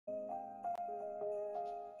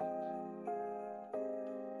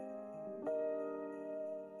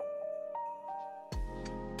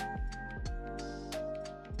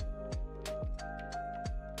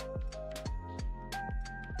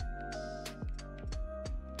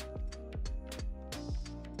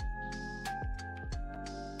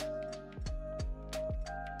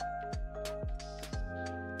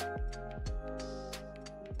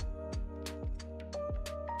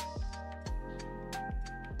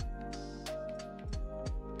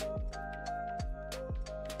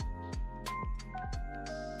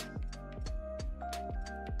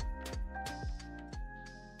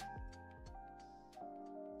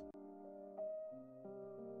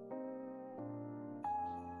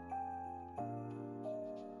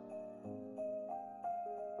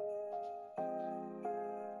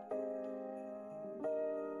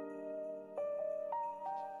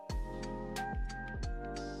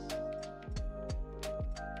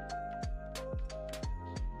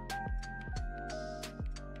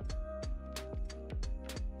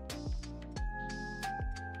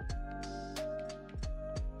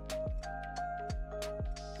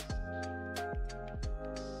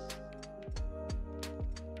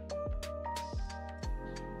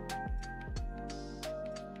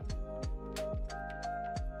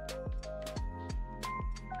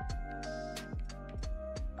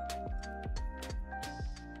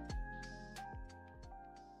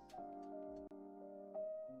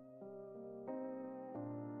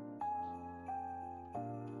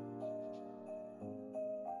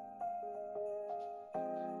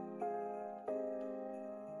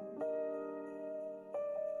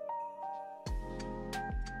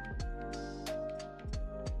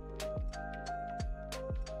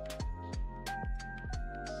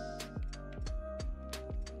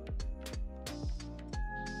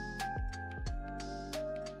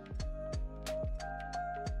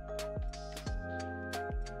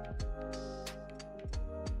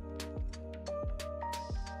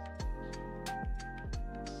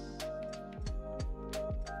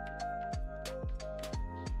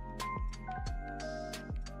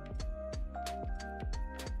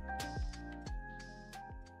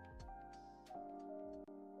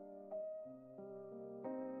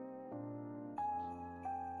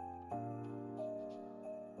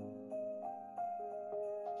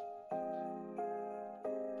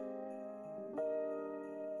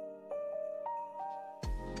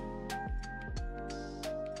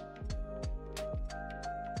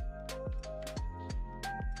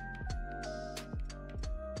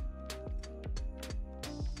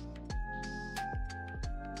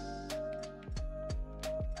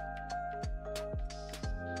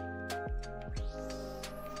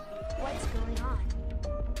going on?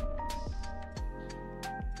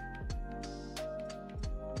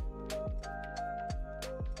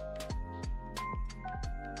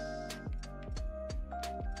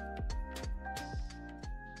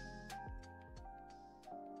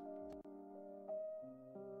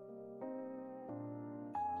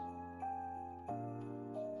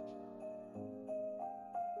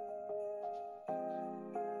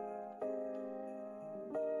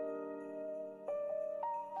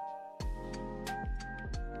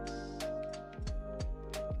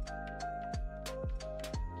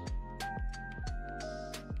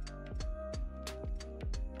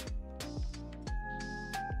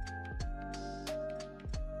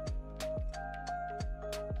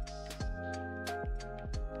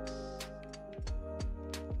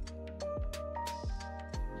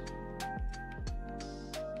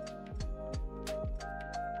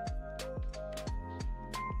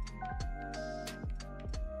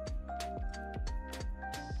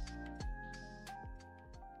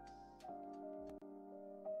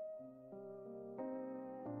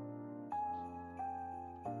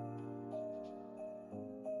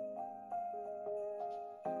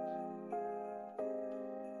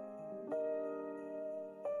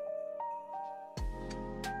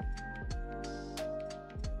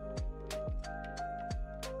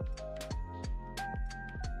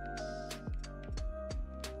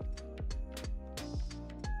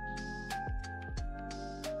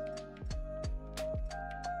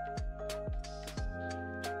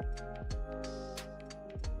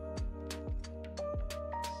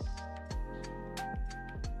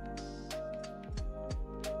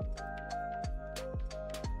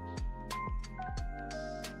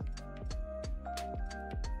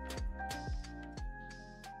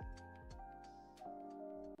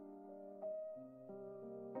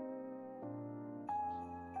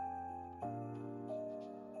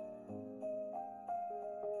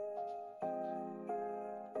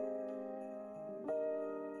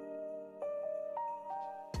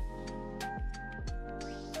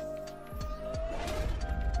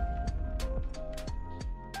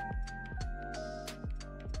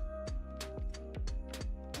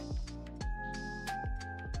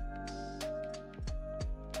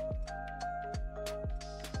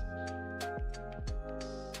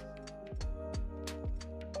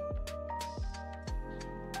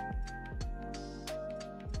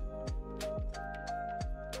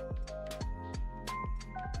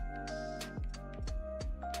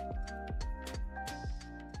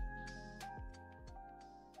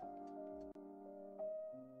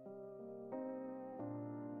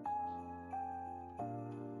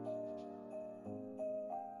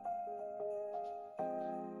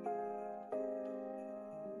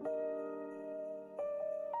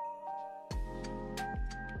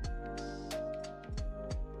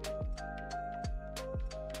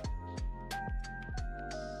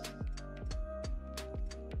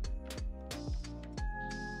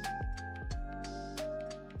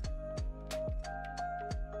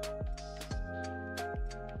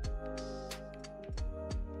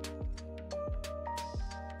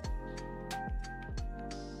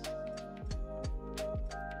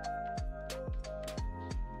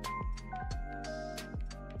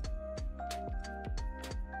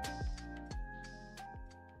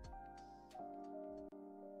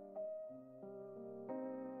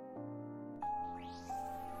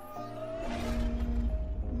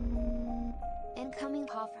 Incoming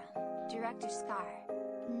call from Director Scar.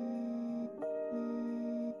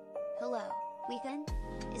 Hello, weekend?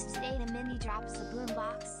 Is today the mini drops the boom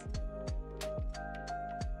box?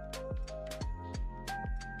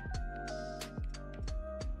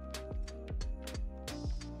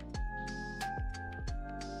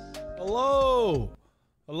 Hello.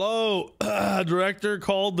 Hello. Director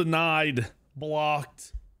called, denied,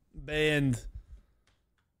 blocked, banned,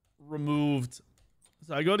 removed.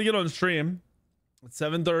 So I go to get on stream at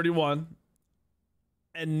 7:31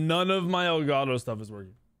 and none of my Elgato stuff is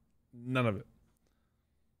working. None of it.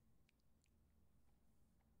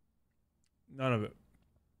 None of it.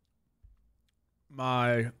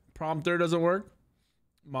 My prompter doesn't work.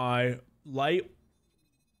 My light,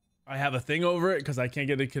 I have a thing over it because I can't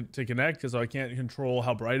get it to connect because I can't control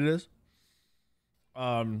how bright it is.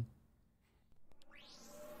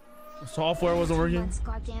 Software wasn't working.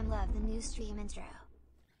 Goddamn love the new stream intro.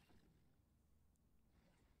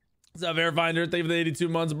 What's up, Verifinder? Thank you for the 82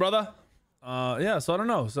 months, brother. Yeah, so I don't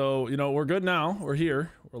know. So, you know, we're good now. We're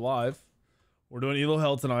here. We're live. We're doing Elo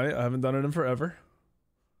Hell tonight. I haven't done it in forever.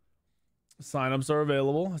 Sign-ups are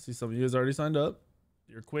available. I see some of you guys already signed up.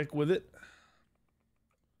 You're quick with it.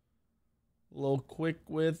 A little quick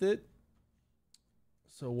with it.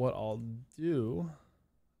 So what I'll do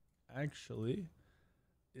actually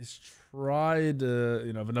is try to,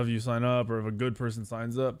 you know, if enough of you sign up or if a good person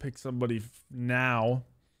signs up, pick somebody now,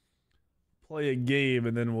 play a game,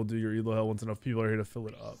 and then we'll do your Elo Hell once enough people are here to fill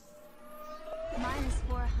it up. Minus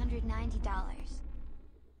 $490.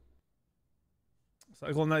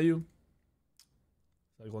 Cyclone, that you?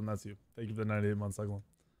 Cyclone, that's you. Thank you for the 98 month Cyclone.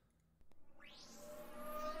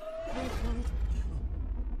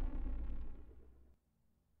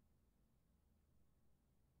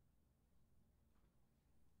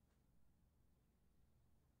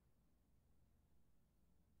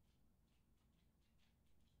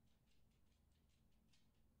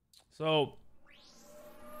 So,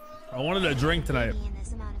 I wanted a drink tonight.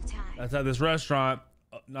 That's at this restaurant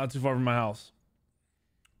not too far from my house.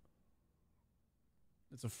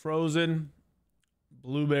 It's a frozen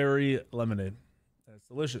blueberry lemonade. It's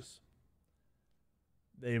delicious.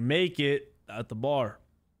 They make it at the bar.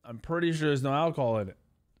 I'm pretty sure there's no alcohol in it,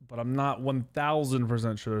 but I'm not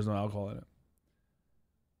 1000% sure there's no alcohol in it.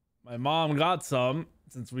 My mom got some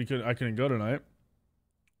since I couldn't go tonight.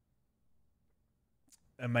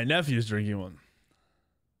 And my nephew's drinking one.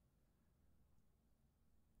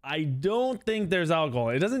 I don't think there's alcohol.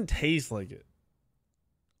 It doesn't taste like it.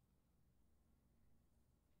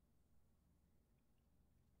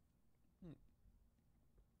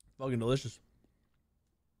 Fucking delicious.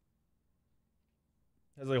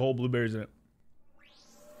 Has like whole blueberries in it.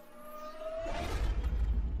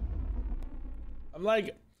 I'm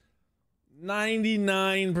like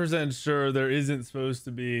 99% sure there isn't supposed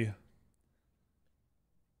to be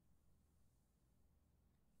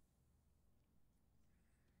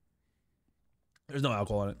there's no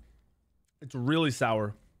alcohol in it. It's really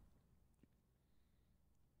sour.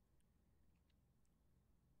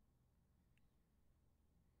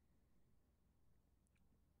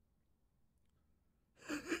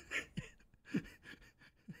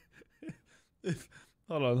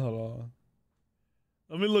 Hold on.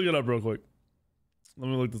 Let me look it up real quick. Let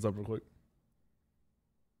me look this up real quick.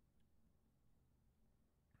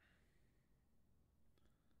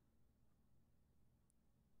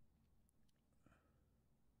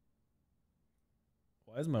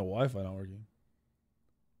 Why is my Wi-Fi not working?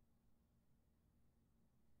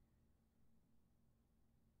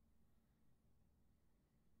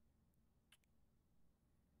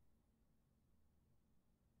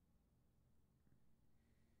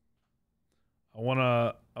 I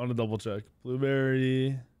wanna double check.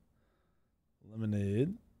 Blueberry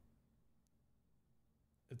lemonade.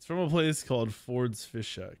 It's from a place called Ford's Fish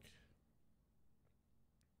Shack.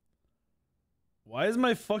 Why is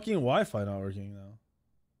my fucking Wi-Fi not working now?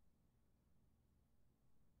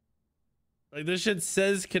 Like, this shit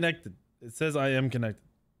says connected. It says I am connected.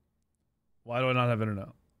 Why do I not have internet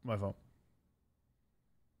on my phone?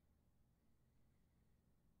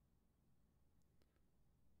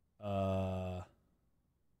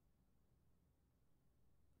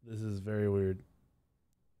 This is very weird.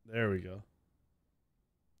 There we go.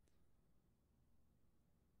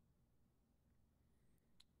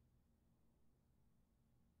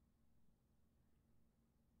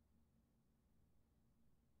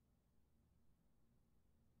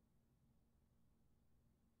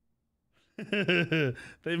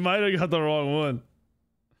 They might have got the wrong one.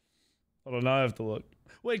 Hold on, now I have to look.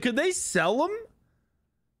 Wait, could they sell them?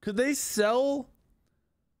 Could they sell?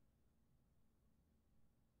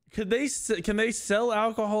 Can they sell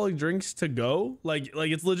alcoholic drinks to go? Like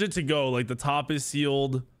it's legit to go. Like the top is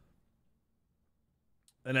sealed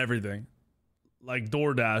and everything. Like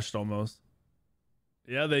DoorDashed almost.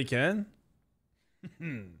 Yeah, they can.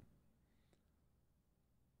 I'm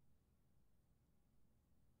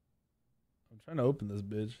trying to open this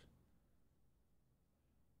bitch.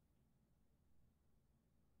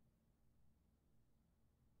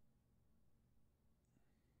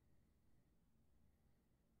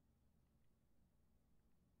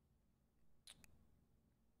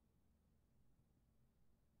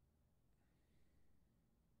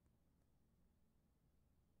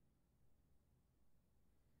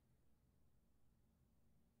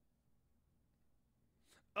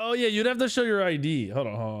 Oh yeah, you'd have to show your ID. Hold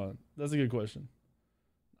on. That's a good question.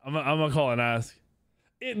 I'm gonna call and ask.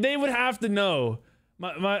 They would have to know.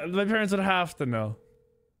 My parents would have to know.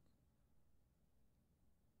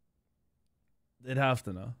 They'd have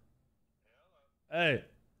to know. Hey.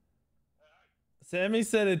 Sammy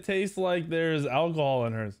said it tastes like there's alcohol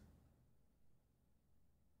in hers.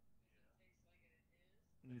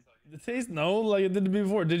 The taste, no, like it did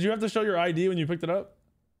before. Did you have to show your ID when you picked it up?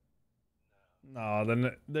 No,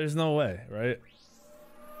 then there's no way, right?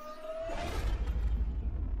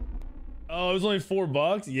 Oh, it was only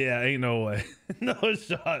 $4? Yeah, ain't no way. No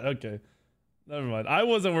shot. Okay. Never mind. I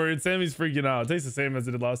wasn't worried. Sammy's freaking out. It tastes the same as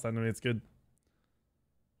it did last time to me. It's good.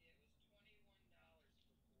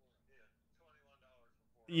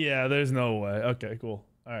 Yeah, there's no way. Okay, cool.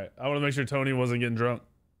 All right. I want to make sure Tony wasn't getting drunk.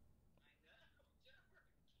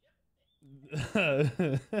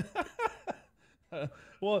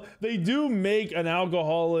 Well, they do make an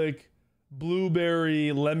alcoholic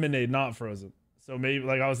blueberry lemonade, not frozen. So maybe,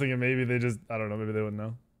 like, I was thinking maybe they just, I don't know, maybe they wouldn't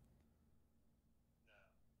know.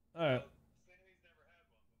 All right.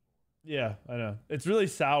 Yeah, I know. It's really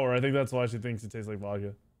sour. I think that's why she thinks it tastes like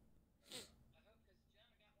vodka.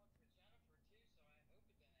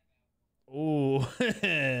 Ooh.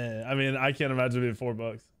 I mean, I can't imagine it being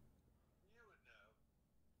 $4.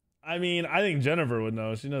 I mean, I think Jennifer would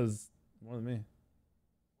know. She knows more than me.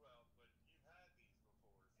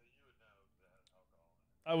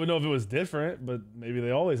 I would know if it was different, but maybe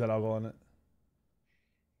they always had alcohol in it.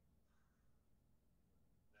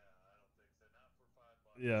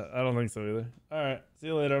 Yeah, I don't think so either. All right. See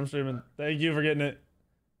you later. I'm streaming. Thank you for getting it.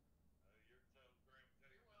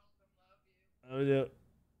 I do.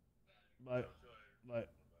 Bye. Bye.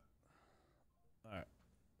 All right.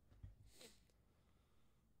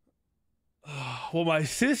 Well, my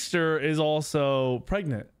sister is also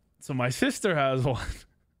pregnant. So my sister has one.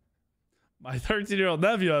 My 13-year-old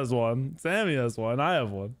nephew has one. Sammy has one. I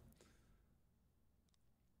have one.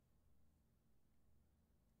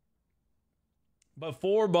 But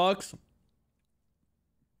 $4?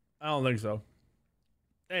 I don't think so.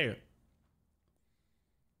 Hey.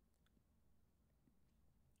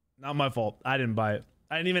 Not my fault. I didn't buy it.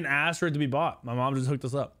 I didn't even ask for it to be bought. My mom just hooked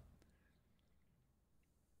us up.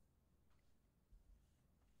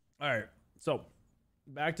 All right. So,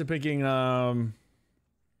 back to picking an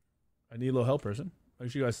Elo Hell person.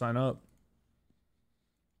 Make sure you guys sign up.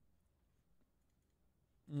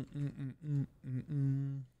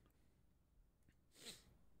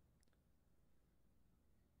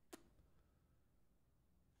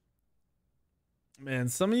 Man,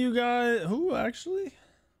 some of you guys, who actually?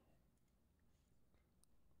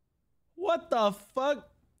 What the fuck?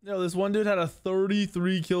 Yo, this one dude had a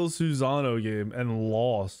 33 kill Susano game and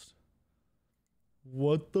lost.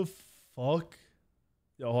 What the fuck?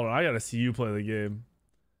 Yo, hold on. I gotta see you play the game.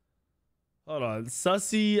 Hold on.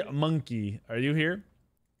 Sussy Monkey. Are you here?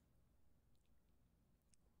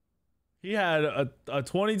 He had a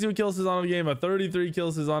 22 kill Susano game, a 33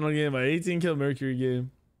 kill Susano game, an 18 kill Mercury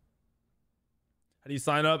game. How do you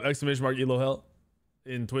sign up? Exclamation mark Elo Hell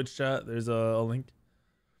in Twitch chat. There's a link.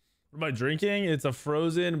 What am I drinking? It's a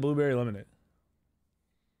frozen blueberry lemonade.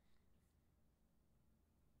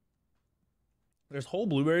 There's whole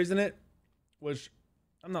blueberries in it, which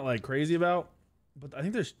I'm not like crazy about, but I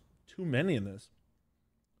think there's too many in this.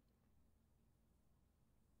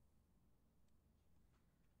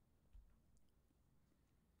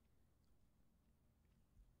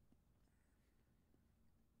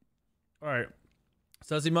 All right.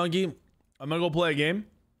 Sussy Monkey, I'm gonna go play a game,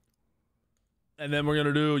 and then we're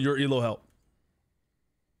gonna do your Elo Hell.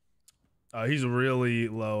 He's really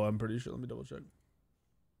low, I'm pretty sure. Let me double check.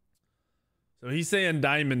 So he's saying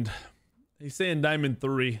diamond. He's saying diamond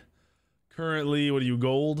 3. Currently, what are you,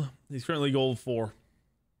 gold? He's currently gold 4.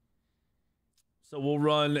 So we'll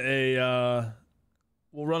run a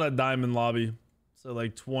diamond lobby. So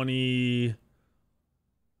like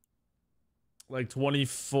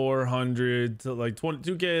 2,400 to like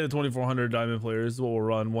 2K to 2,400 diamond players is what we'll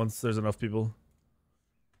run once there's enough people.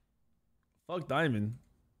 Fuck diamond.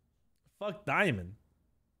 Fuck diamond.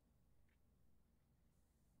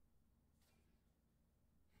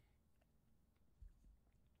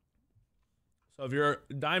 So if you're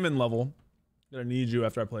diamond level, I'm gonna need you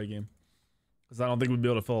after I play a game, because I don't think we'd be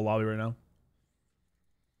able to fill a lobby right now.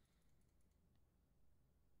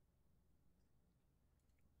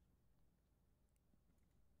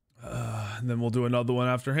 And then we'll do another one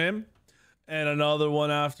after him, and another one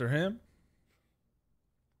after him.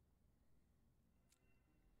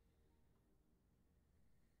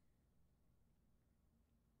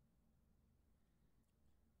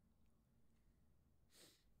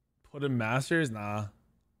 Put in Masters? Nah.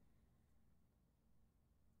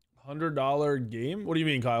 $100 game? What do you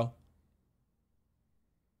mean, Kyle?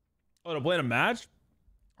 Oh, to play in a match?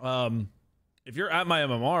 If you're at my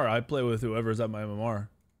MMR, I play with whoever's at my MMR.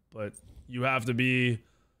 But you have to be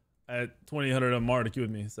at 2,800 MMR to queue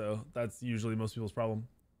with me, so that's usually most people's problem.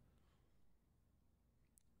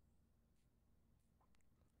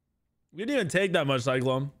 We didn't even take that much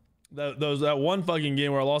Cyclone. That one fucking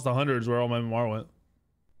game where I lost 100 is where all my MMR went.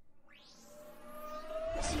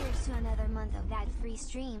 Cheers to another month of that free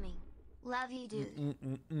streaming. Love you,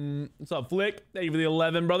 dude. What's up, Flick? Thank you for the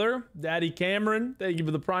 11, brother. Daddy Cameron, thank you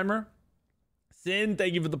for the primer. Sin,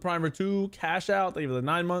 thank you for the primer too. Cash Out, thank you for the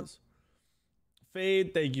 9 months.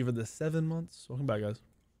 Fade, thank you for the 7 months. Welcome back, guys.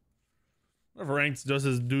 I've ranked just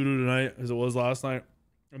as doo-doo tonight as it was last night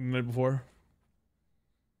and the night before.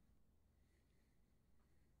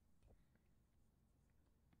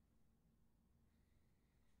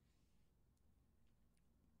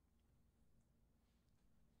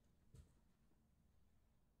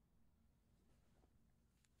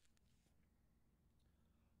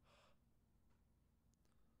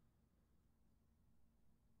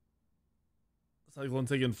 Cyclone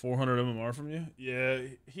taking 400 MMR from you? Yeah,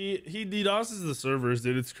 he DDoSes the servers,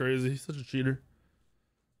 dude. It's crazy. He's such a cheater.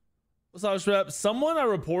 What's up, Strap? Someone I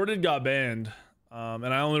reported got banned.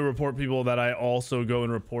 And I only report people that I also go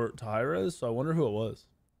and report to high-res, so I wonder who it was.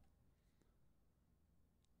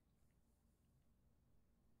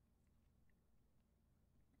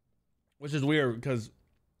 Which is weird, because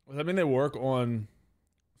does that mean they work on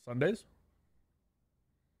Sundays?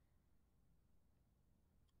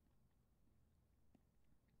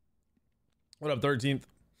 What up, 13th?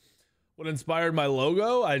 What inspired my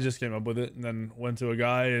logo? I just came up with it and then went to a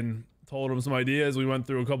guy and told him some ideas. We went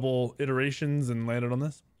through a couple iterations and landed on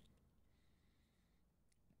this.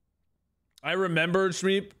 I remembered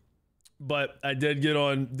Shmeep, but I did get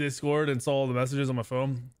on Discord and saw the messages on my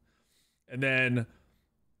phone. And then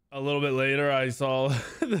a little bit later, I saw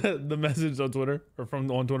the message on Twitter, or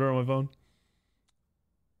on Twitter on my phone.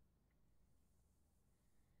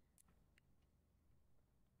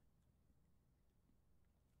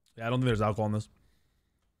 Yeah, I don't think there's alcohol in this.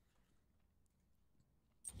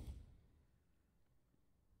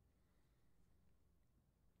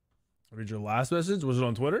 Read your last message. Was it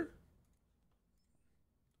on Twitter?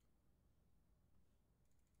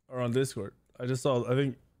 Or on Discord? I just saw, I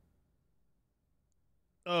think.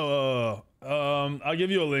 I'll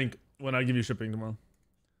give you a link when I give you shipping tomorrow.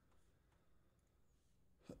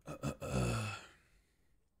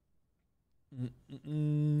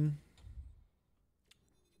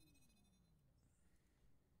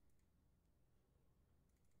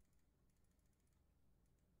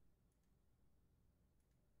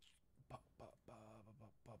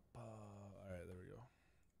 All right, there we go.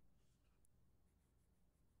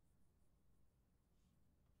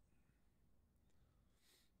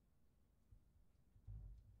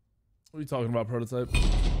 What are you talking about, Prototype?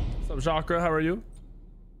 What's up, Chakra? How are you?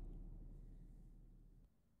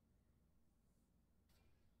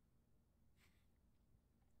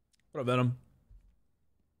 What up, Venom?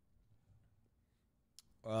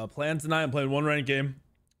 Plan tonight. I'm playing one ranked game.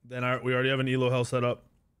 Then we already have an Elo Hell set up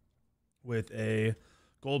with a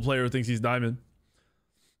gold player who thinks he's diamond.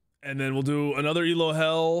 And then we'll do another Elo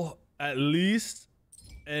Hell at least.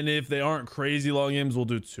 And if they aren't crazy long games, we'll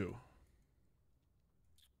do 2.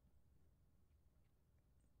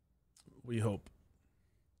 We hope.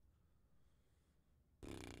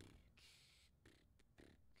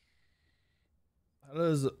 How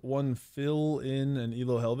does one fill in an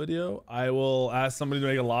Elo Hell video? I will ask somebody to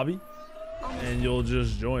make a lobby and you'll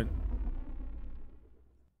just join.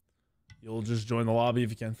 You'll just join the lobby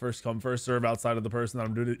if you can. First come, first serve outside of the person that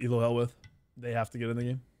I'm doing Elo Hell with. They have to get in the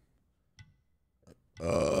game.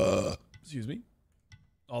 Excuse me.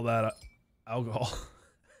 All that alcohol.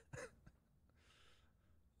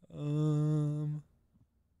 I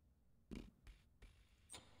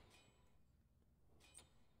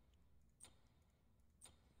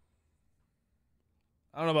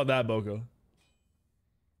don't know about that, Boko. Am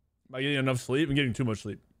I getting enough sleep? I'm getting too much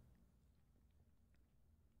sleep.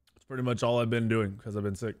 It's pretty much all I've been doing because I've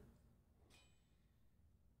been sick.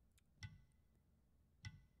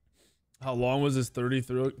 How long was this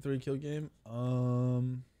 33 kill game?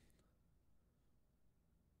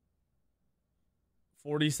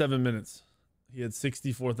 47 minutes. He had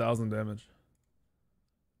 64,000 damage.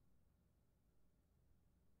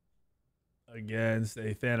 Against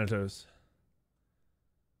a Thanatos.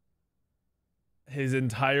 His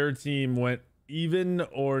entire team went even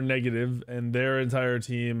or negative, and their entire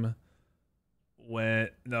team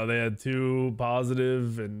went... No, they had 2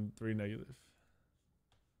 positive and 3 negative.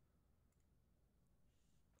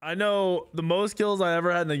 I know the most kills I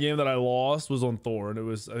ever had in the game that I lost was on Thor, and I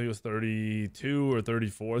think it was 32 or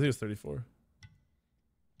 34. I think it was 34.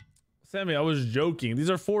 Sammy, I was joking. These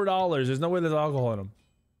are $4. There's no way there's alcohol in them.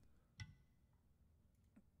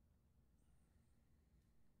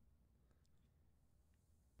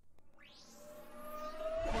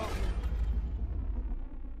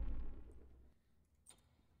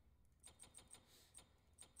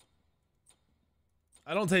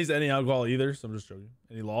 I don't taste any alcohol either, so I'm just joking.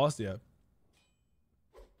 And he lost? Yeah.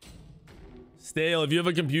 Stale. If you have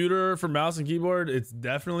a computer for mouse and keyboard, it's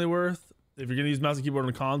definitely worth. If you're gonna use mouse and keyboard on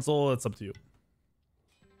a console, that's up to you.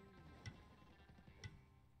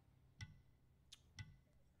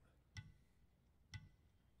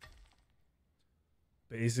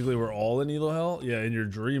 Basically, we're all in Elo Hell. Yeah, in your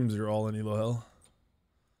dreams, you're all in Elo Hell.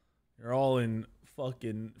 You're all in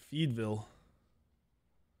fucking Feedville.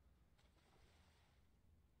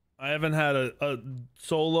 I haven't had a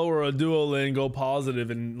solo or a duo lane go positive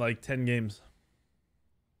in like 10 games.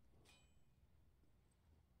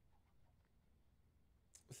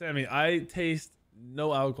 Sammy, I taste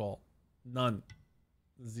no alcohol. None.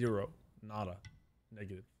 Zero. Nada.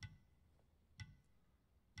 Negative.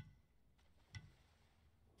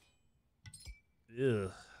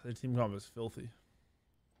 Ugh. Their team comp is filthy.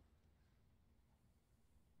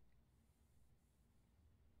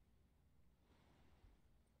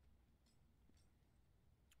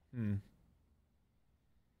 Hmm.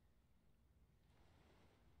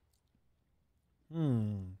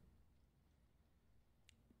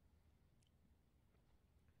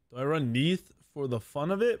 Do I run Neath for the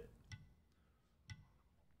fun of it?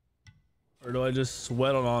 Or do I just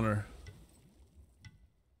sweat on honor?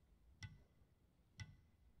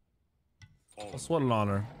 I'll sweat on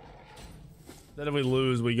honor. Then if we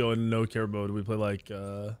lose, we go in no care mode. We play like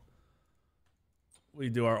we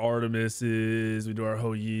do our Artemises, we do our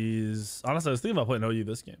Hoyis. Honestly, I was thinking about playing Hoyi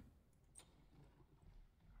this game.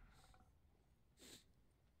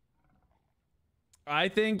 I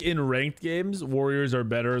think in ranked games, Warriors are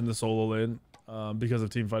better in the solo lane because of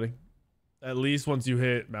team fighting. At least once you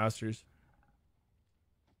hit Masters.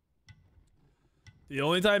 The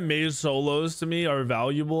only time mage solos to me are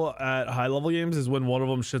valuable at high level games is when one of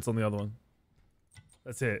them shits on the other one.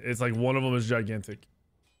 That's it. It's like one of them is gigantic.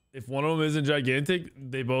 If one of them isn't gigantic,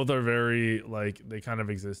 they both are very, like, they kind of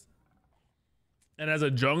exist. And as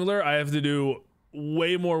a jungler, I have to do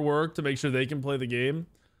way more work to make sure they can play the game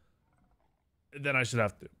than I should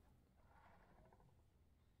have to.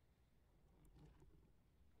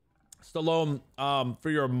 Stallone, for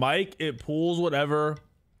your mic, it pulls whatever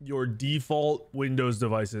your default Windows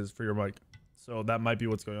device is for your mic. So that might be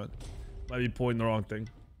what's going on. Might be pointing the wrong thing.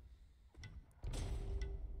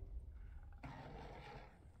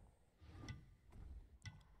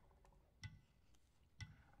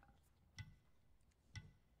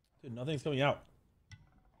 Dude, nothing's coming out.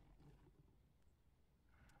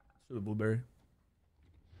 Stupid blueberry.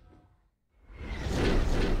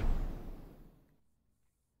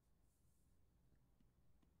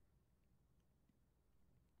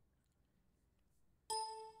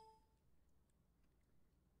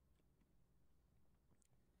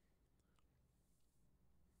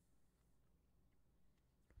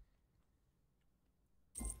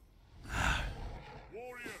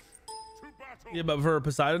 Yeah, but for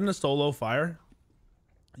Poseidon to solo fire,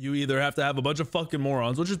 you either have to have a bunch of fucking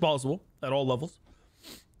morons, which is possible at all levels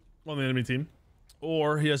on the enemy team,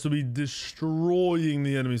 or he has to be destroying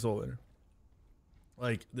the enemy soul laner.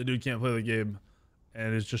 Like, the dude can't play the game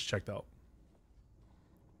and is just checked out.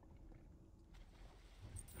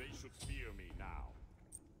 They should fear me now.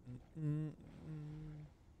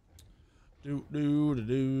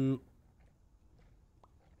 Do.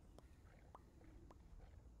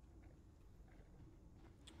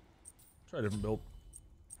 Try a different build.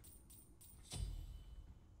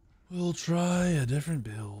 We'll try a different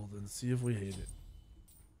build and see if we hate it.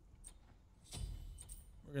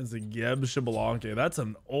 We're against the Geb Shibalanke. That's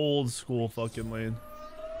an old school fucking lane.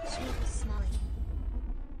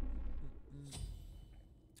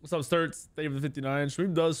 What's up, Sturts? Thank you for the 59.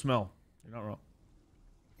 Shreem does smell. You're not wrong.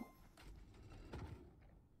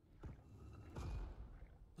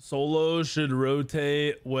 Solo should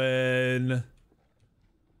rotate when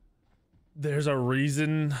there's a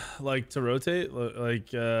reason, like, to rotate.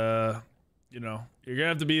 Like, you know, you're gonna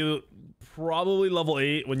have to be probably level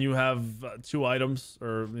 8 when you have 2 items,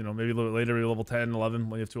 or, you know, maybe a little bit later, maybe level 10, 11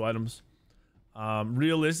 when you have 2 items.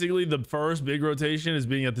 Realistically, the first big rotation is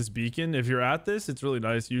being at this beacon. If you're at this, it's really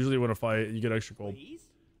nice. Usually when a fight, you get extra gold.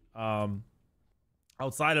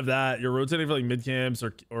 Outside of that, you're rotating for like mid camps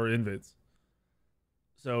or invids.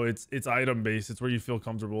 So it's item based. It's where you feel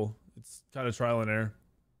comfortable. It's kind of trial and error.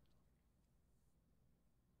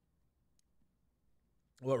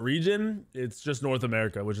 What region? It's just North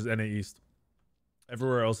America, which is NA East.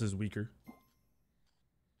 Everywhere else is weaker.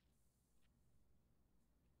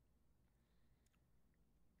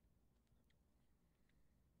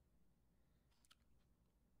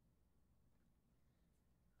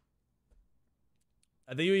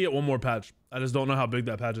 I think you get one more patch. I just don't know how big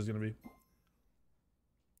that patch is going to be.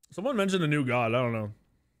 Someone mentioned a new god. I don't know.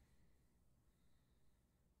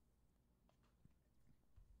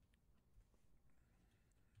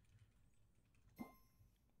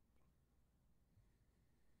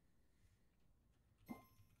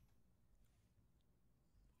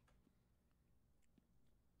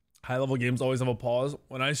 High level games always have a pause.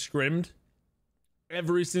 When I scrimmed,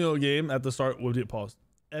 every single game at the start would get paused.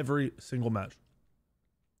 Every single match.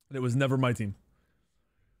 And it was never my team.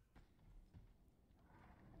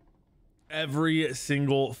 Every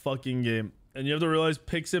single fucking game. And you have to realize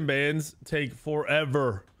picks and bans take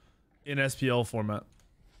forever in SPL format.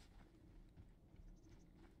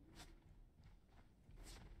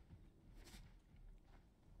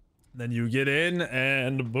 Then you get in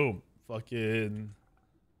and boom, fucking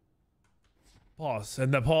pause.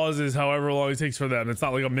 And the pause is however long it takes for them. It's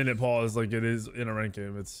not like a minute pause like it is in a ranked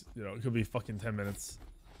game. It's, you know, it could be fucking 10 minutes.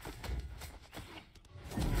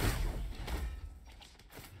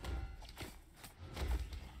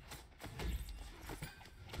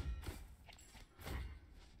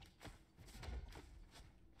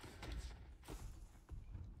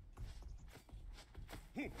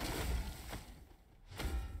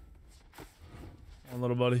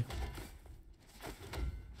 Little buddy.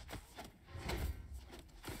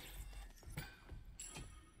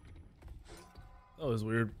 That was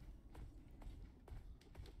weird.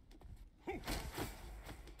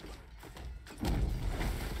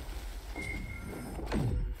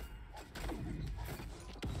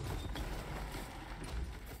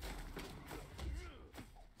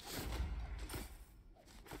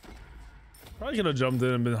 Probably could have jumped in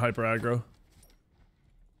and been hyper aggro.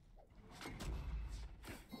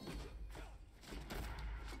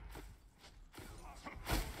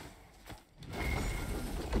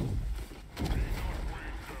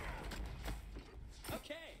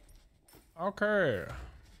 Okay.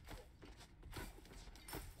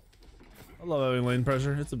 I love having lane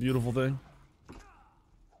pressure. It's a beautiful thing.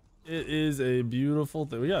 It is a beautiful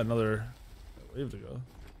thing. We got another wave to go.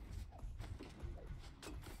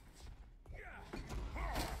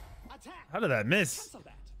 How did that miss?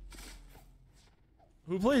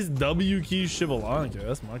 Who plays W key Shivalanka?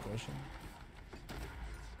 That's my question.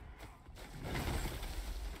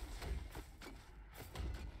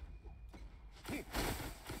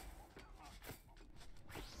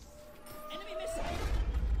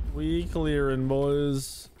 We clearing,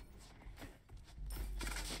 boys.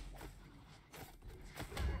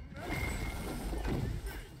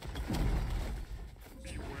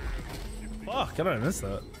 Fuck, how did I miss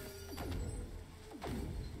that?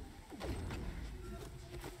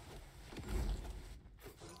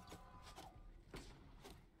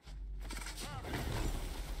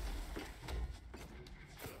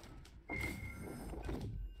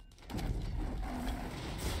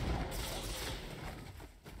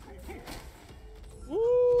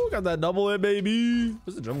 Got that double hit, baby.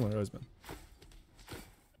 Where's the jungler always been?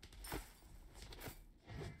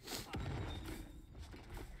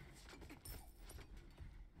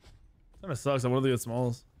 Kinda sucks. I wanted to get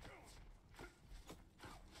smalls.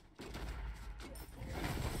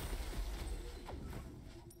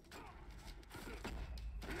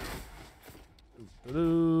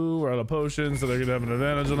 We're out of potions, so they're gonna have an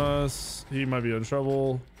advantage on us. He might be in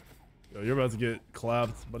trouble. Yo, you're about to get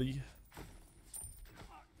clapped, buddy.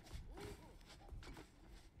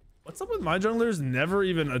 What's up with my junglers never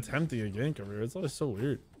even attempting a gank over here? It's always so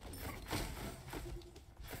weird.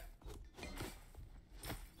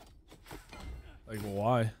 Like,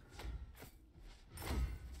 why?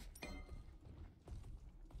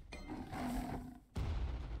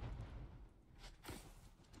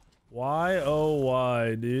 Why, oh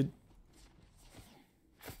why, dude?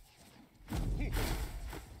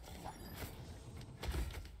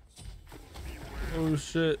 Oh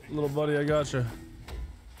shit, little buddy, I gotcha.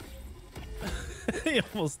 He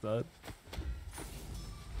almost died.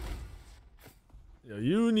 Yo,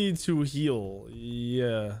 you need to heal.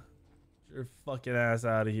 Yeah. Get your fucking ass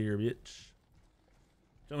out of here, bitch.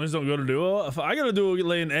 Junglers don't go to duo. If I gotta do a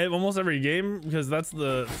lane almost every game because that's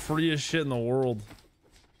the freest shit in the world.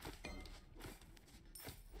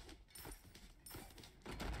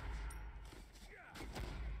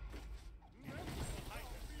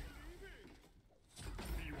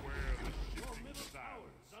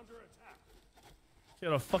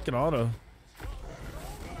 Get a fucking auto.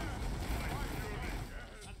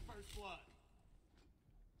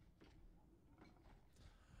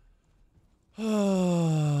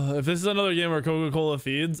 If this is another game where Coca-Cola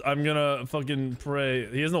feeds, I'm gonna fucking pray.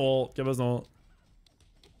 He has no ult. Give us no ult.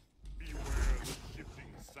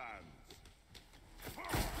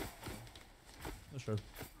 That's true.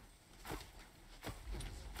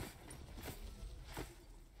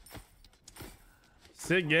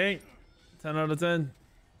 Sick gank. 10 out of 10.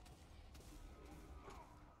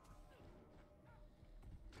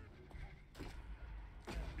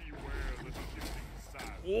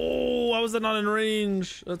 Oh, how was that not in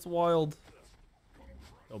range? That's wild.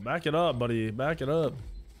 Yo, back it up, buddy. Back it up.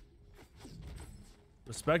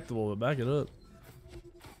 Respectable, but back it up.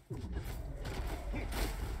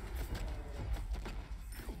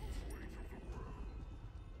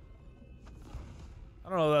 I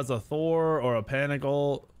don't know if that's a Thor or a Panic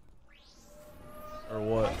ult or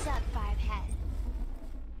what. What's up, 5 head?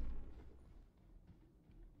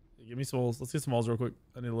 Give me smalls. Let's get smalls real quick.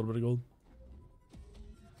 I need a little bit of gold.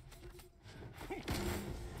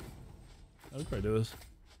 I could probably do this.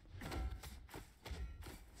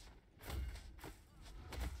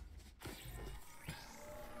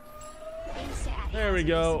 There we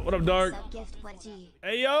go. What up, Dark?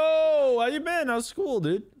 Hey, yo! How you been? How's school,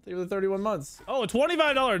 dude? Thank you for the 31 months. Oh, a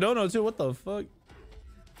 $25 dono, too. What the fuck?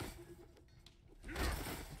 I'm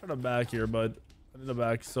trying to back here, bud. I need to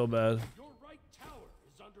back so bad. Your right tower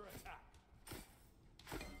is under attack.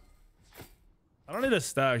 I don't need a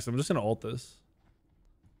stack, so I'm just going to ult this.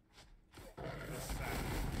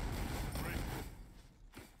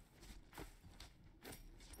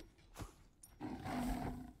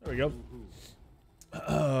 There we go.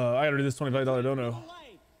 I gotta do this $25 dono.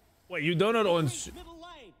 Wait, you donut on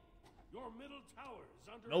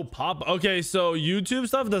no pop? Okay, so YouTube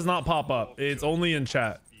stuff does not pop up. It's only in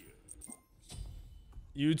chat.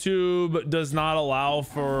 YouTube does not allow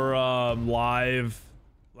for live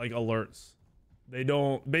like alerts. They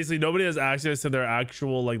don't. Basically, nobody has access to their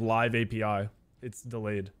actual like live API. It's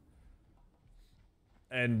delayed.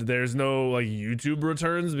 And there's no like YouTube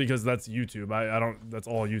returns because that's YouTube. I don't, that's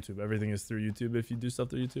all YouTube. Everything is through YouTube if you do stuff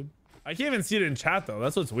through YouTube. I can't even see it in chat though.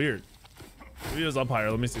 That's what's weird. Maybe it's up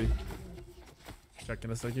higher. Let me see. Check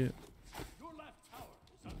in a second. Your left tower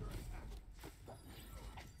is under attack.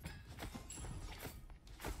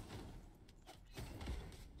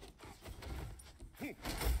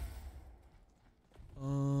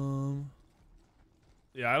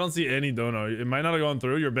 Yeah, I don't see any dono. It might not have gone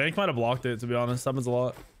through. Your bank might have blocked it, to be honest. Happens a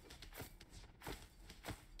lot.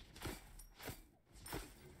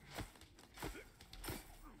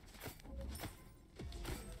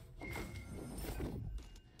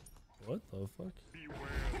 What the fuck? beware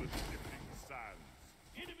the shifting sands.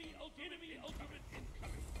 Enemy ultimate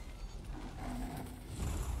incoming.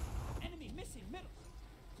 Enemy missing middle.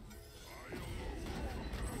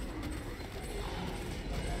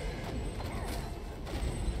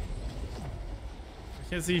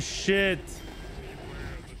 Can't see shit.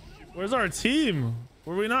 Where's our team?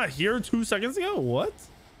 Were we not here 2 seconds ago? What?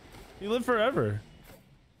 You live forever.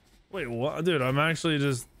 Wait, what? Dude, I'm actually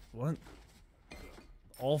just... What?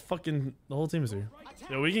 All fucking... The whole team is here.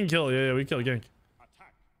 Yeah, we can kill. Yeah, we kill gank.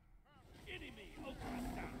 Attack. Enemy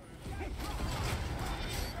ultimate down.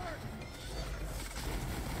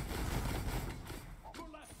 Your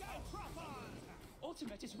left tower.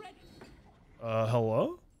 Ultimate is ready.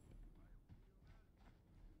 Hello?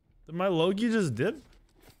 Did my Loki just dip?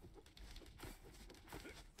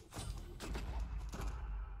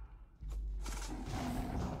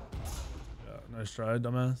 Yeah, nice try,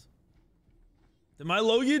 dumbass. Did my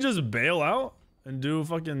Loki just bail out and do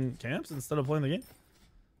fucking camps instead of playing the game?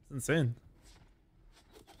 It's insane.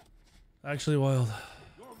 Actually wild.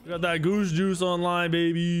 We got that goose juice online,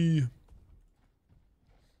 baby.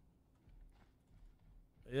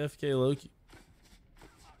 AFK Loki.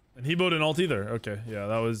 And he bowed an ult either. Okay, yeah,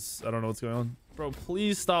 that was... I don't know what's going on. Bro,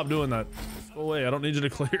 please stop doing that. Just go away. I don't need you to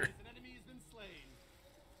clear.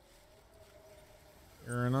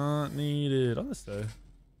 You're not needed. On this day.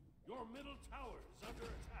 Your middle tower is under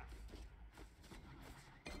attack.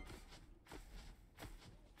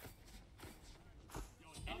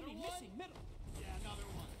 Enemy missing middle. Yeah, another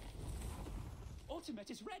one.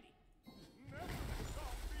 Ultimate is ready. Never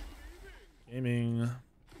stop believing. Gaming.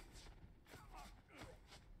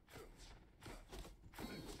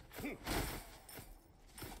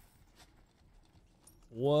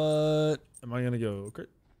 What am I gonna go? Crit.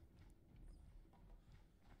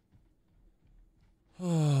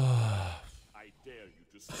 I dare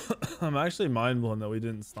you to say. I'm actually mind blown that we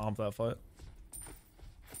didn't stomp that fight.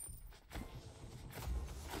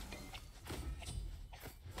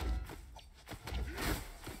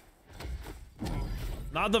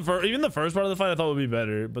 Not the first, even the first part of the fight I thought would be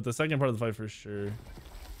better, but the second part of the fight for sure.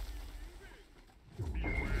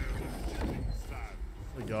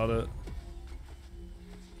 We got it.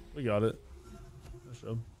 We got it. No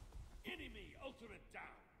show. Enemy ultimate down.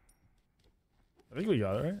 I think we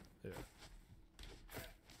got it, right? Yeah.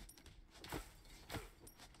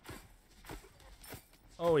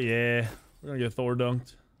 Oh yeah. We're gonna get Thor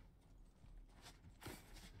dunked.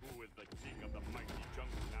 Who is the king of the mighty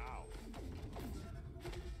jungle now?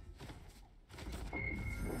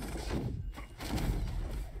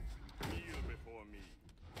 Kneel before me.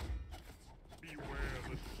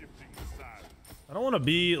 I don't want to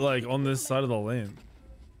be like on this side of the lane.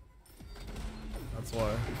 That's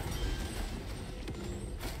why.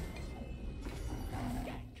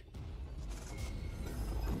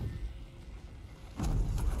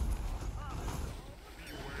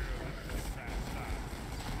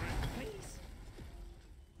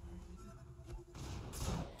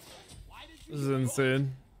 This is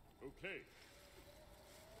insane. Okay.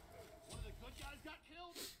 One of the good guys got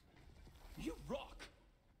killed? You rock.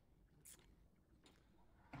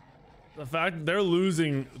 The fact they're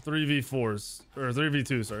losing 3v4s or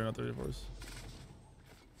 3v2, sorry, not 3v4s.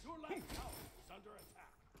 Your left tower is under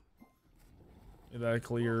attack. Give me that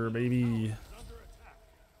clear, baby. Is under attack.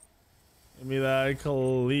 Give me that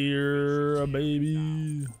clear,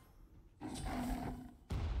 baby.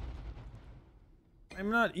 I'm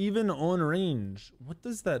not even on range. What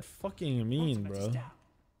does that fucking mean, bro?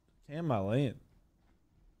 Can't my lane.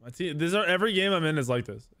 My team. These are every game I'm in is like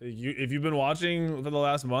this. If you've been watching for the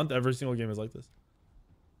last month, every single game is like this.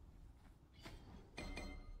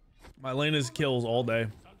 My lane is kills all day,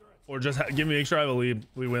 or just give me make sure I have a lead.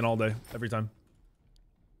 We win all day every time.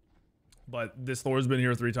 But this Thor's been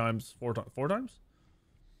here 3 times, 4 times, 4 times.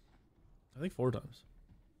 I think 4 times.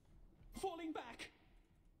 Falling back.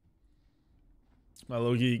 My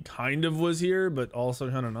Loki kind of was here, but also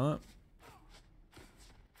kind of not.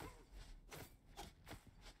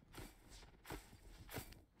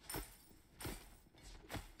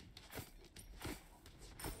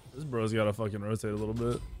 This bro's got to fucking rotate a little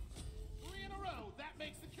bit. 3 in a row. That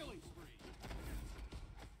makes the killing spree.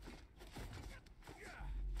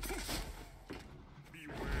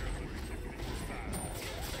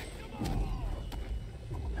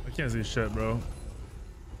 I can't see shit, bro.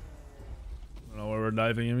 I don't know where we're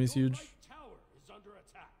diving him. He's huge. Tower is under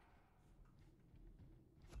attack.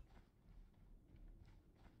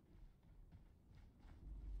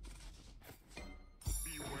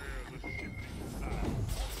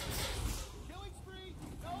 Killing spree,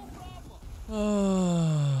 no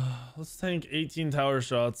problem. Let's tank 18 tower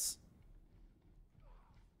shots.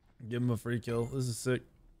 Give him a free kill. This is sick.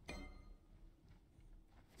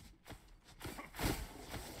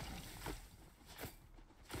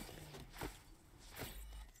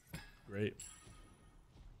 Great.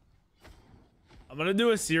 I'm gonna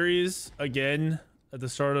do a series again at the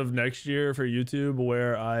start of next year for YouTube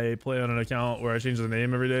where I play on an account where I change the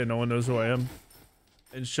name every day and no one knows who I am,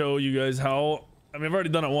 and show you guys how, I mean, I've already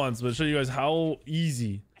done it once, but show you guys how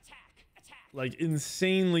easy, like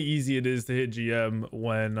insanely easy it is to hit GM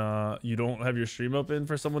when you don't have your stream open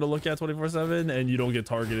for someone to look at 24/7 and you don't get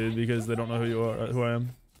targeted because they don't know who you are, who I am.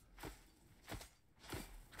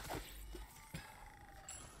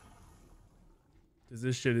 Cause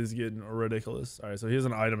this shit is getting ridiculous. All right, so he has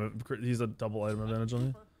an item. He's a double item advantage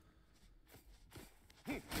on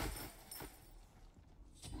me.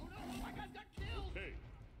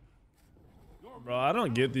 Bro, I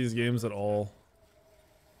don't get these games at all.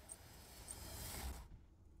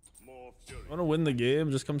 I want to win the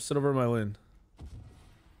game. Just come sit over my lane.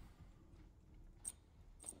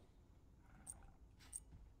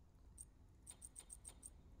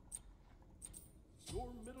 Your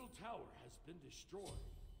middle tower has been destroyed.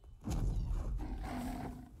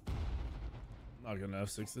 Not gonna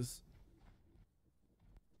F6 this.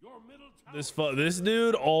 Your middle tower. This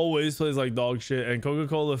dude always plays like dog shit, and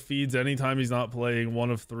Coca-Cola feeds anytime he's not playing one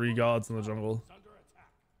of 3 gods in the jungle.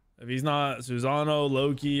 If he's not Susano,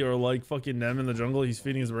 Loki, or like fucking Nem in the jungle, he's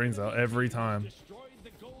feeding his brains out every time.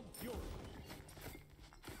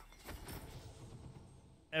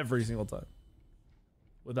 Every single time.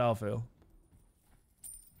 Without fail.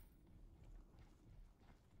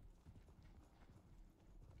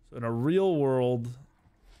 So in a real world,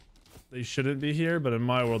 they shouldn't be here, but in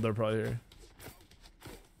my world, they're probably here.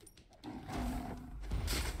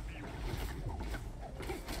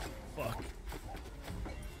 Fuck.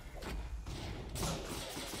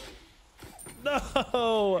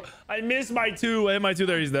 No! I missed my 2. I hit my 2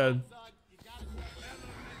 there, he's dead.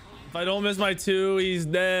 If I don't miss my 2, he's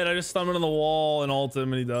dead. I just stumbled on the wall and ult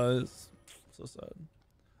him and he dies. So sad.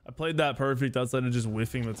 I played that perfect outside of just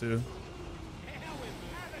whiffing the 2.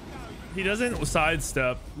 He doesn't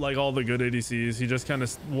sidestep like all the good ADCs. He just kind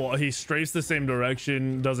of he strafes the same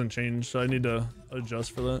direction, doesn't change. So I need to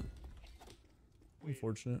adjust for that.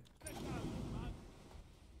 Unfortunate.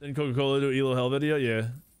 Didn't Coca-Cola do Elo Hell video? Yeah,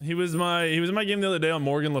 he was in my game the other day on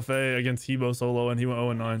Morgan Le Fay against Hebo solo, and he went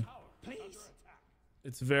 0-9.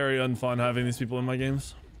 It's very unfun having these people in my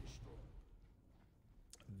games.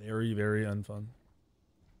 Very, very unfun.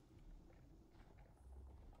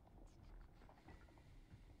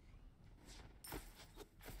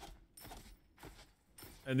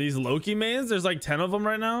 And these Loki mains, there's like 10 of them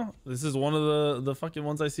right now. This is one of the fucking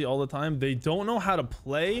ones I see all the time. They don't know how to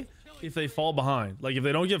play if they fall behind. Like if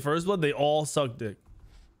they don't get first blood, they all suck dick.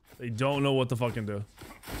 They don't know what to fucking do.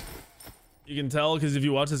 You can tell because if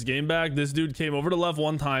you watch this game back, this dude came over to left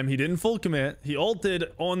one time. He didn't full commit. He ulted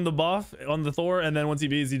on the buff, on the Thor, and then once he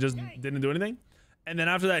beats, he just didn't do anything. And then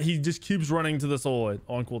after that, he just keeps running to the Soloid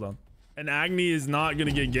on cooldown. And Agni is not going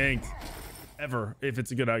to get ganked ever if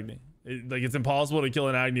it's a good Agni. Like it's impossible to kill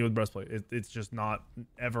an Agni with breastplate. It's just not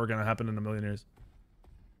ever going to happen in a million years.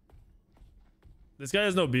 This guy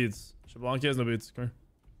has no beads. Shablanki has no beads. Come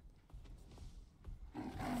here.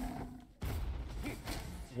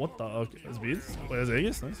 What the? Okay, has beads? Wait, has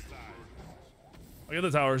Aegis? Nice. I get the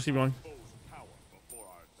towers. Keep going.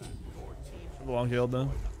 Shablanki held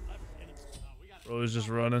down. Bro is just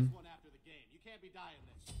running.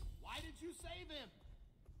 Why did you save him?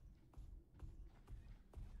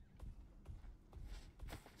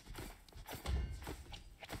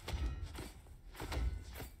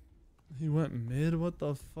 He went mid. What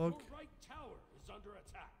the fuck? Your right tower is under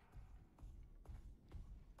attack.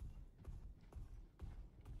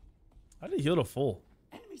 How did he heal to full?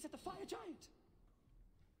 Enemies at the fire giant.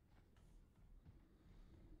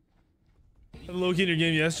 Had Loki in your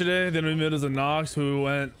game yesterday. Then we met as a Nox who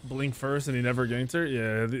went blink first and he never ganked her.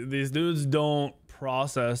 Yeah, these dudes don't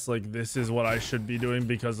process like this is what I should be doing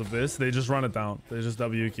because of this. They just run it down. They just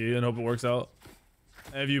W key and hope it works out.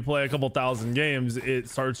 And if you play a couple thousand games, it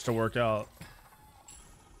starts to work out.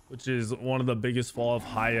 Which is one of the biggest flaw of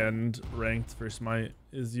high-end ranked for Smite,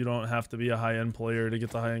 is you don't have to be a high-end player to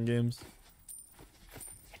get to high-end games.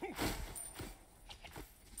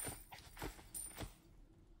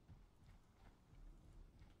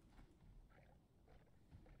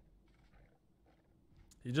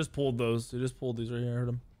 He just pulled those. He just pulled these right here. I heard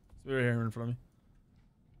him. He's right here in front of me.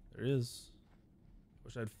 There he is.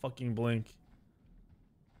 Wish I'd fucking blink.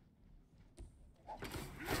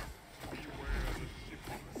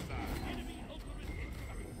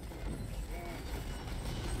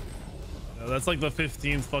 Yeah, that's like the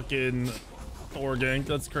 15th fucking Thor gank.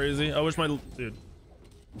 That's crazy. I wish my dude.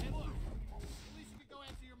 Hey, look. At least you could go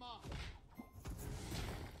answer your mom.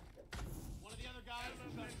 One of the other guys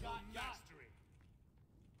got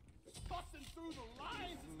busting through the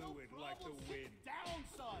lines. No problem. Like the wind. Down,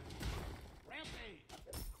 son. Rampage.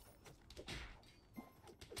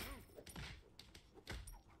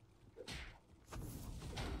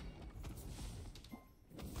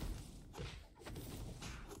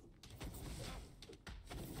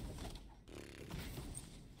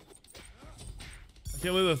 I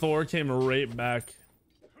can't believe the Thor came right back.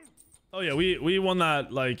 Oh yeah, we won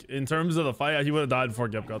that. Like in terms of the fight, he would have died before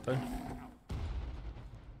Gep got there.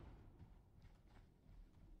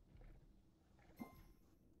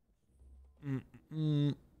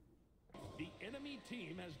 The enemy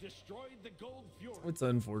team has destroyed the Gold Fury. It's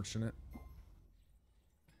unfortunate.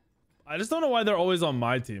 I just don't know why they're always on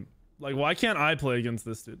my team. Like, why can't I play against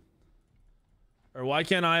this dude? Or why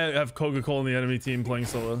can't I have Coca-Cola in the enemy team playing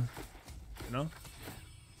solo? You know?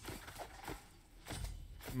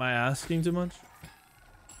 Am I asking too much?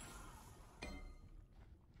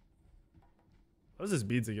 What is this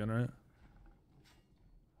beads again, right?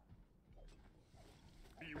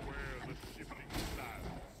 Thanks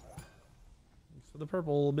for the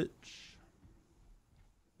purple, bitch.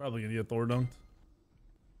 Probably gonna get Thor dunked.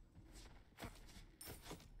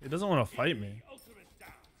 He doesn't want to fight me.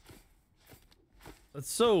 That's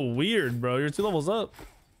so weird, bro. You're 2 levels up.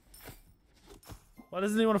 Why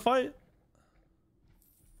doesn't he want to fight?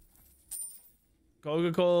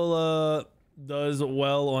 Coca-Cola does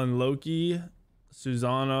well on Loki,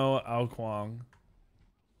 Susano, Aokwang.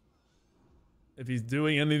 If he's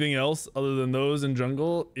doing anything else other than those in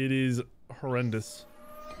jungle, it is horrendous.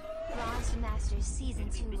 Bronze Masters Season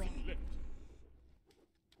 2 win.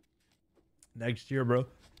 Next year, bro.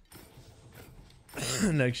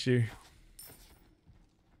 Next year.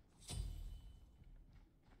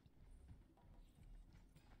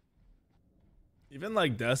 Even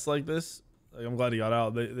like deaths like this, like I'm glad he got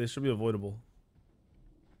out. They should be avoidable.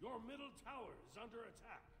 Your middle tower is under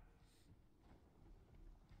attack.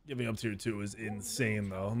 Giving up tier 2 is insane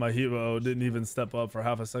though. My hero didn't even step up for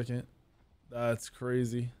half a second. That's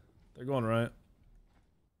crazy. They're going right.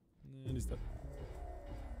 And he's dead.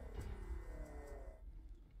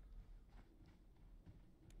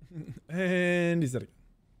 And he's dead again.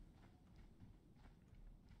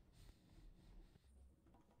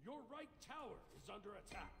 Your right tower is under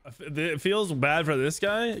attack. It feels bad for this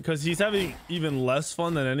guy because he's having even less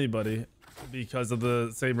fun than anybody because of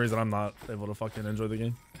the same reason I'm not able to fucking enjoy the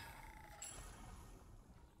game.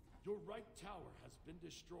 Your right tower has been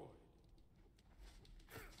destroyed.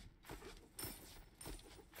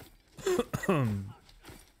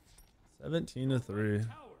 17-3.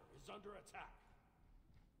 Tower is under attack.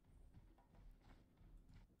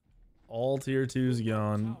 All tier 2's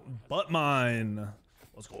gone, but mine.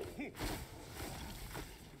 Let's go.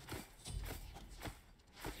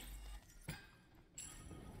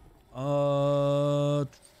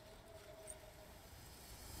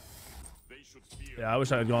 Yeah, I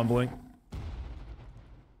wish I had gone blink.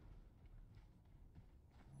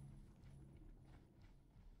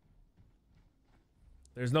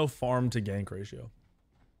 There's no farm to gank ratio.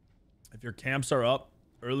 If your camps are up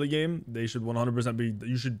early game, they should 100% be.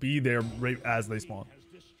 You should be there right as they spawn,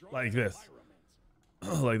 like this.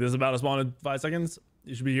 Like this is about to spawn in 5 seconds.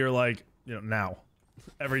 You should be here like, you know, now,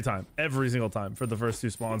 every time, every single time for the first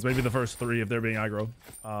 2 spawns, maybe the first 3 if they're being aggro.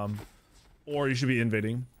 Or you should be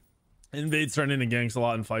invading. Invades turn into ganks a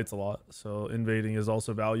lot and fights a lot, so invading is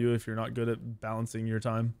also value if you're not good at balancing your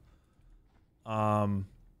time.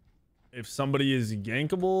 If somebody is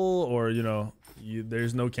gankable or, you know,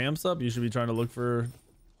 there's no camps up, you should be trying to look for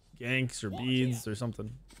ganks or beads or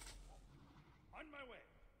something. On my way.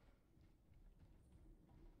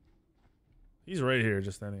 He's right here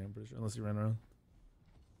just standing, I'm pretty sure, unless he ran around.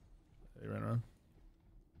 He ran around.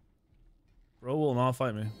 Bro will not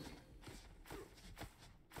fight me.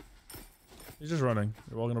 He's just running.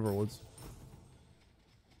 You're walking over woods.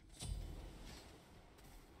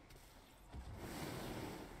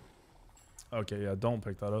 Okay, yeah, don't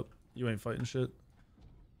pick that up. You ain't fighting shit.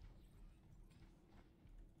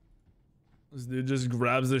 This dude just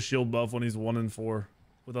grabs the shield buff when he's 1 and 4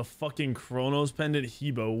 with a fucking Chronos pendant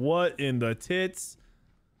Hebo. What in the tits?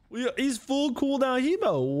 He's full cooldown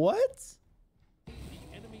Hebo. What? The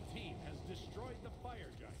enemy team has destroyed the fire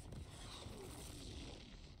giant.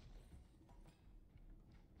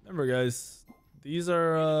 Remember, guys, these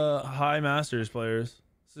are high masters players.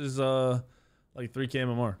 This is like 3k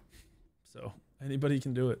MMR, so anybody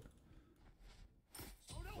can do it.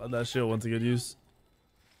 Glad that shield went to good use.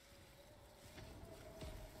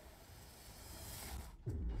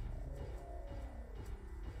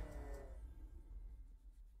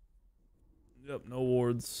 Yep, no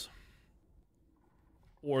wards.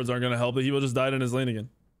 Wards aren't gonna help. He will just died in his lane again.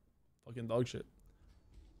 Fucking dog shit.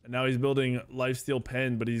 And now he's building lifesteal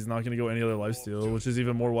pen, but he's not gonna go any other lifesteal, which is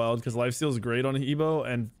even more wild because lifesteal is great on Hebo,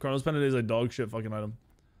 and Chronos Pendant is a dog shit fucking item.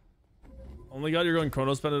 Only god you're going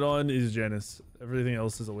Chronos Pendant on is Janus. Everything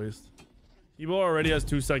else is a waste. Hebo already has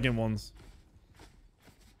 2-second ones.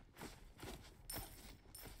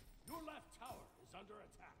 Your left tower is under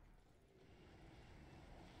attack.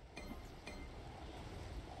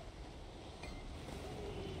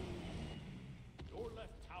 Your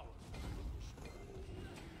left tower has been destroyed.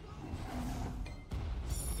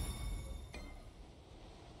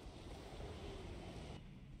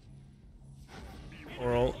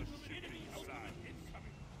 Oral.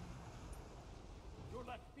 Your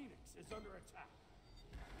left Phoenix is under attack.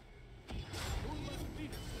 Your left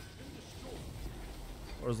Phoenix has been destroyed.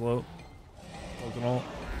 Or's low. Broken ult.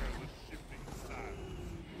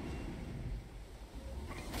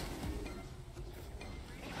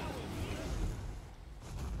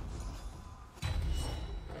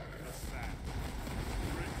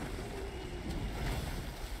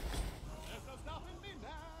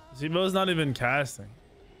 Zebo's not even casting.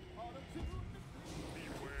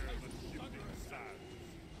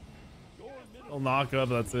 He'll knock up,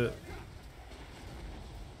 that's it.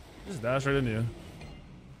 Just dash right into you.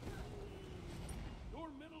 Your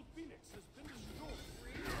middle Phoenix has been destroyed.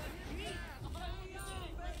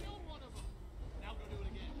 Now go do it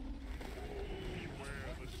again.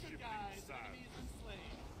 Beware the shifting sands.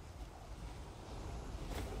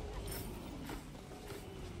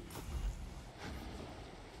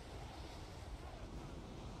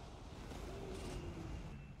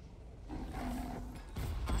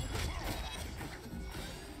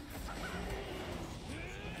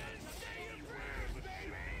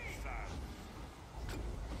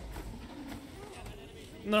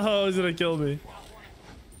 No, he's gonna kill me.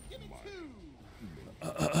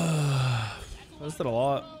 That's did a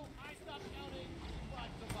lot.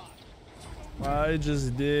 I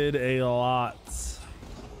just did a lot.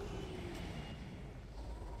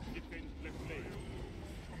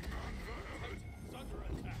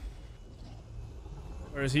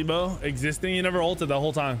 Where's Hebo? Existing? He never ulted that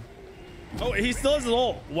whole time. Oh, he still has his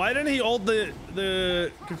ult. Why didn't he ult the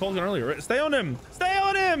Kukulkan earlier? Stay on him. Stay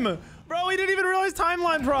on him. Bro, he didn't even realize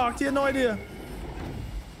timeline proc. He had no idea.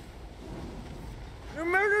 You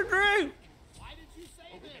murdered Drake. Why did you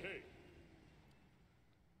say this?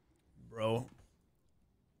 Bro.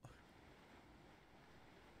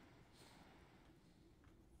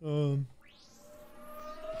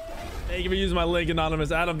 Thank you for using my link,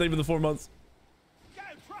 Anonymous. Adam, thank you for the 4 months. Go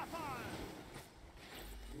trap on!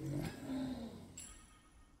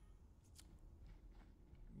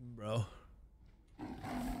 Bro.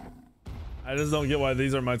 I just don't get why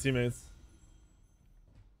these are my teammates.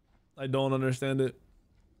 I don't understand it.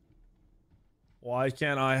 Why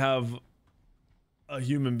can't I have a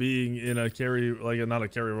human being in a carry, like not a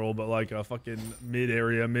carry role, but like a fucking mid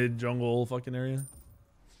area, mid jungle fucking area?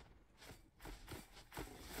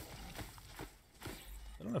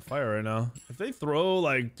 I don't have fire right now. If they throw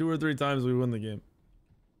like 2 or 3 times, we win the game.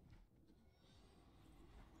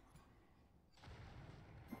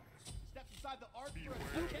 Steps inside the arc for a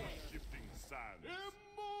okay. Shifting sands.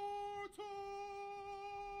 Immortal!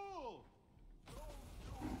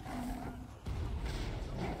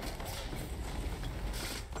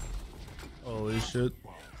 Holy shit.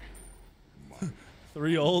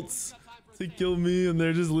 3 ults to kill me and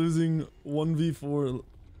they're just losing 1v4.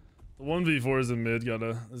 The 1v4s in mid,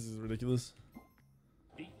 this is ridiculous.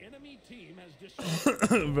 The enemy team has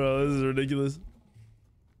destroyed. Bro, this is ridiculous.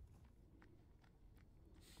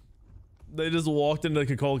 They just walked into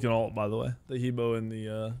Kukulkan ult, by the way. The Hebo and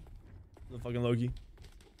the fucking Loki.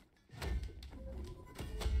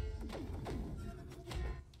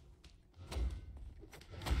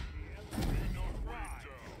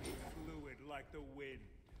 Fluid like the wind.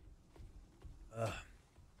 The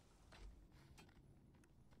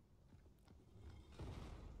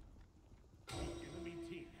enemy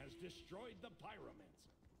team has destroyed the pyromancer.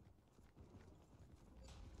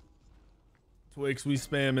 Twix, we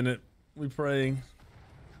spamming it. We praying.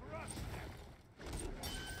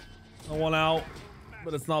 I want out,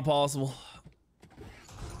 but it's not possible.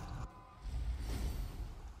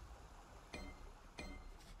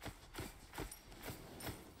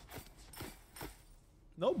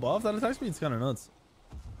 No buff? That attack speed's kind of nuts.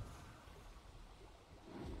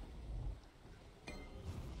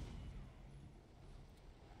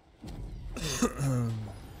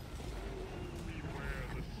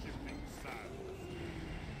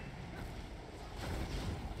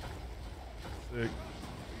 Sick.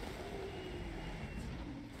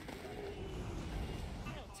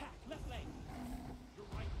 Attack left lane. Your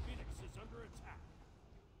right Phoenix is under attack.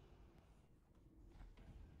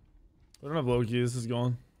 We don't have Loki. This is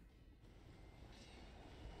gone.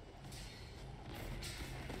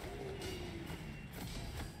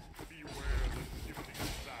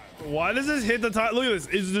 Why does this hit the Titan? Look at this.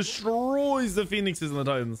 It destroys the Phoenixes and the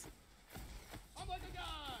Titans. I'm like a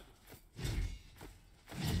god.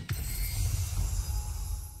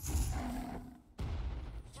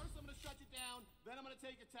 First I'm gonna shut you down, then I'm gonna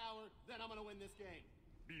take a tower, then I'm gonna win this game.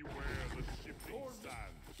 Beware the shifting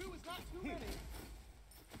sands. 2 is not too many.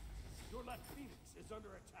 Your left Phoenix is under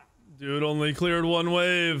attack. Dude only cleared 1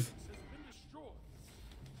 wave. Has been destroyed.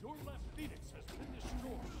 Your left Phoenix has been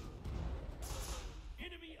destroyed.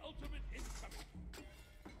 Enemy ultimate incoming.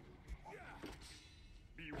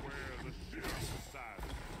 Beware the shifting sands.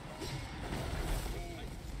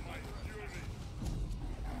 My fury.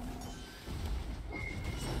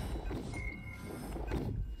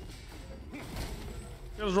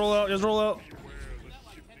 Just roll out. Just roll out.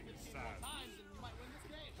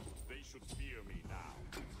 They should fear me now.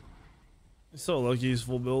 He's so lucky he's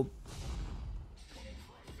full build.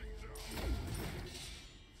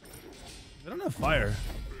 They don't have fire.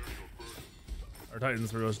 Our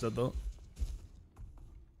Titans pretty much dead though.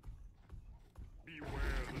 Beware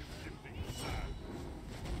the shifting sands.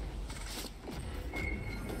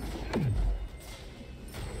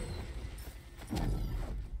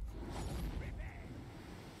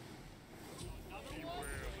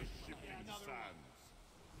 Beware the shifting sands.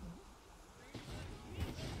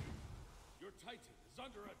 Your Titan is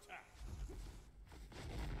under attack.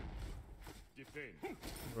 Defend.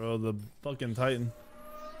 Bro, the fucking Titan.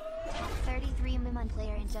 33 month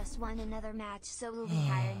player and just won another match, so we'll be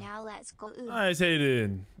higher now. Let's go. Ooh. Nice,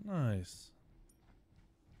 Hayden. Nice.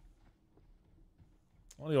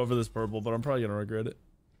 I want to go for this purple, but I'm probably gonna regret it.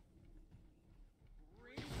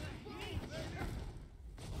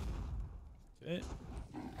 Okay.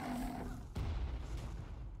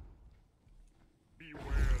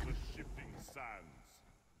 Beware the shifting sands.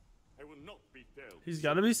 I will not be failed. He's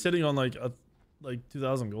got to be sitting on like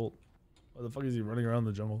 2,000 gold. Why the fuck is he running around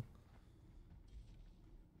the jungle?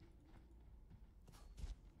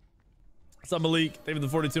 What's up, Malik? Thank you for the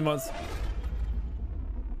 42 months.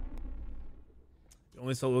 You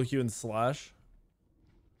only solo queue and slash?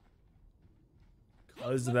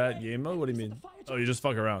 Cause of that game mode? What do you mean? Oh, you just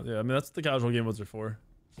fuck around. Yeah, I mean, that's what the casual game modes are for.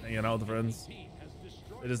 Just hanging out with friends.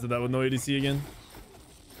 They just did that with no ADC again.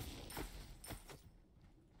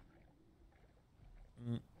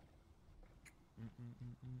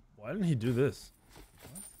 Why didn't he do this?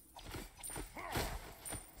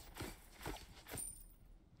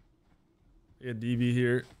 Yeah, DB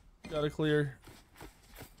here. Got to clear.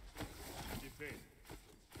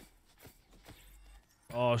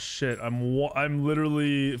 Oh shit! I'm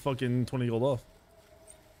literally fucking 20 gold off.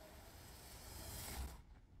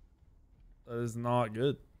 That is not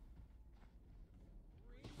good.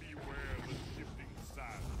 Beware the shifting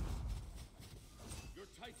sands. Your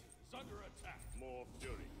Titan is under attack. More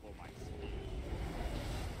fury for my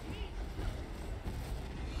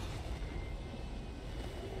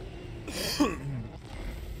speed.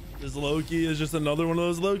 This Loki is just another one of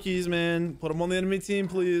those Lokis, man. Put him on the enemy team,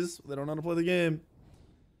 please. They don't know how to play the game.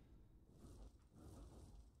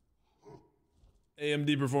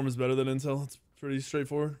 AMD performance better than Intel. It's pretty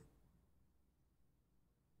straightforward.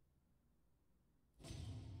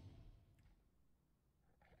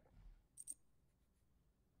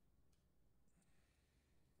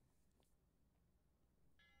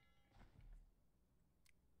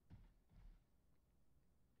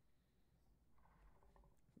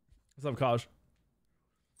 What's up, Kaj?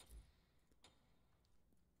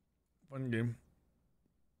 Fun game.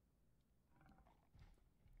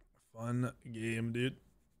 Fun game, dude.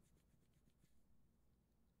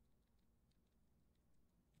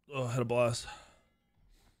 Oh, I had a blast.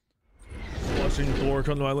 Watching Thor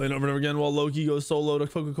come to my lane over and over again while Loki goes solo to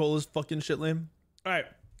Coca-Cola's fucking shit lane. All right,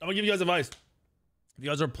 I'm gonna give you guys advice. If you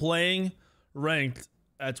guys are playing ranked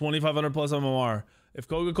at 2500 plus MMR, if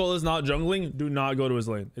Coca-Cola is not jungling, do not go to his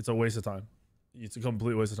lane. It's a waste of time. It's a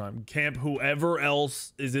complete waste of time. Camp whoever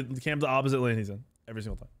else is in. Camp the opposite lane he's in every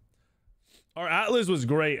single time. Our Atlas was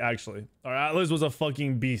great, actually. Our Atlas was a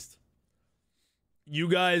fucking beast. You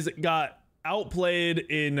guys got outplayed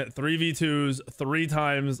in 3v2s 3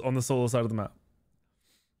 times on the solo side of the map.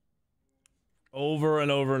 Over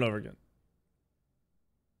and over and over again.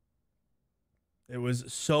 It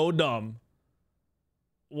was so dumb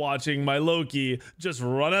watching my Loki just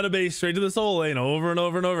run out of base straight to the solo lane over and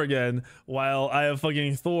over and over again while I have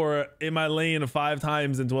fucking Thor in my lane 5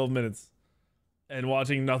 times in 12 minutes and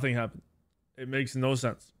watching nothing happen. It makes no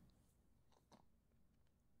sense.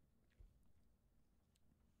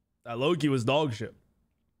 That Loki was dog shit.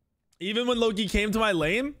 Even when Loki came to my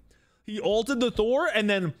lane, he ulted the Thor and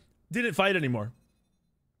then didn't fight anymore.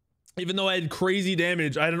 Even though I had crazy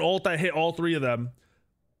damage, I had an ult that hit all 3 of them.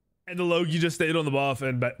 And the Loki just stayed on the buff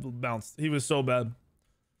and bounced. He was so bad.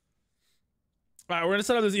 All right, we're going to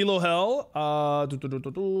set up this Elo Hell.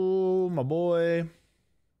 My boy.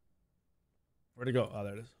 Where'd it go? Oh,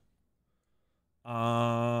 there it is.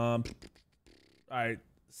 All right,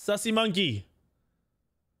 Sussy Monkey.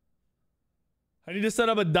 I need to set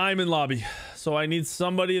up a diamond lobby, so I need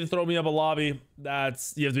somebody to throw me up a lobby.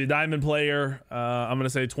 That's, you have to be a diamond player. I'm gonna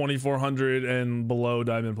say 2400 and below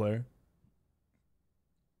diamond player.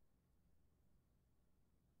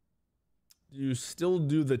 Do you still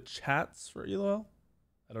do the chats for Elo Hell?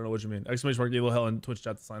 I don't know what you mean. Exclamation mark Elo Hell and Twitch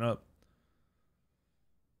chat to sign up.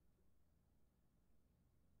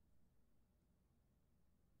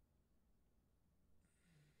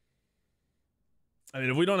 I mean,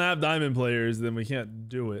 if we don't have diamond players, then we can't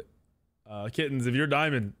do it. Kittens, if you're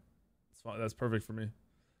diamond, it's fine. That's perfect for me.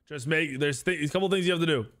 Just make, there's a couple things you have to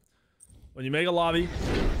do. When you make a lobby,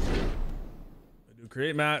 do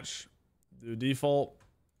create match, do default.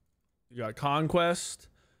 You got conquest.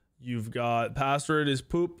 You've got password is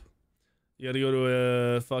poop. You got to go to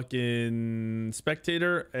a fucking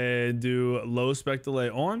spectator and do low spec delay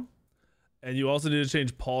on. And you also need to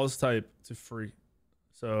change pause type to free.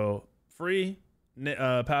 So free.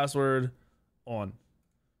 Password on.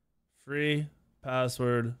 Free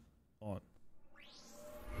password on.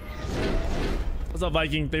 What's up,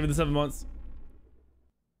 Viking? Thank you for the 7 months.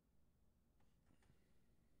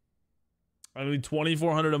 I need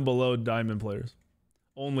 2400 and below diamond players.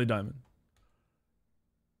 Only diamond.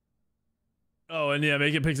 Oh, and yeah,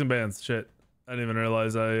 make it picks and bans. Shit. I didn't even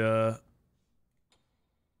realize I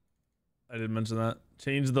didn't mention that.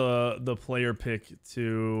 Change the player pick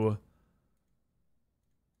to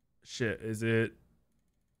shit. Is it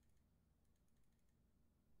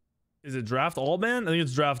draft all ban? I think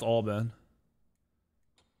it's draft all ban.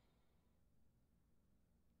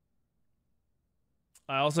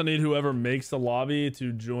 I also need whoever makes the lobby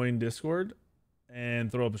to join Discord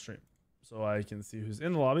and throw up a stream so I can see who's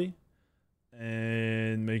in the lobby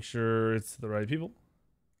and make sure it's the right people.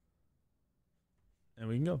 And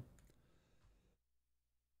we can go.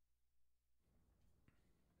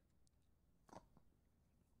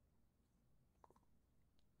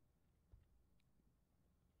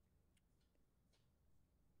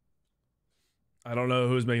 I don't know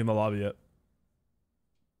who's making the lobby yet.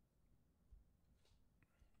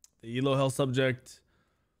 The Elo Hell subject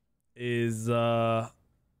is Sussy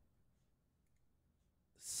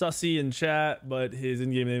in chat, but his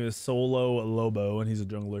in-game name is Solo Lobo, and he's a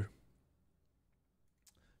jungler.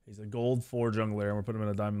 He's a gold 4 jungler, and we're putting him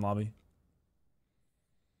in a diamond lobby.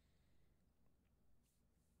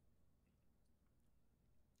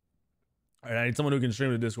 All right, I need someone who can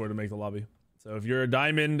stream to Discord to make the lobby. So if you're a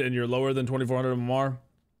diamond and you're lower than 2,400 MMR,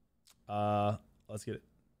 let's get it.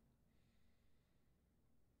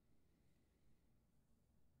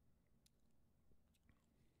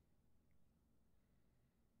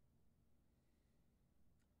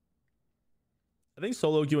 I think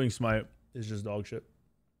solo queuing Smite is just dog shit.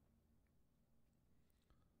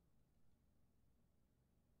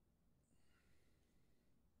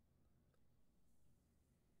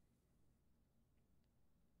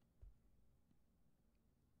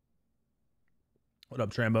 What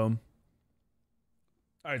up, Trambone?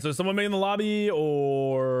 All right, so is someone making the lobby,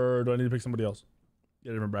 or do I need to pick somebody else?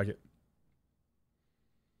 Get a different bracket.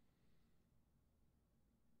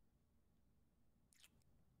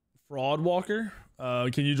 Fraud Walker,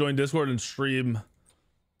 can you join Discord and stream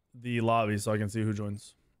the lobby so I can see who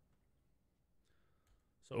joins?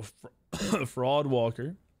 So Fraud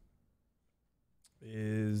Walker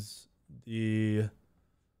is the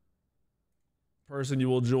person you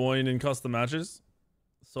will join in custom matches.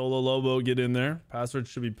 Solo Lobo, get in there. Password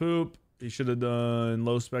should be poop. He should have done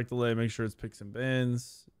low spec delay. Make sure it's picks and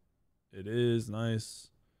bans. It is nice.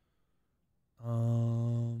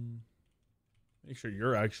 Make sure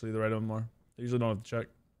you're actually the right one more. I usually don't have to check.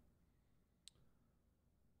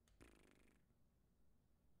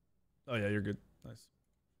 Oh yeah, you're good. Nice.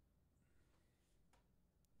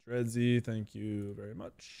 Dreadsy, thank you very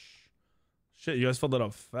much. Shit, you guys filled that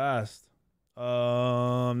up fast.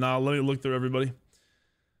 Now let me look through everybody.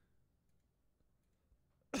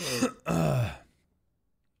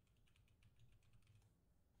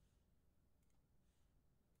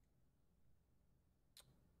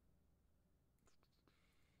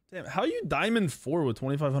 Damn, how are you diamond 4 with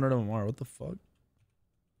 2,500 MMR? What the fuck?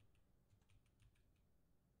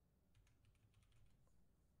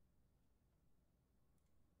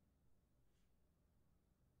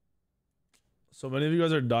 So many of you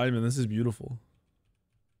guys are diamond. This is beautiful.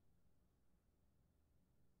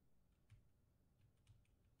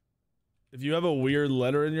 If you have a weird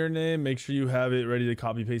letter in your name, make sure you have it ready to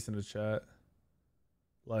copy paste in the chat.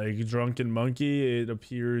 Like Drunken Monkey, it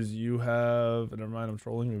appears you have. Never mind, I'm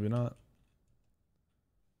trolling. Maybe not.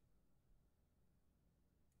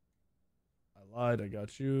 I lied. I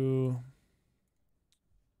got you.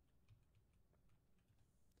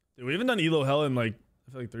 Dude, we haven't done Elo Hell in like,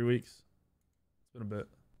 I feel like 3 weeks. It's been a bit.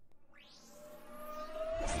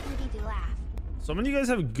 Smitty to laugh. Some of you guys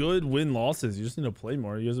have good win losses. You just need to play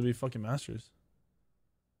more. You guys will be fucking masters.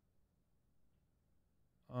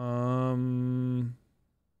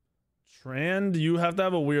 Trand, you have to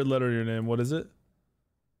have a weird letter in your name. What is it?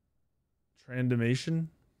 Trandimation?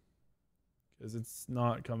 Because it's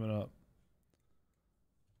not coming up.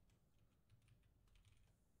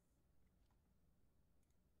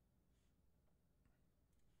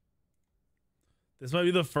 This might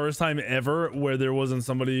be the first time ever where there wasn't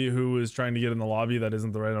somebody who was trying to get in the lobby that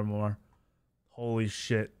isn't the right MMR. Holy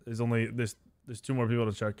shit. There's 2 more people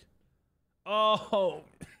to check. Oh.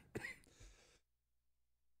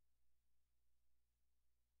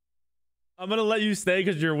 I'm gonna let you stay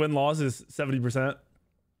because your win loss is 70%.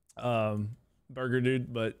 Burger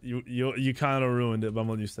dude, but you kind of ruined it, but I'm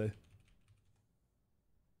letting you stay.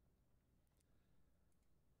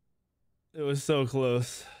 It was so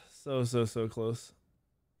close. So close.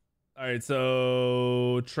 All right,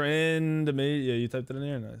 so trend, yeah, you typed it in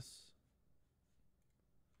there. Nice.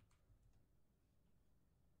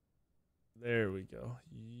 There we go.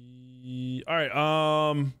 All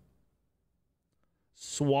right,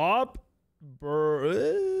 swap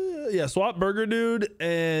Burger Dude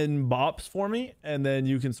and Bops for me, and then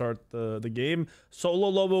you can start the game. Solo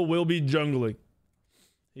Lobo will be jungling.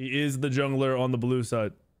 He is the jungler on the blue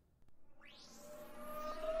side.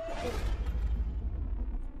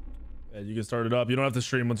 And you can start it up. You don't have to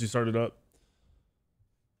stream once you start it up.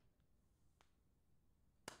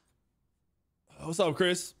 What's up,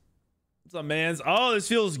 Chris? What's up, mans? Oh, this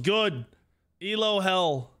feels good. Elo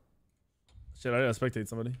Hell. Shit, I gotta spectate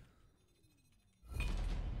somebody.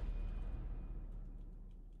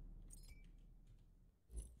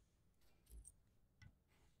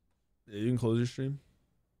 Yeah, you can close your stream.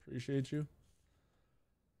 Appreciate you.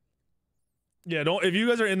 Yeah, don't. If you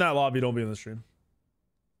guys are in that lobby, don't be in the stream.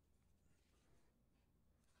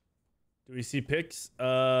 Do we see pics?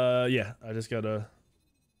 Yeah, I just gotta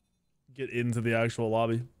get into the actual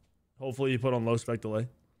lobby. Hopefully you put on low spec delay.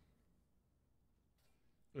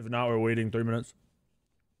 If not, we're waiting 3 minutes.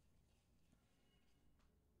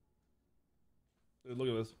 Dude, look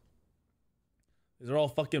at this. These are all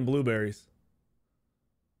fucking blueberries.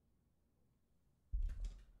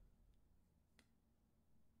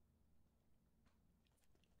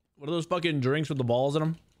 What are those fucking drinks with the balls in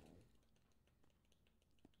them?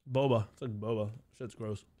 Boba. It's like boba. Shit's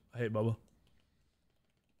gross. I hate boba.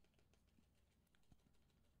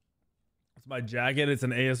 It's my jacket. It's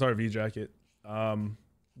an ASRV jacket.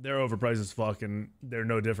 They're overpriced as fuck, and they're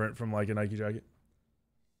no different from like a Nike jacket.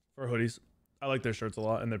 For hoodies. I like their shirts a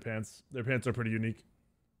lot, and their pants. Their pants are pretty unique.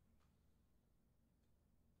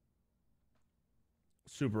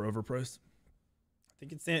 Super overpriced. I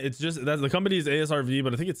think it's just that's the company's ASRV,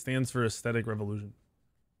 but I think it stands for Aesthetic Revolution.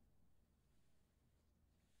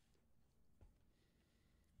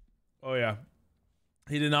 Oh yeah,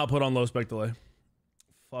 he did not put on low spec delay.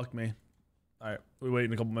 Fuck me. All right, we wait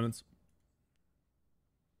in a couple minutes.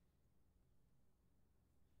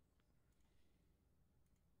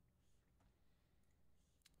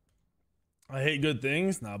 I hate good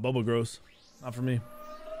things. Nah, Bubba gross. Not for me.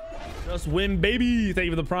 Just win, baby. Thank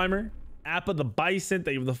you for the primer. Appa the Bison.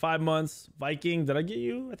 Thank you for the 5 months. Viking. Did I get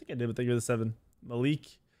you? I think I did, but thank you for the 7. Malik.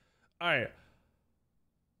 All right.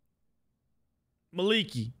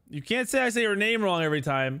 Maliki. You can't say I say your name wrong every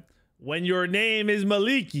time when your name is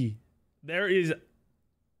Maliki. There is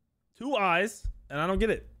 2 eyes, and I don't get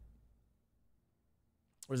it.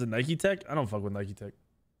 Where's the Nike Tech? I don't fuck with Nike Tech.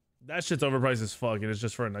 That shit's overpriced as fuck, and it's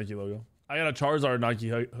just for a Nike logo. I got a Charizard Nike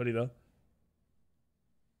hoodie, though.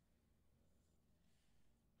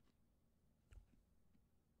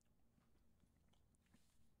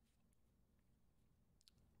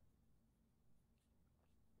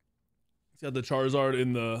 It's got the Charizard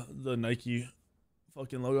in the Nike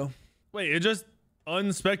fucking logo. Wait, it just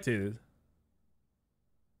unspectated.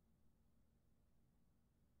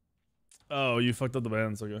 Oh, you fucked up the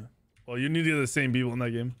bands. Okay. Well, you need to get the same people in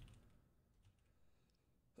that game.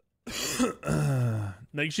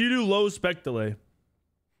 Make sure you do low spec delay.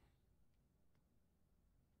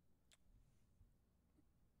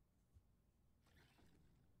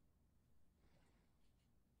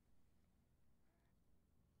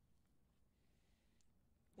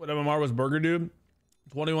 What MMR was Burger Dude?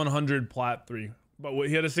 2100 plat 3. But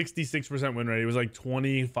he had a 66% win rate. He was like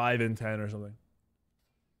 25 and 10 or something.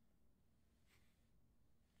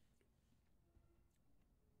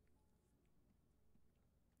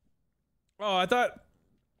 Oh, I thought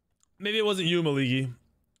maybe it wasn't you, Maliki.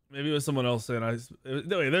 Maybe it was someone else saying wait,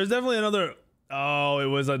 there's definitely another. Oh, it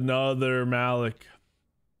was another Malik.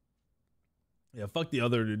 Yeah, fuck the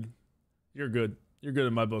other dude. You're good. You're good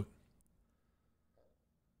in my book.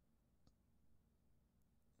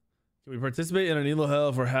 Can we participate in an Elo Hell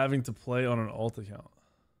if we're having to play on an alt account?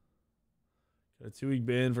 Got a 2-week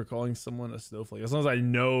ban for calling someone a snowflake. As long as I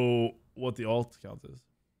know what the alt account is.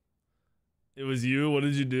 It was you. What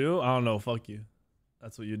did you do? I don't know. Fuck you.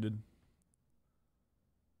 That's what you did.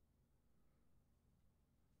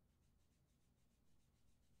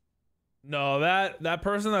 No, that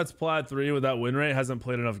person that's plat 3 with that win rate hasn't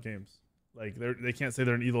played enough games. Like they can't say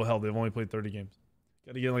they're an Elo Hell. They've only played 30 games.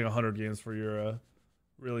 Got to get like 100 games for your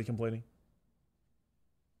really complaining.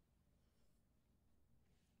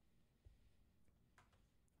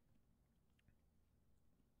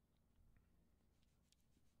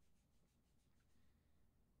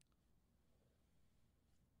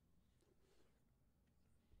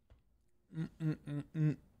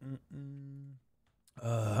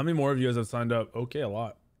 How many more of you guys have signed up? Okay, a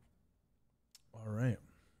lot. All right.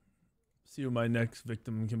 See who my next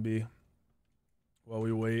victim can be while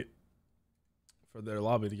we wait for their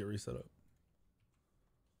lobby to get reset up.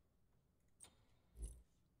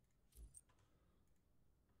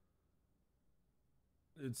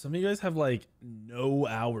 Dude, some of you guys have like no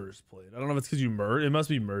hours played. I don't know if it's because you merge. It must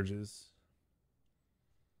be merges.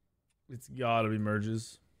 It's gotta be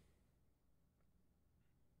merges.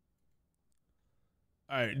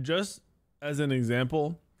 All right, just as an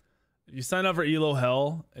example, if you sign up for Elo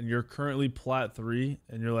Hell and you're currently plat 3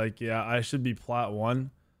 and you're like, yeah, I should be plat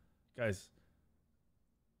 1. Guys,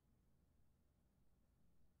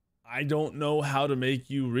 I don't know how to make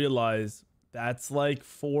you realize that's like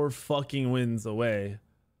 4 fucking wins away.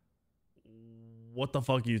 What the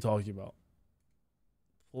fuck are you talking about?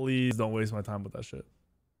 Please don't waste my time with that shit.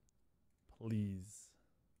 Please.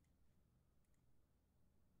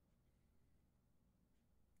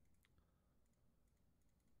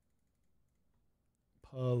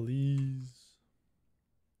 Please.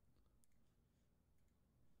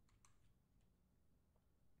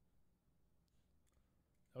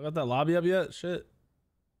 Y'all got that lobby up yet? Shit.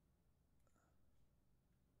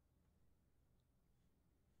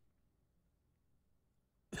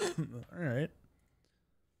 All right.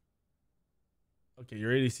 Okay,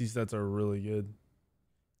 your ADC stats are really good.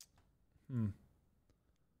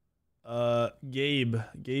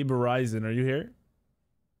 Gabe Horizon, are you here?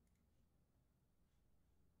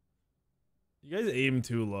 You guys aim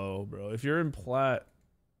too low, bro. If you're in plat,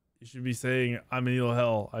 you should be saying I'm in Elo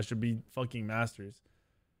Hell. I should be fucking masters.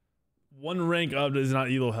 One rank up is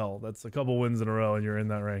not Elo Hell. That's a couple wins in a row and you're in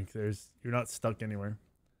that rank. You're not stuck anywhere.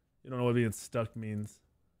 You don't know what being stuck means.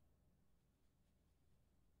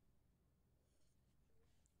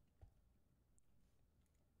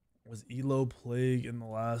 Was Elo Plague in the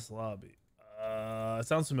last lobby? It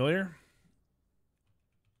sounds familiar.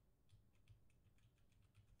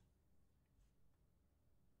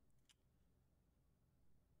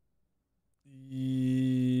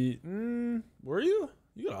 Were you?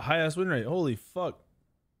 You got a high ass win rate. Holy fuck.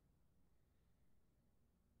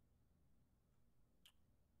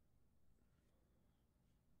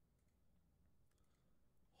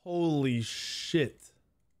 Holy shit.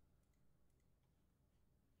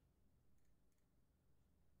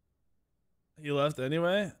 He left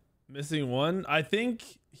anyway. Missing one. I think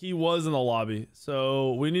he was in the lobby.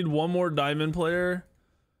 So we need one more diamond player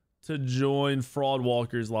to join Fraud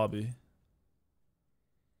Walker's lobby.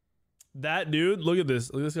 That dude, look at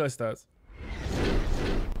this. Look at this guy's stats.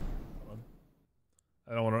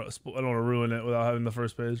 I don't want to ruin it without having the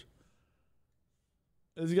first page.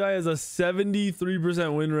 This guy has a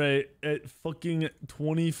 73% win rate at fucking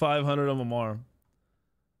 2,500 MMR.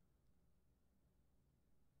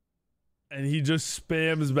 And he just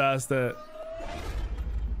spams Bastet.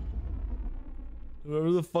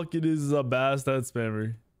 Whoever the fuck it is a Bastet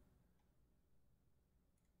spammer.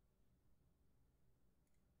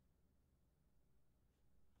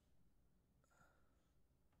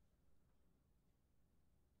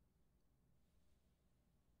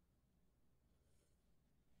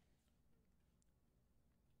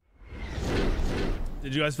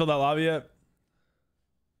 Did you guys fill that lobby yet?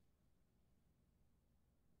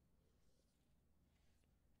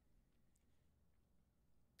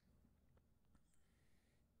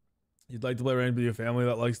 You'd like to play ranked with your family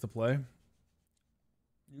that likes to play?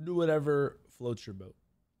 You do whatever floats your boat.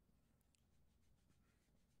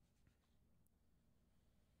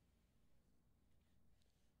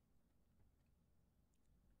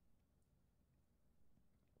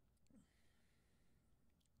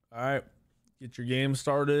 All right. Get your game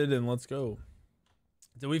started and let's go.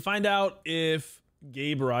 Did we find out if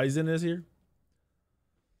Gabe Horizon is here?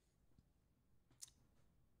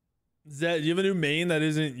 Zed, do you have a new main that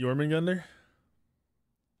isn't Jormungandr?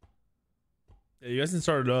 Yeah, you guys can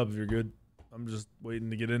start it up if you're good. I'm just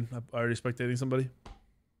waiting to get in. I'm already spectating somebody.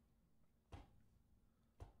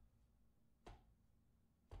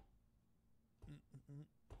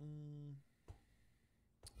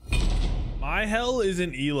 My hell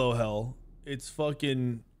isn't Elo Hell. It's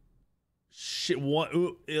fucking shit.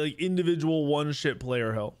 One like individual one shit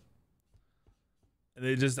player hell. And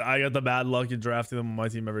I got the bad luck in drafting them on my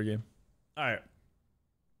team every game. All right,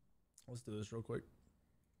 let's do this real quick.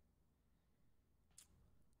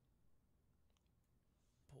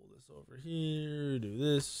 Pull this over here. Do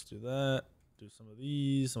this. Do that. Do some of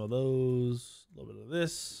these. Some of those. A little bit of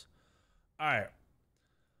this. All right.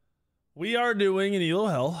 We are doing an Elo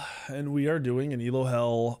Hell, and we are doing an Elo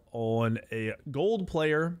Hell on a gold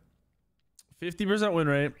player. 50% win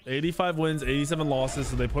rate, 85 wins, 87 losses,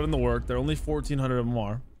 so they put in the work. They're only 1,400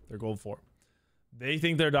 MMR. They're gold 4. They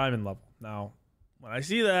think they're diamond level. Now, when I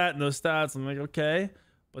see that and those stats, I'm like, okay.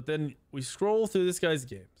 But then we scroll through this guy's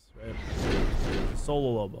games, right?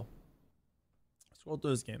 Solo Lobo. Scroll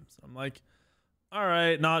through his games. I'm like, all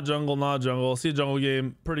right, not jungle, not jungle. See a jungle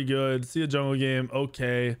game, pretty good. See a jungle game,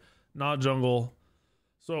 okay. Not jungle.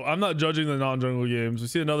 So I'm not judging the non-jungle games. We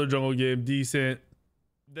see another jungle game, decent.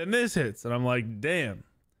 Then this hits, and I'm like, damn.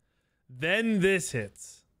 Then this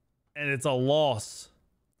hits, and it's a loss.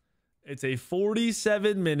 It's a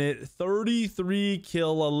 47-minute, 33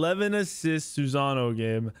 kill, 11 assist Susano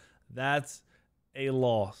game. That's a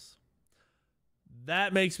loss.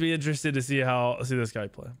 That makes me interested to see this guy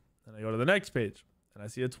play. And I go to the next page, and I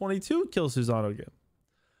see a 22 kill Susano game.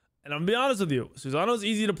 And I'm gonna be honest with you, Susano's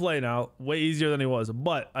easy to play now, way easier than he was.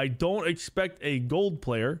 But I don't expect a gold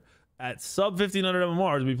player at sub 1,500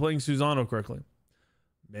 MMR to be playing Susano correctly.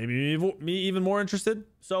 Maybe me even more interested.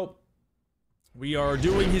 So we are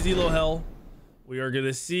doing his Elo Hell. We are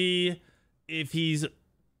gonna see if he's,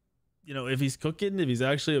 if he's cooking, if he's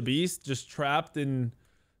actually a beast, just trapped in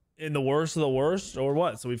in the worst of the worst, or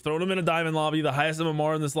what? So we've thrown him in a diamond lobby. The highest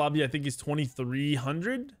MMR in this lobby, I think, is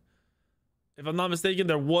 2,300. If I'm not mistaken,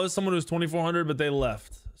 there was someone who was 2,400, but they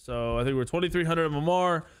left. So I think we're 2,300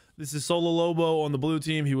 MMR. This is Solo Lobo on the blue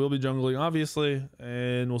team. He will be jungling, obviously,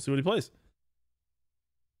 and we'll see what he plays.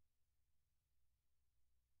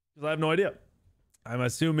 Because I have no idea. I'm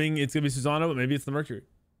assuming it's going to be Susano, but maybe it's the Mercury.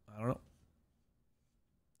 I don't know.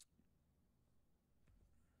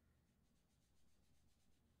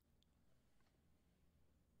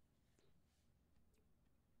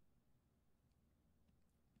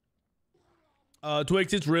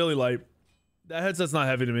 Twix, it's really light. That headset's not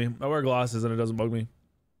heavy to me. I wear glasses and it doesn't bug me.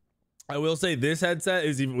 I will say this headset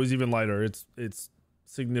was even lighter. It's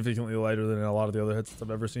significantly lighter than a lot of the other headsets I've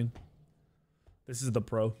ever seen. This is the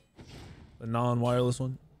Pro, the non-wireless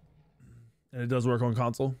one, and it does work on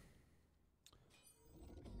console.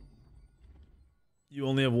 You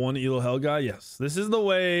only have one Elo Hell guy? Yes. This is the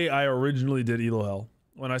way I originally did Elo Hell.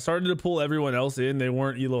 When I started to pull everyone else in, they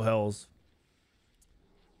weren't Elo Hells.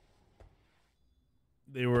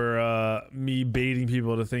 They were me baiting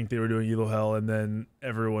people to think they were doing Elo Hell, and then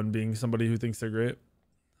everyone being somebody who thinks they're great.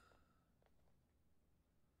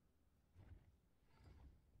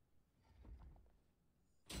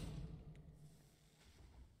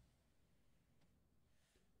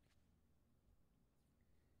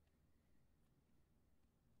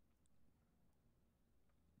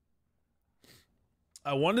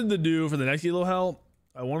 I wanted to do, for the next Elo Hell,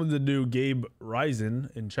 I wanted to do Gabe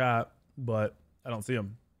Ryzen in chat, but I don't see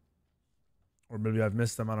him. Or maybe I've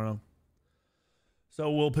missed him, I don't know. So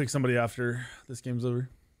we'll pick somebody after this game's over.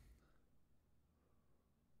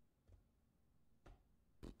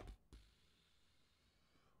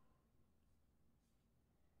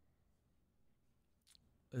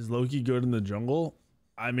 Is Loki good in the jungle?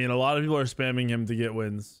 I mean, a lot of people are spamming him to get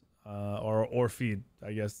wins. Or feed.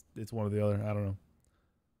 I guess it's one or the other. I don't know.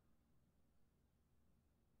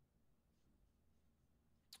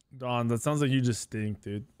 Don, that sounds like you just stink,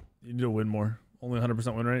 dude. You need to win more. Only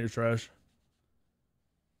 100% win rate, you're trash.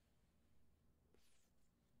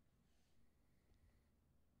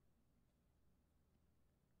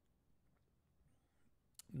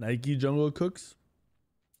 Nike jungle cooks?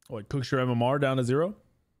 Oh, it cooks your MMR down to 0?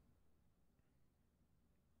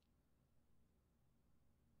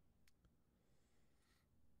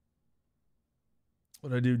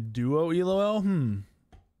 Would I do duo ELOL?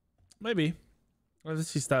 Maybe. Let's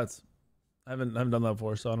see stats. I haven't done that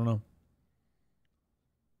before, so I don't know.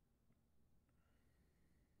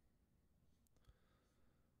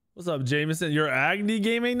 What's up, Jameson? You're Agni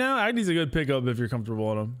gaming now? Agni's a good pickup if you're comfortable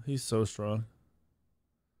on him. He's so strong.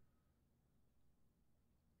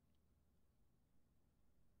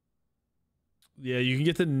 Yeah, you can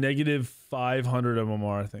get to negative 500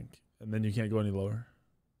 MMR, I think. And then you can't go any lower.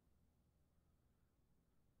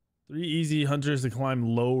 3 easy hunters to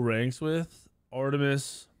climb low ranks with.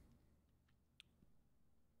 Artemis.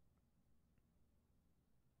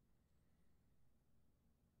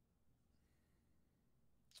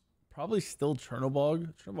 Probably still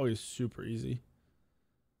Chernobog. Chernobog is super easy.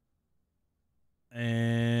 And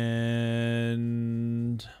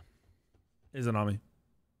Izanami.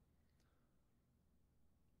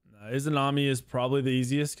 Izanami is probably the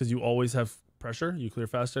easiest because you always have pressure. You clear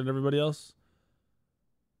faster than everybody else.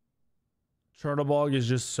 Chernobog is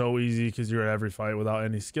just so easy because you're at every fight without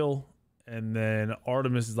any skill. And then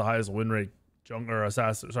Artemis is the highest win rate or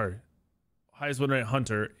assassin. Sorry, highest win rate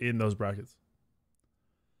hunter in those brackets.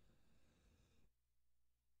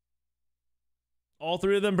 All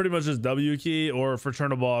three of them pretty much just W key, or for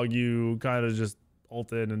Chernobog, you kind of just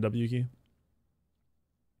ult in and W key.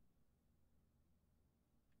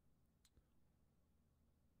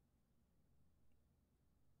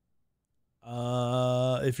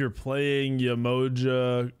 If you're playing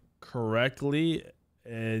Yamoja correctly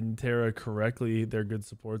and Terra correctly, they're good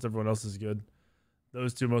supports. Everyone else is good.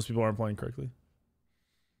 Those two, most people aren't playing correctly.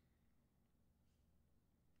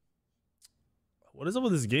 What is up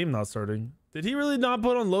with this game not starting? Did he really not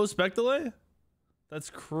put on low spec delay?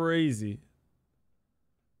 That's crazy.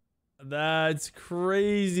 That's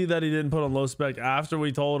crazy that he didn't put on low spec after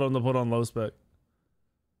we told him to put on low spec.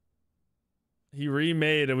 He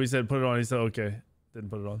remade and we said put it on. He said okay. Didn't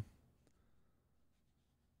put it on.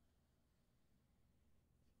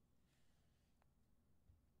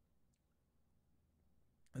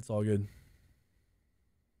 It's all good.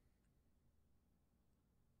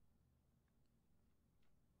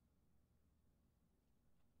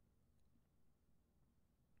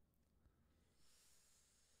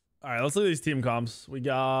 All right, let's look at these team comps. We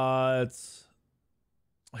got...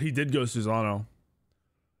 He did go Susano.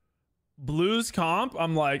 Blues comp,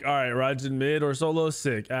 I'm like, all right, Raijin mid or solo,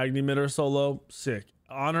 sick. Agni mid or solo, sick.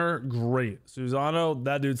 Honor, great. Susano,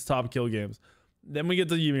 that dude's top kill games. Then we get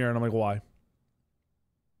to Ymir, and I'm like, why?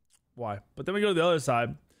 Why? But then we go to the other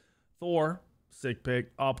side. Thor, sick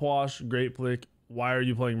pick. Opwash, great pick. Why are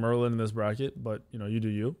you playing Merlin in this bracket? But, you know, you do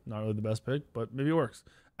you. Not really the best pick, but maybe it works.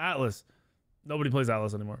 Atlas. Nobody plays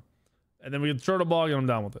Atlas anymore. And then we get the Turtle Bog, and I'm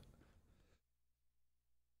down with it.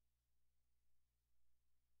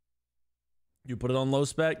 You put it on low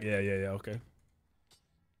spec? Yeah, okay.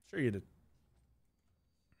 Sure you did.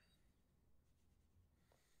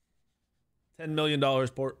 $10 million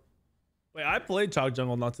port. Wait, I played Chalk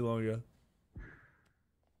Jungle not too long ago.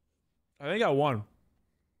 I think I won.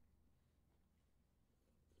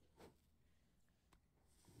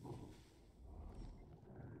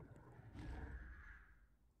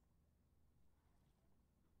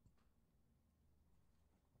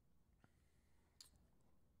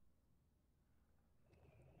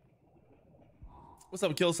 What's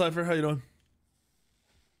up, Kill Cypher? How you doing?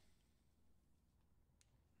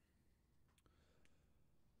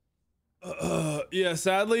 Yeah,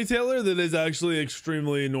 sadly, Taylor, that is actually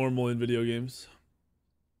extremely normal in video games.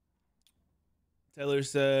 Taylor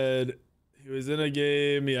said he was in a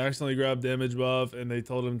game, he accidentally grabbed damage buff, and they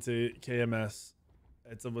told him to KMS.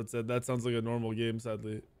 And someone said that sounds like a normal game,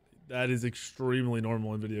 sadly. That is extremely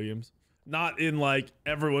normal in video games. Not in like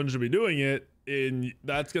everyone should be doing it.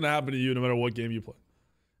 That's gonna happen to you no matter what game you play.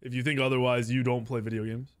 If you think otherwise, you don't play video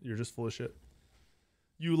games. You're just full of shit.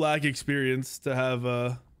 You lack experience to have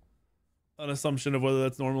an assumption of whether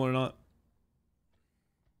that's normal or not.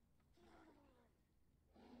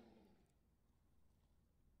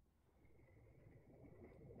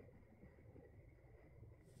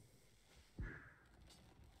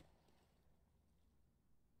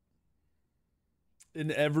 In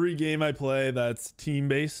every game I play that's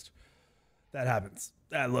team-based, that happens.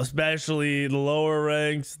 Especially the lower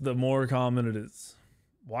ranks, the more common it is.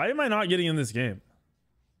 Why am I not getting in this game?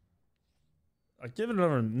 I'll give it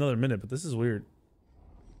another minute, but this is weird.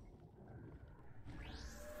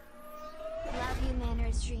 Love you,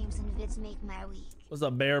 manner streams and vids make my week. What's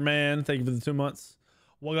up, Bear Man? Thank you for the 2 months.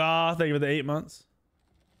 Waga, thank you for the 8 months.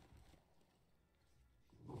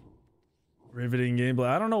 Riveting gameplay.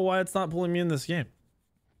 I don't know why it's not pulling me in this game.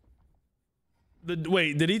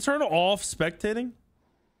 Wait, did he turn off spectating?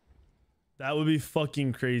 That would be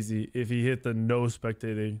fucking crazy if he hit the no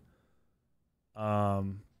spectating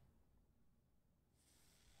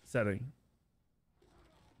setting.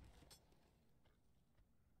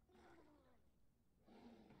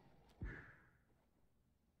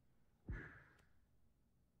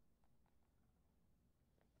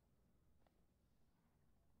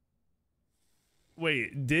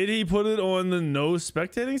 Wait, did he put it on the no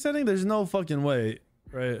spectating setting? There's no fucking way,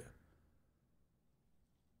 right?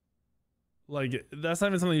 Like, that's not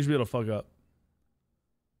even something you should be able to fuck up.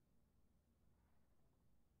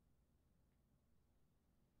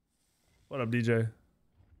 What up, DJ?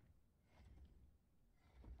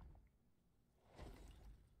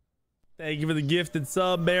 Thank you for the gifted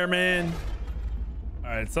sub, Bear Man.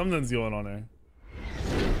 All right, something's going on there.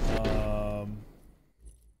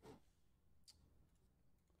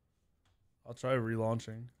 I'll try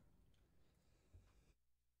relaunching.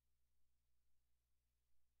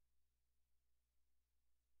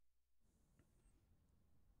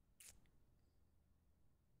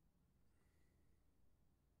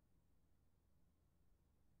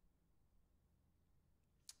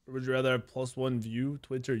 Or would you rather have +1 view,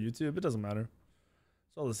 Twitch or YouTube? It doesn't matter.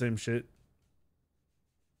 It's all the same shit.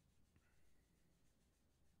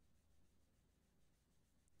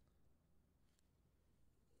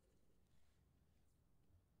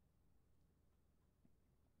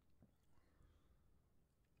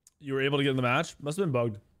 You were able to get in the match? Must have been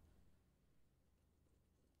bugged.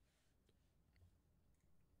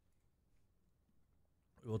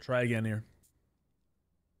 We'll try again here.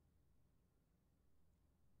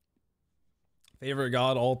 Favorite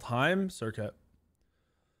god all time? Circuit.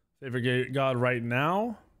 Favorite god right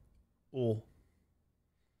now? Ul.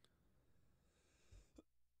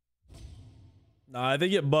 Nah, I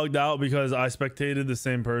think it bugged out because I spectated the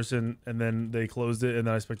same person and then they closed it and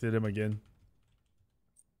then I spectated him again.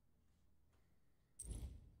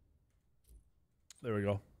 There we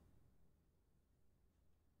go.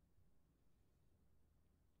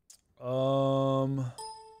 Alright,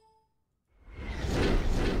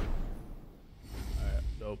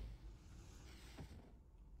 dope.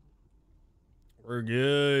 We're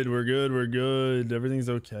good. We're good. We're good. Everything's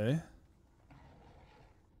okay.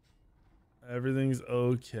 Everything's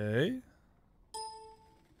okay. And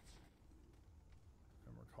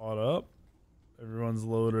we're Caught up. Everyone's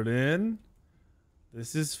loaded in.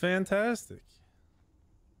 This is fantastic.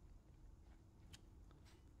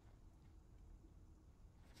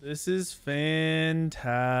 This is fantastic.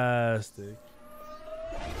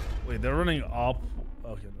 Wait, they're running up.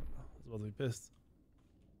 Okay, no. I was about to be pissed.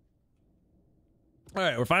 All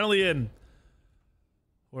right, we're finally in.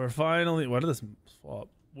 We're finally. What did this swap?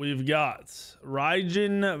 We've got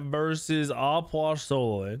Raijin versus Opwash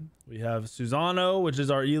solo lane. We have Susano, which is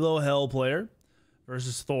our Elo Hell player,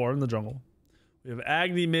 versus Thor in the jungle. We have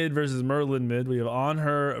Agni mid versus Merlin mid. We have On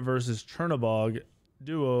Her versus Chernobog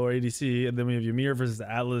duo or ADC, and then we have Ymir versus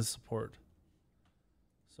Atlas support.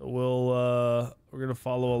 So we're gonna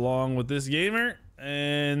follow along with this gamer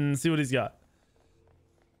and see what he's got.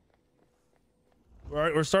 All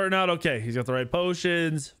right, we're starting out okay. He's got the right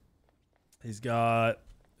potions. He's got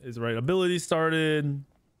his right ability started.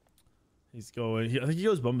 He's going. I think he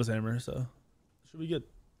goes Bumbus Hammer, so should be good.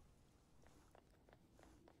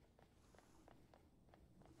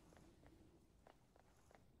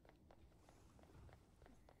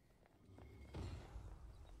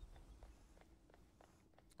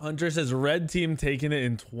 Hunter says red team taking it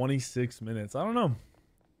in 26 minutes. I don't know.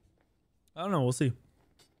 We'll see.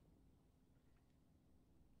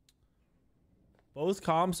 Both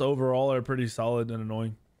comps overall are pretty solid and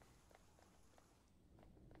annoying.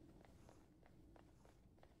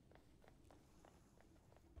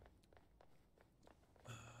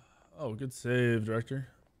 Oh, good save, director.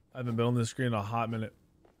 I haven't been on this screen in a hot minute.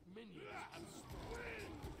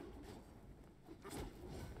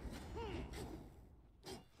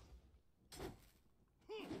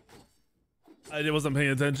 I wasn't paying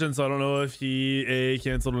attention, so I don't know if he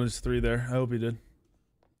canceled on his 3 there. I hope he did.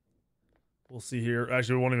 We'll see here.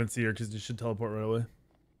 Actually, we won't even see her because you should teleport right away.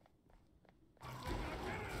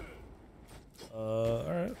 All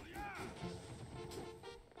right.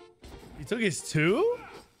 He took his 2?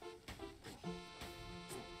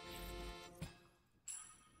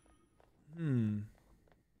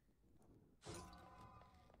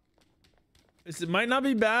 It might not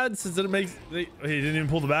be bad since it makes... he didn't even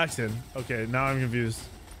pull the backs in. Okay, now I'm confused.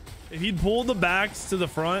 If he'd pulled the backs to the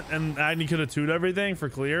front and Agni could have 2'd everything for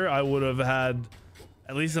clear, I would have had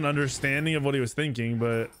at least an understanding of what he was thinking,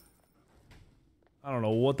 but I don't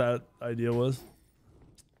know what that idea was.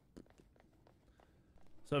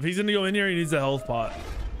 So if he's going to go in here, he needs a health pot.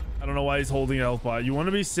 I don't know why he's holding a health pot. You want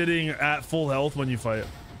to be sitting at full health when you fight.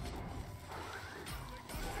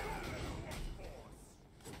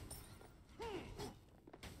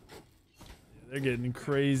 They're getting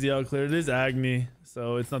crazy out clear. It is Agni,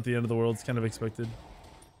 so it's not the end of the world. It's kind of expected.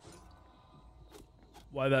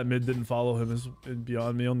 Why that mid didn't follow him is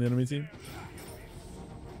beyond me on the enemy team.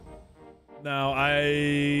 Now,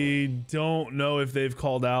 I don't know if they've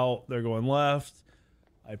called out. They're going left.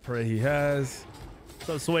 I pray he has. What's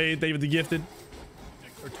up, Swade? Thank you for the gifted.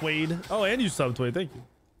 Or Twade. Oh, and you sub Twade. Thank you.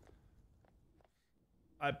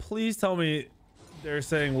 Please tell me they're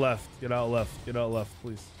saying left. Get out left. Get out left,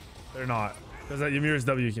 please. They're not. Because that Ymir's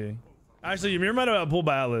WK. Actually, Ymir might have got pulled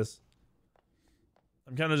by Atlas.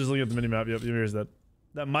 I'm kind of just looking at the minimap. Yep, Ymir's dead.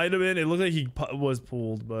 That might have been. It looked like he was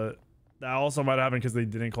pulled, but that also might have happened because they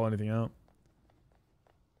didn't call anything out.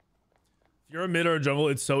 If you're a mid or a jungle,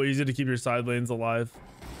 it's so easy to keep your side lanes alive.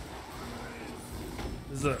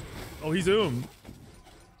 This is a... Oh, he's Oom.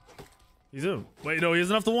 He's Oom. Wait, no, he has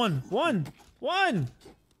enough to one. One!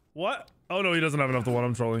 What? Oh, no, he doesn't have enough to one.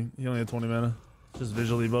 I'm trolling. He only had 20 mana. Just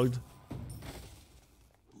visually bugged.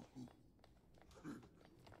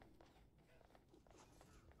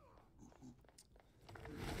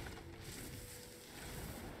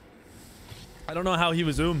 I don't know how he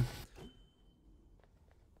was Oom.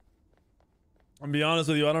 I'm be honest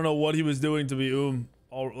with you, I don't know what he was doing to be Oom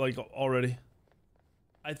already.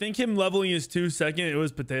 I think him leveling his 2 second, it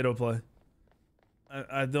was potato play.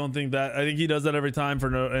 I don't think that. I think he does that every time for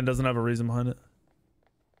no and doesn't have a reason behind it.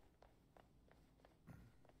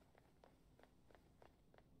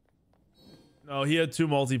 No, he had 2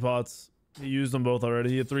 multi-pots. He used them both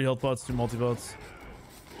already. He had 3 health pots, 2 multi-pots.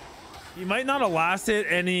 He might not have lasted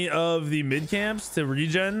any of the mid camps to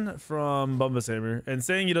regen from Bumbus Hammer. And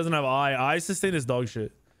saying he doesn't have eye sustain is dog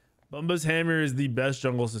shit. Bumbus Hammer is the best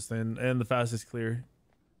jungle sustain and the fastest clear.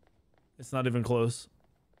 It's not even close.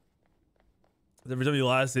 Every time you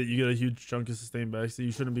last it, you get a huge chunk of sustain back, so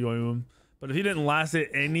you shouldn't be going to him. But if he didn't last it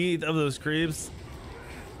any of those creeps,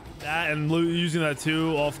 that and using that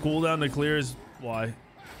 2 off cooldown to clear is why.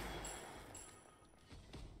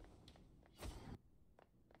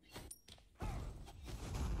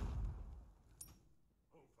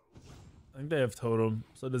 I think they have totem,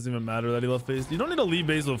 so it doesn't even matter that he left base. You don't need to leave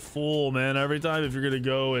base with full man every time if you're gonna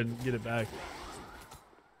go and get it back.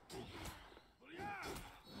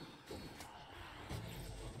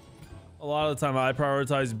 A lot of the time I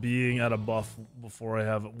prioritize being at a buff before I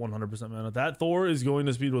have 100% mana. That Thor is going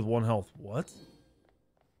to speed with 1 health. What?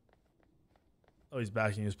 Oh, he's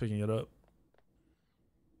backing. He's picking it up.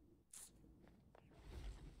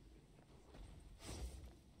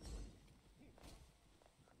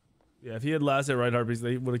 Yeah, if he had lasted right heartbeats,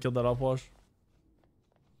 they would have killed that upwash.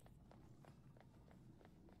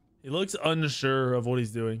 He looks unsure of what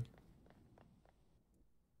he's doing.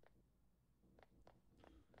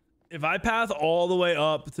 If I path all the way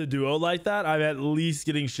up to duo like that, I'm at least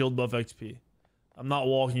getting shield buff XP. I'm not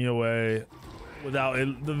walking away without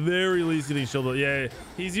the very least getting shield buff. Yeah,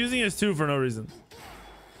 he's using his 2 for no reason.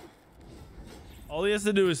 All he has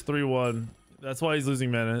to do is 3-1. That's why he's losing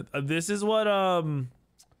mana. This is what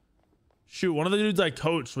shoot, one of the dudes I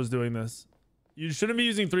coached was doing this. You shouldn't be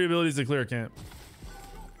using 3 abilities to clear a camp.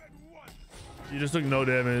 You just took no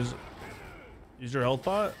damage. Use your health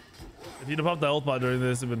pot. If he'd have popped the health pot during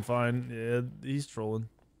this, it'd been fine. Yeah, he's trolling.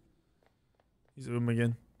 He's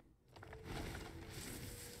again.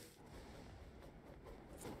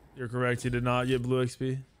 You're correct. He did not get blue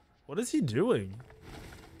XP. What is he doing?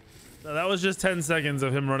 No, that was just 10 seconds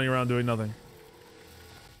of him running around doing nothing.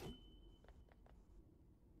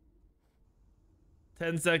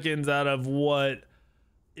 10 seconds out of what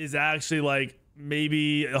is actually like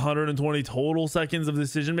maybe 120 total seconds of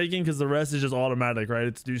decision making, because the rest is just automatic, right?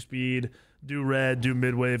 It's do speed, do red, do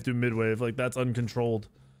mid wave, do mid wave. Like, that's uncontrolled.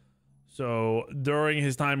 So during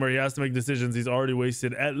his time where he has to make decisions, he's already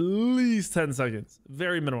wasted at least 10 seconds,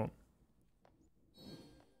 very minimum.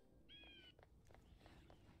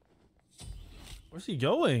 Where's he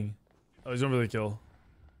going? Oh, he's going for the kill.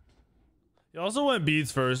 He also went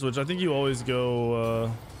beads first, which I think you always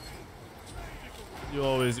go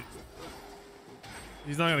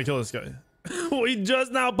he's not gonna kill this guy. He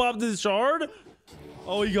just now popped his shard.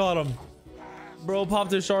 Oh, he got him. Bro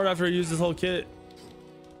popped his shard after he used his whole kit.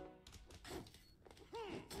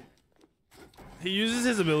 He uses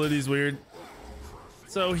his abilities weird.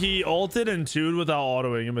 So he ulted and 2'd without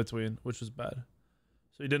autoing in between, which was bad.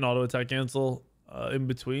 So he didn't auto attack cancel in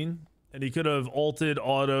between. And he could have ulted,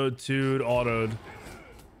 autoed, 2'd, autoed.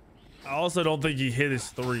 I also don't think he hit his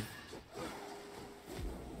 3.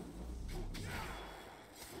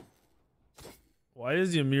 Why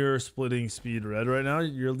is Ymir splitting speed red right now?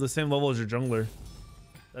 You're the same level as your jungler.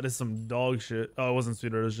 That is some dog shit. Oh, it wasn't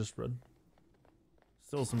speed red, it was just red.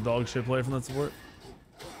 Still some dog shit play from that support.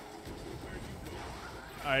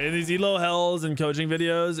 Alright, in these Elo Hells and coaching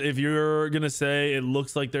videos, if you're gonna say it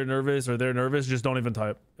looks like they're nervous or they're nervous, just don't even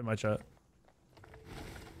type in my chat.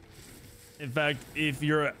 In fact, if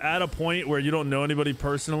you're at a point where you don't know anybody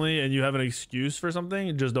personally and you have an excuse for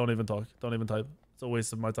something, just don't even talk. Don't even type. It's a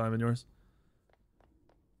waste of my time and yours.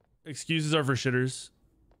 Excuses are for shitters.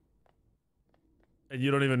 And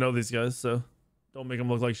you don't even know these guys, so don't make them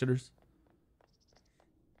look like shitters.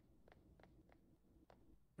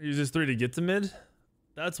 Use this 3 to get to mid.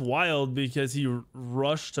 That's wild because he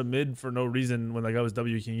rushed to mid for no reason when that guy was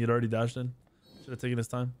W King. He'd already dashed in. Should have taken his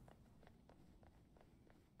time.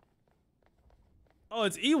 Oh,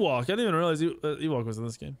 it's Ewok. I didn't even realize Ewok was in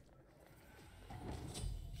this game.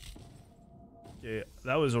 Okay,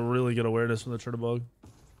 that was a really good awareness from the Turtlebug.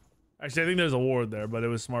 Actually, I think there's a ward there, but it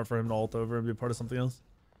was smart for him to ult over and be a part of something else.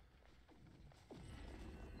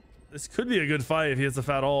 This could be a good fight if he hits a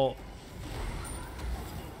fat ult.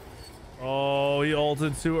 Oh, he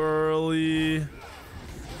ulted too early.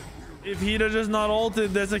 If he'd have just not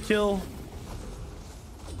ulted, that's a kill.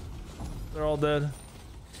 They're all dead.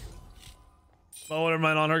 Oh, never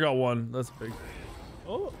mind. On her got 1. That's big.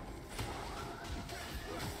 Oh.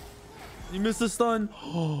 He missed the stun.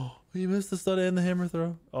 Oh, he missed the stun and the hammer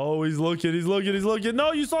throw. Oh, he's looking. He's looking. He's looking.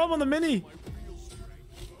 No, you saw him on the mini.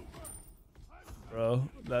 Bro,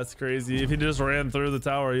 that's crazy. If he just ran through the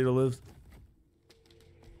tower, he'd have lived.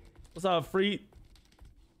 What's up, Freet?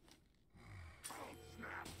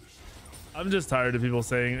 I'm just tired of people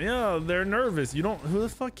saying, yeah, they're nervous. You don't, who the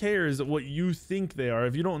fuck cares what you think they are?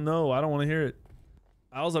 If you don't know, I don't want to hear it.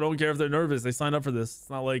 I also don't care if they're nervous. They signed up for this. It's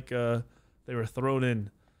not like they were thrown in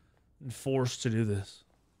and forced to do this.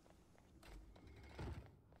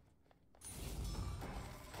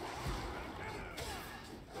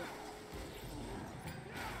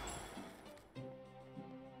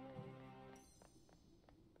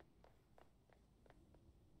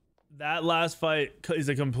 That last fight is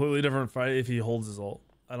a completely different fight if he holds his ult.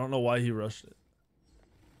 I don't know why he rushed it.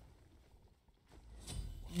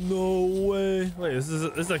 No way. Wait, this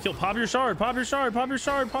is a kill. Pop your shard. Pop your shard. Pop your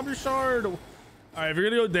shard. Pop your shard. All right, if you're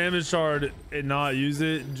gonna go damage shard and not use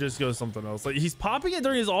it, just go something else. Like he's popping it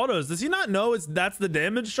during his autos. Does he not know that's the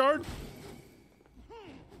damage shard?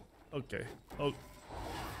 Okay. Oh.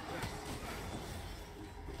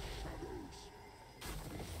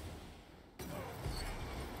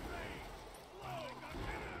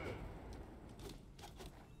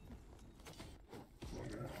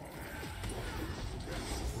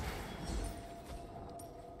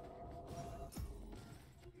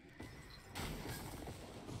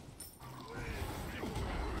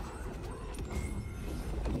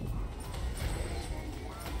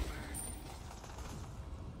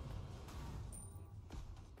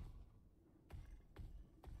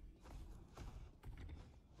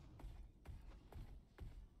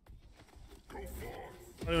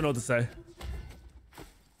 I don't even know what to say.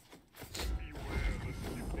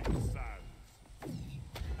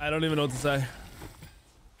 I don't even know what to say.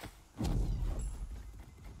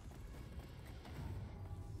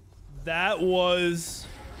 That was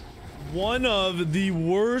one of the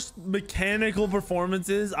worst mechanical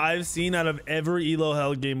performances I've seen out of every Elo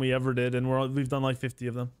Hell game we ever did, and we've done like 50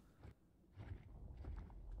 of them.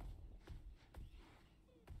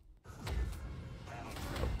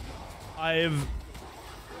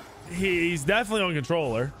 He's definitely on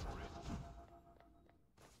controller.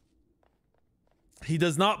 He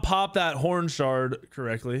does not pop that horn shard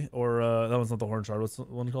correctly, or that one's not the horn shard. What's the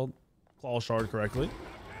one called? Claw shard correctly.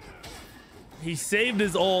 He saved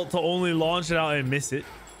his ult to only launch it out and miss it.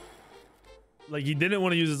 Like he didn't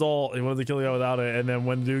want to use his ult. He wanted to kill the guy without it, and then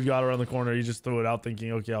when the dude got around the corner, he just threw it out,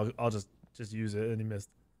 thinking, "Okay, I'll just use it," and he missed.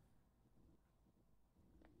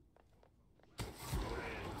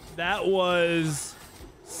 That was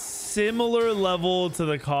similar level to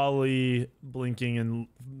the Kali blinking and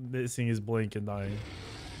missing his blink and dying.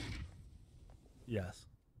 Yes.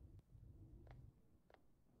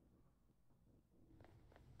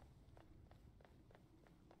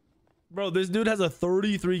 Bro, this dude has a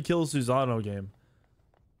 33 kill Susano game.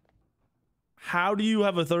 How do you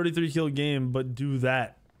have a 33 kill game but do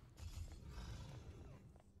that?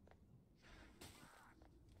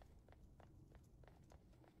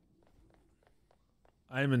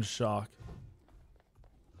 I am in shock.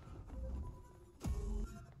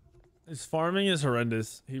 His farming is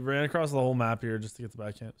horrendous. He ran across the whole map here just to get the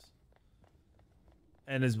back camps.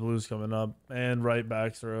 And his blues coming up. And right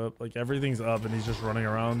backs are up. Like everything's up and he's just running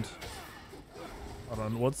around. Hold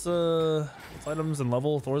on. What's items and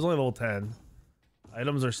level? Thor's only level 10.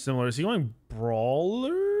 Items are similar. Is he going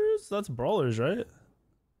brawlers? That's brawlers, right?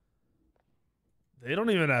 They don't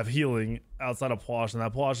even have healing outside of Pwash, and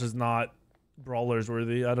that Pwash is not brawlers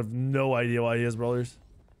worthy. I have no idea why he has brawlers.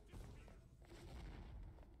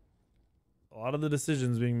 A lot of the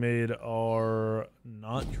decisions being made are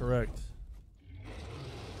not correct.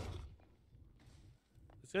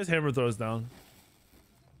 This guy's hammer throws down.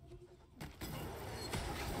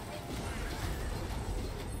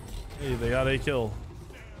 Hey, they got a kill.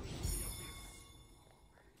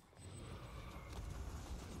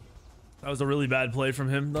 That was a really bad play from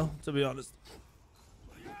him, though, to be honest.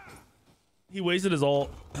 He wasted his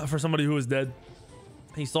ult for somebody who was dead.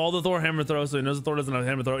 He saw the Thor hammer throw, so he knows the Thor doesn't have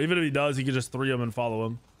hammer throw. Even if he does, he could just 3-him and follow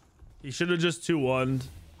him. He should have just 2-1'd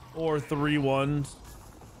or 3-1'd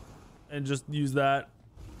and just used that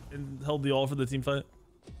and held the ult for the team fight.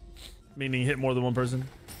 Meaning hit more than one person.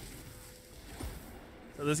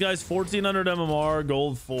 So this guy's 1400 MMR,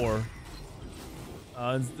 gold 4.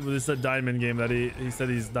 This is a diamond game that he said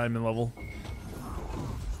he's diamond level.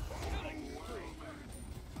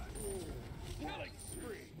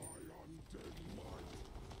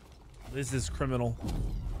 This is criminal.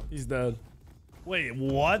 He's dead. Wait,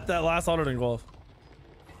 what? That last auto didn't go off.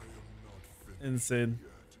 Insane.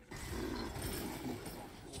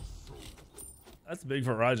 That's big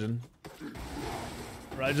for Raijin.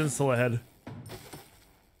 Raijin's still ahead.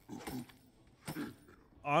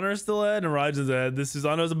 Honor's still ahead and Raijin's ahead. This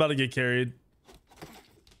Susano's about to get carried.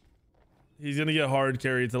 He's gonna get hard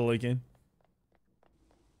carried to the late game.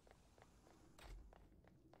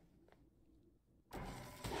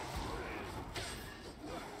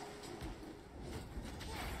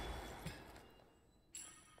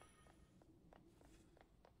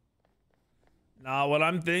 Nah, what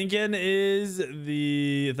I'm thinking is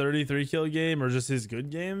the 33 kill game, or just his good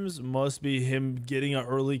games, must be him getting an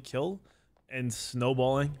early kill and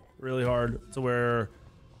snowballing really hard to where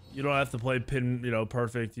you don't have to play pin,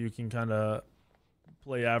 perfect. You can kind of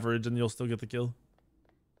play average and you'll still get the kill.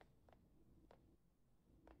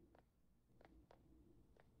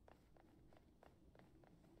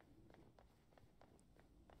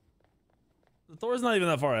 The Thor's not even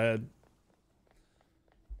that far ahead.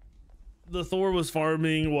 The Thor was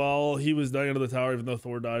farming while he was dying under the tower, even though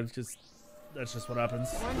Thor died, because that's just what happens.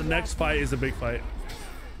 The next fight is a big fight.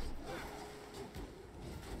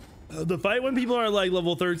 The fight when people are like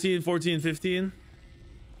level 13, 14, 15,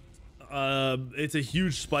 it's a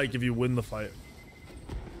huge spike if you win the fight.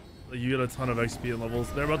 Like you get a ton of XP and levels.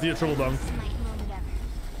 They're about to get triple dunk.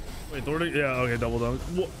 Wait, Thor? Yeah, okay, double dunk.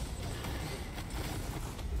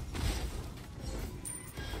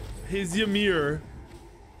 His Ymir.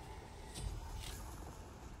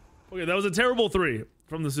 Okay, that was a terrible 3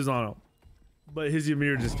 from the Susano, but his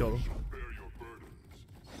Ymir just killed him.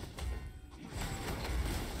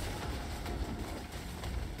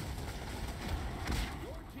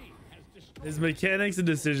 His mechanics and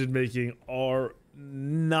decision making are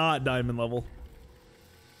not diamond level.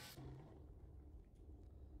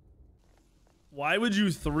 Why would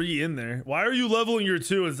you 3 in there? Why are you leveling your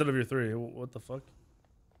 2 instead of your 3? What the fuck?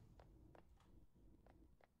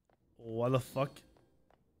 Why the fuck?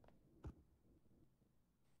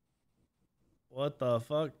 What the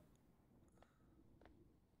fuck?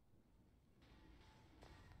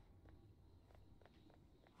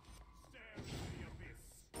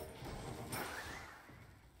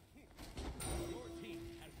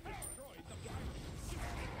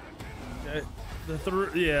 Okay.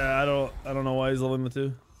 Yeah, I don't know why he's leveling the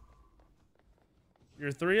 2.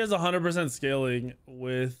 Your 3 has 100% scaling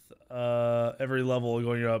with every level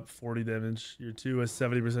going up 40 damage. Your 2 has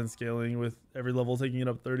 70% scaling with every level taking it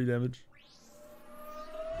up 30 damage.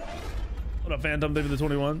 What up, Phantom? Thank you for the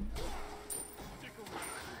 21.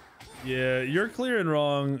 Yeah, you're clearing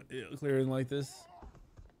wrong. Clearing like this.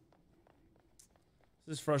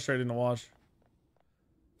 This is frustrating to watch.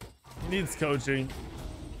 He needs coaching.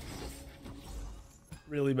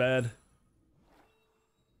 Really bad.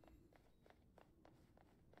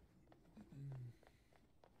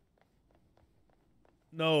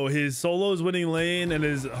 No, his solo's winning lane and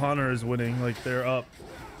his hunter is winning. Like, they're up.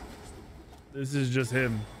 This is just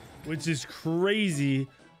him, which is crazy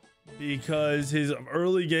because his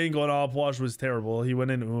early gank on Opwash was terrible. He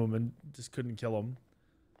went into him and just couldn't kill him.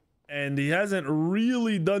 And he hasn't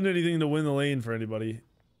really done anything to win the lane for anybody.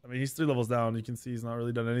 I mean, he's 3 levels down. You can see he's not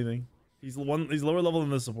really done anything. He's lower level than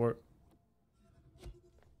the support.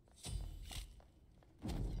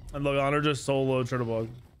 And look, Honor just solo Turnabog.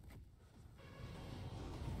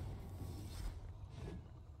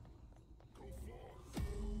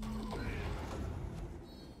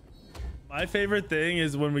 My favorite thing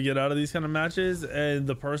is when we get out of these kind of matches and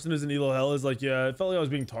the person who's in Elo Hell is like, yeah, I felt like I was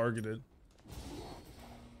being targeted.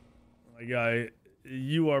 My guy,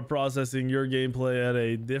 you are processing your gameplay at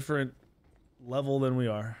a different level than we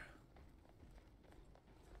are.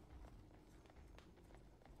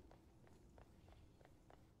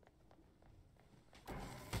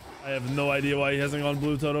 I have no idea why he hasn't gone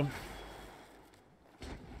blue totem.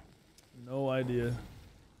 No idea.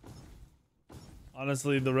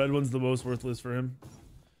 Honestly, the red one's the most worthless for him.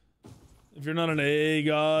 If you're not an AA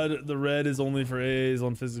god, the red is only for AAs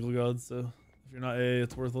on physical gods. So if you're not AA,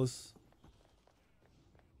 it's worthless.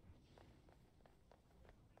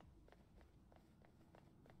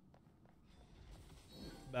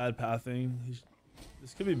 Bad pathing.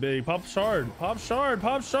 This could be big. Pop shard. Pop shard.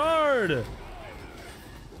 Pop shard.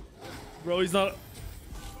 Bro, he's not.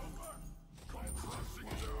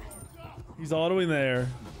 He's autoing there.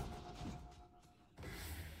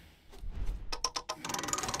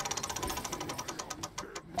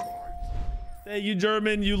 Hey, you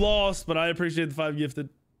German, you lost, but I appreciate the 5 gifted.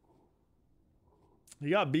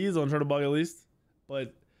 He got bees on Turnabog at least,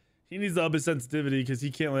 but he needs to up his sensitivity because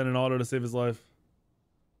he can't land an auto to save his life.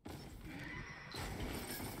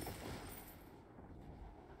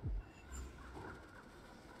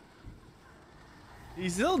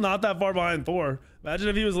 He's still not that far behind Thor. Imagine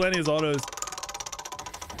if he was landing his autos.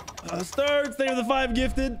 Starts, they were the 5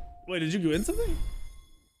 gifted. Wait, did you go in something?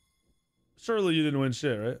 Surely you didn't win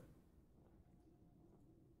shit, right?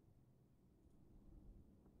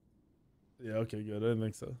 Yeah, okay, good. I didn't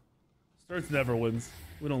think so. Starts never wins.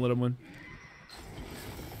 We don't let him win.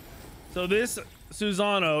 So this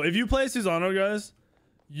Susano, if you play Susano, guys,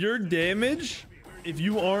 your damage, if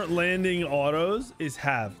you aren't landing autos, is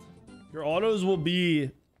halved. Your autos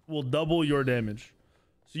will double your damage.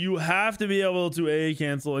 So you have to be able to AA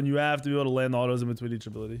cancel and you have to be able to land the autos in between each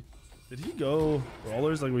ability. Did he go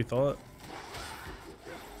brawlers like we thought?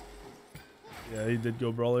 Yeah, he did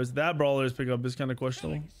go brawlers. That brawlers pickup is kind of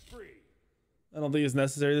questionable. I don't think it's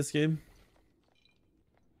necessary this game.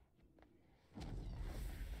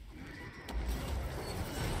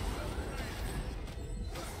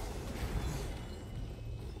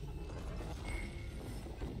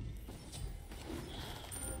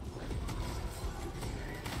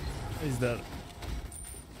 He's dead.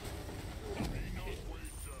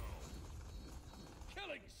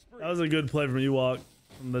 That was a good play from Ewok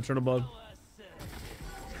from the Chernobog.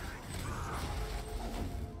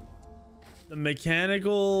 The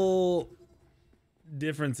mechanical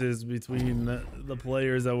differences between the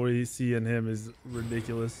players that we see in him is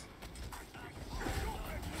ridiculous.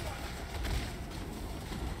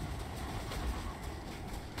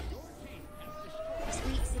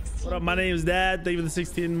 What up? My name is Dad. Thank you for the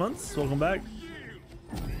 16 months. Welcome back.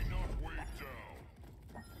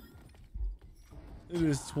 It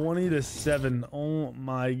is 20-7. Oh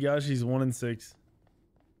my gosh, he's 1-6.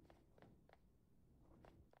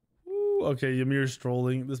 Woo, okay, Ymir's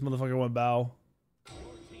strolling. This motherfucker went bow.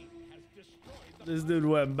 This dude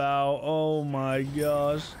went bow. Oh my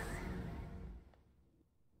gosh.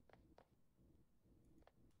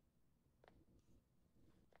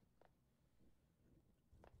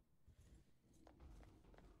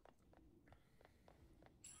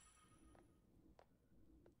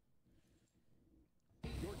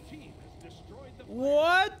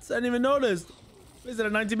 What? I didn't even notice. Is it a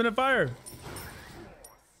 19-minute fire?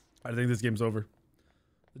 I think this game's over.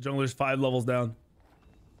 The jungler's 5 levels down.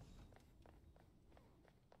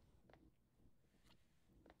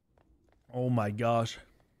 Oh my gosh.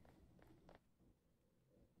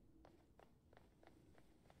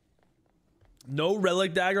 No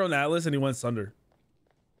relic dagger on Atlas and he went Sunder.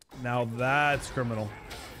 Now that's criminal.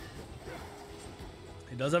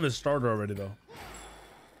 He does have his starter already though.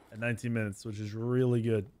 At 19 minutes, which is really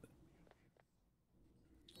good.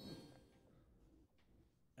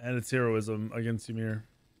 And it's heroism against Ymir.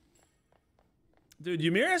 Dude,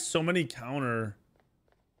 Ymir has so many counter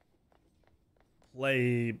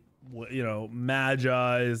play, you know,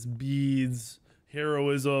 Magi's, beads,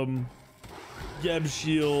 heroism, Geb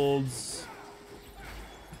shields.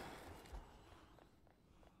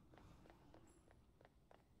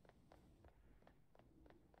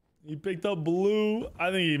 He picked up blue.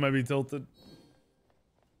 I think he might be tilted.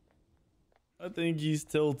 I think he's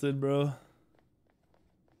tilted, bro.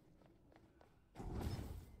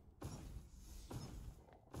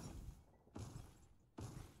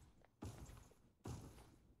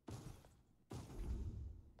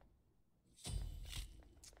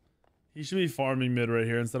 He should be farming mid right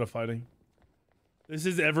here instead of fighting. This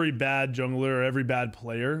is every bad jungler or every bad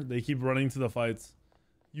player. They keep running to the fights.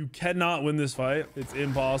 You cannot win this fight. It's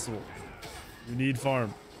impossible. You need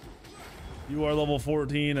farm. You are level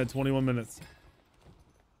 14 at 21 minutes.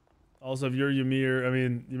 Also, if you're Ymir, I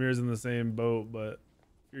mean, Ymir's in the same boat, but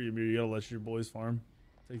if you're Ymir, you gotta let your boys farm.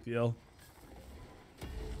 Take the L.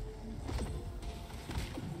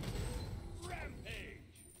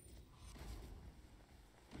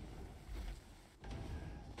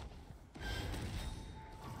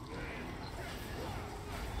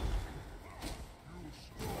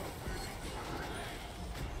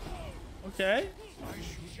 Okay.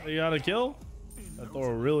 They got a kill. That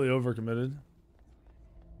Thor really overcommitted.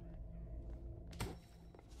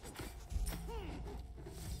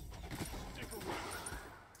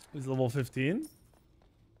 He's level 15.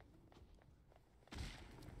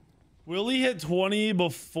 Will he hit 20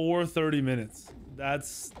 before 30 minutes?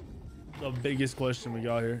 That's the biggest question we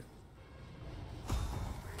got here.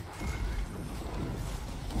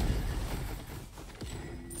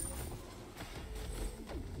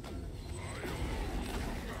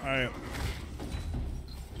 All right.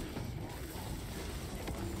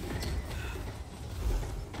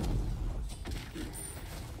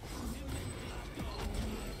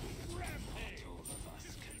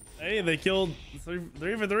 Hey, they killed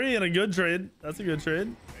three for 3 in a good trade. That's a good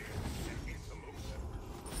trade.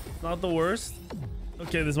 Not the worst.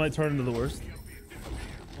 Okay, this might turn into the worst.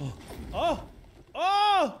 Oh! Oh!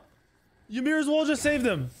 Oh! Ymir's wall just saved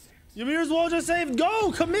him. Ymir's wall just saved.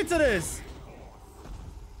 Go! Commit to this!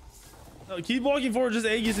 No, keep walking forward. Just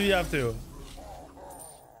Aegis if you have to.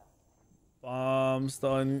 Bomb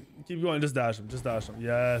stun. Keep going. Just dash him. Just dash him.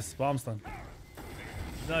 Yes. Bomb stun.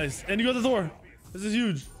 Nice. And you got the Thor. This is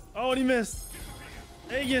huge. Oh, and he missed.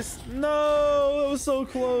 Aegis. No. That was so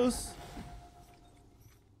close.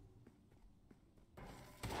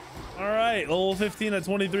 All right. Level 15 at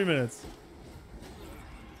 23 minutes.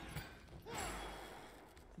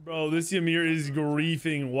 Bro, this Ymir is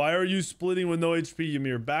griefing. Why are you splitting with no HP,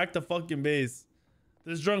 Ymir? Back to fucking base.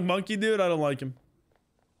 This drunk monkey dude, I don't like him.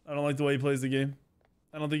 I don't like the way he plays the game.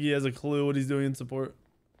 I don't think he has a clue what he's doing in support.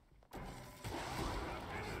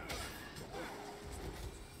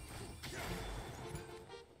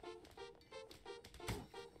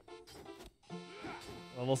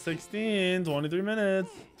 Level 16, 23 minutes.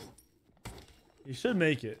 He should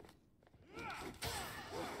make it.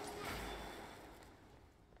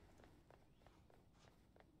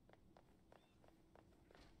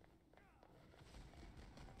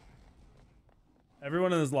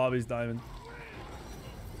 Everyone in this lobby is diamond.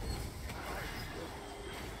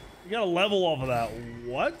 You got a level off of that.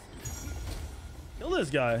 What? Kill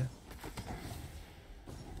this guy.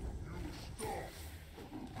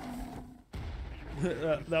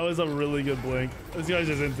 That was a really good blink. This guy's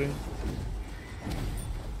just insane.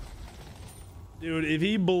 Dude, if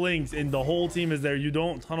he blinks and the whole team is there, you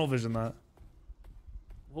don't tunnel vision that.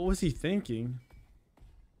 What was he thinking?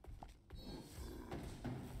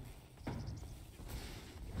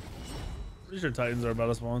 Pretty sure Titans are about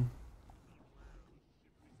to spawn.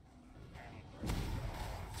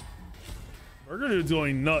 Burger Dude's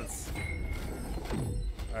going nuts.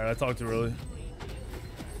 Alright, I talked too early.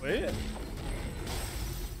 Wait!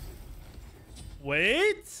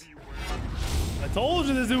 I told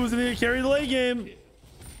you this dude was gonna carry the late game.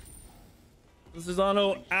 This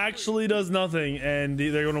Susano actually does nothing, and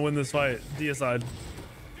they're gonna win this fight. Deicide.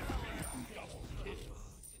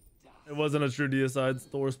 It wasn't a true Deicide.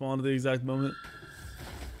 Thor spawned at the exact moment.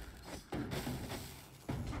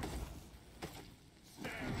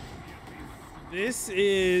 This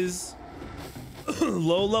is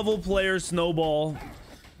low-level player Snowball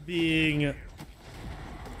being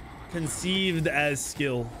conceived as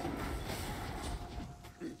skill.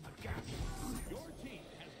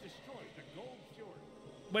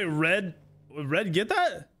 Wait, Red get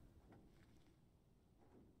that?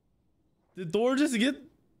 Did Thor just get?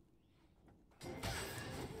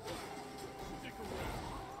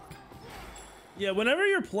 Yeah, whenever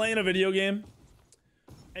you're playing a video game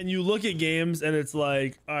and you look at games and it's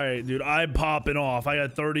like, all right, dude, I'm popping off. I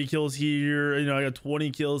got 30 kills here. You know, I got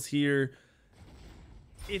 20 kills here.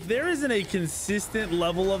 If there isn't a consistent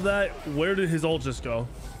level of that, where did his ult just go?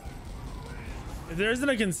 If there isn't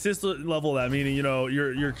a consistent level of that, meaning, you know,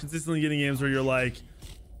 you're consistently getting games where you're like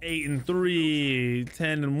 8-3,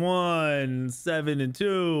 10-1,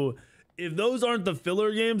 7-2. If those aren't the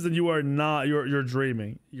filler games, then you are not, you're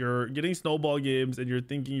dreaming. You're getting snowball games and you're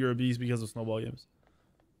thinking you're a beast because of snowball games.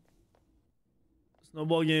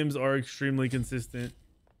 Snowball games are extremely consistent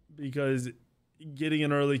because getting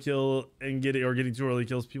an early kill and getting 2 early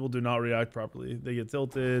kills, people do not react properly. They get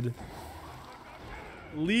tilted.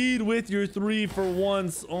 Lead with your 3 for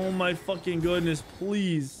once. Oh my fucking goodness,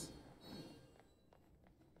 please.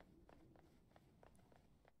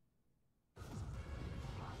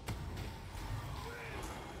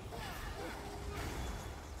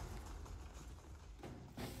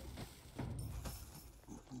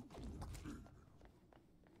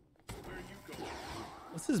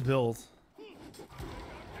 What's his build?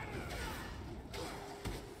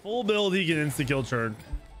 Full build, he can insta-kill Churn,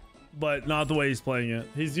 but not the way he's playing it.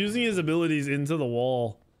 He's using his abilities into the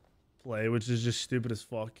wall play, which is just stupid as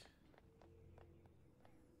fuck.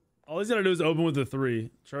 All he's gotta do is open with the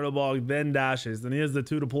 3. Chernobog then dashes. Then he has the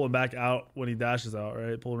 2 to pull him back out when he dashes out,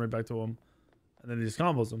 right? Pull him right back to him. And then he just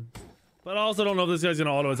combos him. But I also don't know if this guy's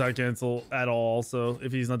gonna auto attack cancel at all. So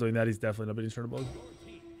if he's not doing that, he's definitely not beating Chernobog.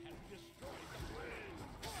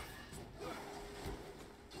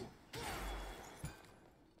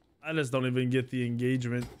 I just don't even get the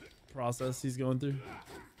engagement process he's going through.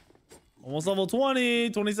 Almost level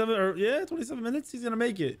 20, 27, or yeah, 27 minutes. He's gonna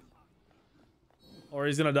make it. Or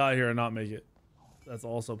he's gonna die here and not make it. That's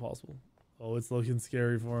also possible. Oh, it's looking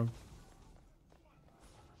scary for him.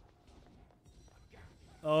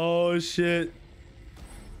 Oh shit.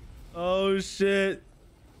 Oh shit.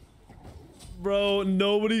 Bro,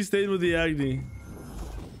 nobody stayed with the Agni.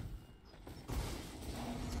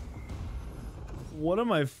 What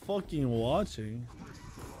am I fucking watching?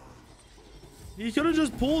 He could have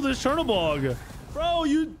just pulled his Chernobog. Bro,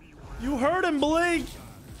 you heard him blink.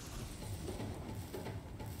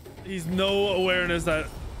 He's no awareness that...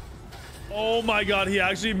 Oh my god, he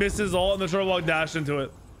actually missed his ult and the Chernobog dashed into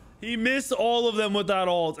it. He missed all of them with that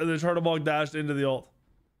ult and the Chernobog dashed into the ult.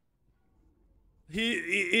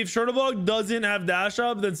 If Chernobog doesn't have dash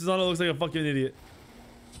up, then Susano looks like a fucking idiot.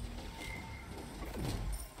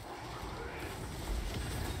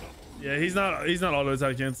 Yeah, he's not auto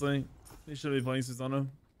attack canceling. He should be playing Susano.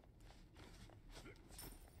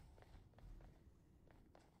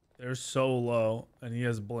 They're so low, and he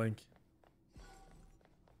has blink.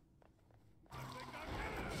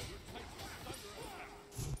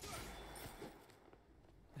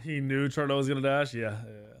 He knew Chardo was gonna dash. Yeah.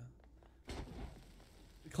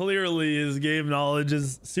 Clearly, his game knowledge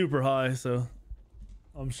is super high, so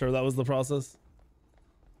I'm sure that was the process.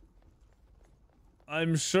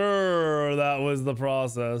 I'm sure that was the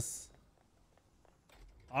process.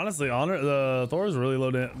 Honestly, the Thor is really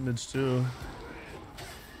low damage too.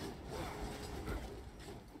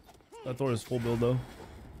 That Thor is full build though.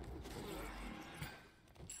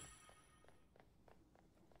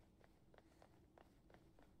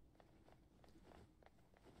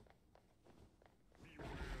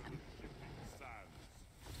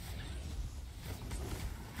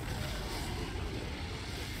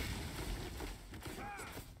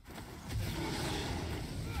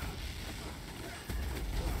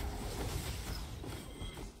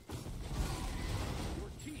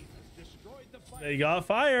 They got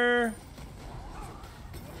fire.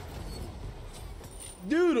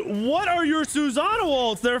 Dude, what are your Susanna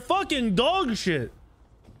ults? They're fucking dog shit.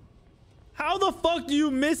 How the fuck do you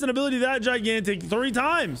miss an ability that gigantic 3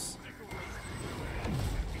 times?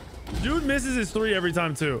 Dude misses his 3 every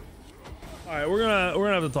time too. All right, we're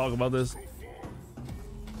gonna have to talk about this.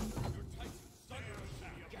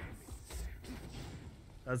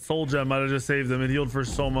 That soul gem might have just saved him. It healed for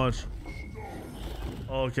so much.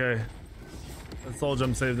 Okay. That soul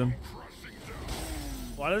gem saved him.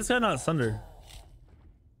 Why does this guy not sunder?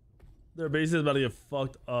 Their base is about to get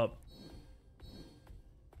fucked up.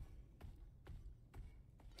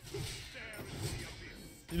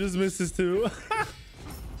 He just misses too.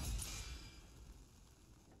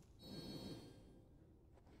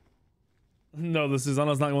 No, the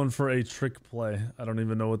Susanna's not going for a trick play. I don't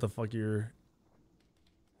even know what the fuck you're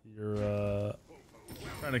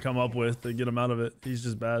trying to come up with to get him out of it. He's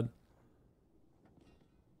just bad.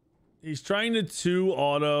 He's trying to 2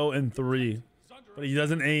 auto and 3, but he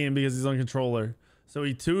doesn't aim because he's on controller. So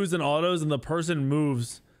he 2s and autos, and the person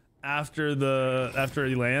moves after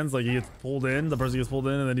he lands. Like he gets pulled in, the person gets pulled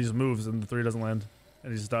in, and then he just moves, and the 3 doesn't land,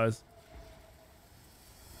 and he just dies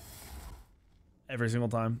every single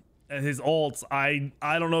time. And his ults, I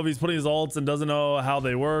don't know if he's putting his ults and doesn't know how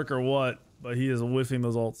they work or what, but he is whiffing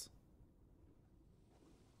those ults.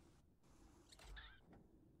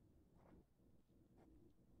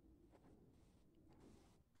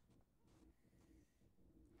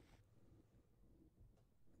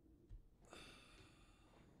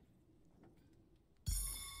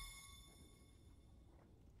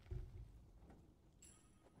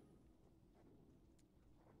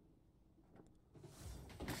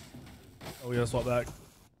 Oh, we gotta swap back.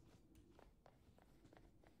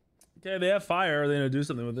 Okay, they have fire. Are they gonna do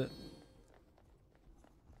something with it?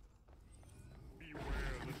 Beware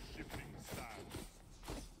the shifting sands.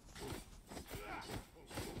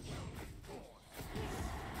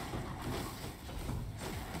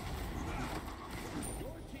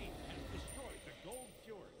 Your team has destroyed the Gold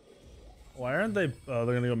Fury. Why aren't they? They're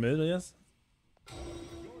gonna go mid, I guess. Your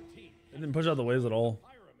team They didn't push out the waves at all.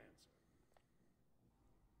 Pyromancer.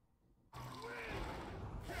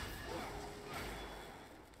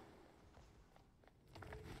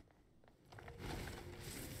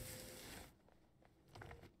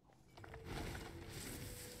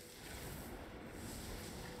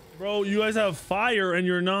 Bro, you guys have fire and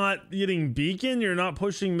you're not getting beacon? You're not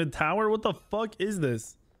pushing mid tower? What the fuck is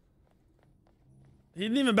this? He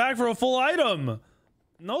didn't even back for a full item.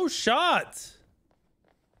 No shot.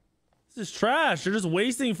 This is trash. You're just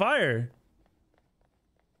wasting fire.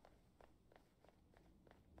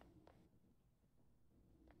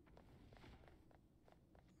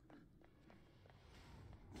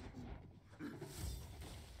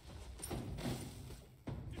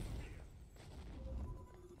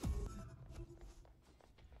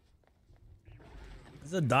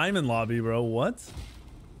 It's a diamond lobby, bro. What?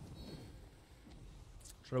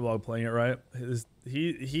 Trebog playing it right.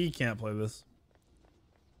 He can't play this.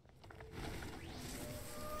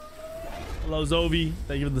 Hello, Zovi.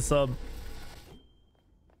 Thank you for the sub.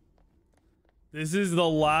 This is the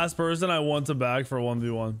last person I want to back for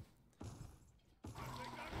 1v1.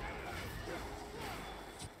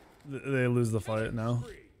 They lose the fight now.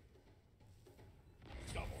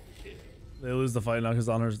 They lose the fight now because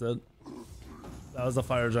Honor's dead. That was a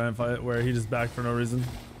fire giant fight where he just backed for no reason.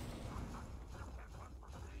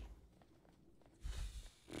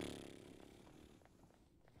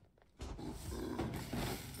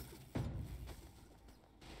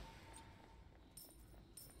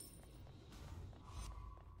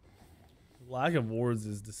 Lack of wards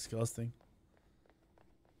is disgusting.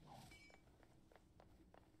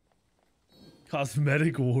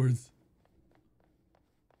 Cosmetic wards.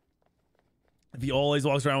 If he always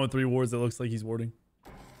walks around with 3 wards, it looks like he's warding.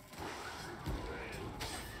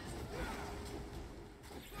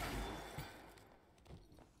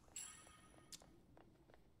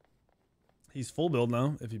 He's full build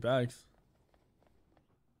now if he backs.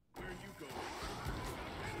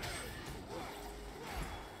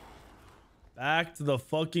 Back to the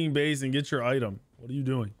fucking base and get your item. What are you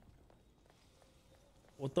doing?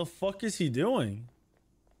 What the fuck is he doing?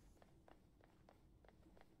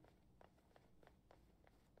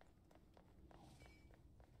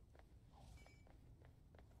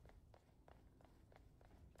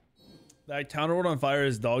 That counter ward on fire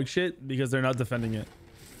is dog shit because they're not defending it.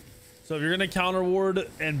 So if you're gonna counter ward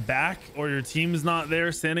and back, or your team's not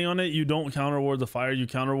there standing on it, you don't counter ward the fire. You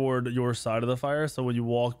counter ward your side of the fire. So when you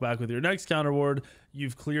walk back with your next counter ward,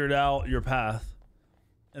 you've cleared out your path.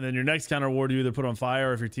 And then your next counter ward you either put on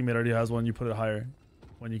fire, or if your teammate already has one, you put it higher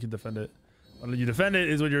when you can defend it. When you defend it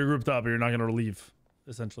is when you're grouped up, or you're not going to leave,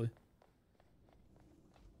 essentially.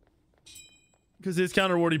 Because his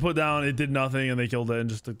counter ward he put down, it did nothing, and they killed it and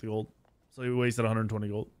just took the gold. So he wasted 120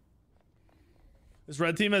 gold. This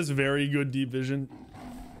red team has very good deep vision.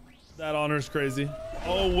 That Honor's crazy.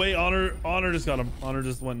 Oh wait, Honor just got him. Honor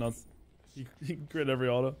just went nuts. He crit every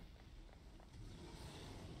auto.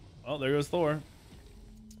 Oh, there goes Thor.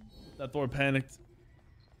 That Thor panicked.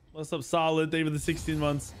 What's up, Solid? David the 16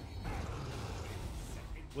 months.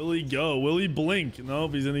 Will he go? Will he blink?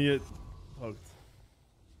 Nope, he's gonna get poked.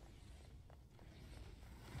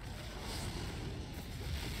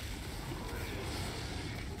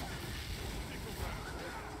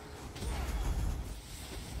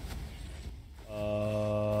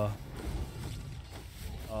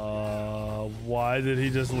 Why did he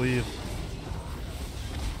just leave?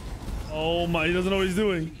 Oh my, he doesn't know what he's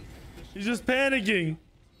doing. He's just panicking.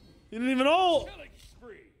 He didn't even ult.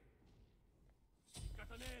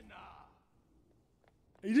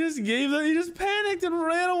 He just gave that. He just panicked and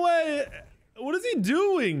ran away. What is he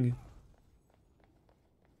doing?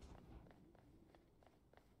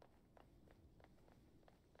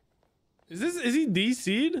 Is he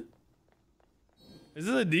DC'd? Is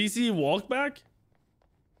this a DC walk back?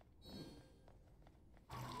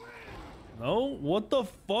 No? What the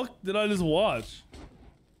fuck did I just watch?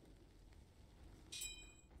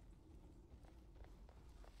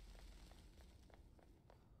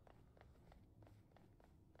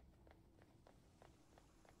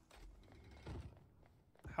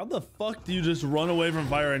 How the fuck do you just run away from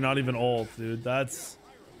fire and not even ult, dude? That's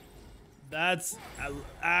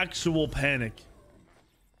actual panic.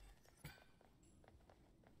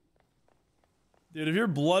 Dude, if your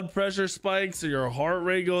blood pressure spikes or your heart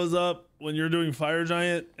rate goes up when you're doing Fire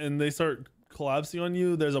Giant and they start collapsing on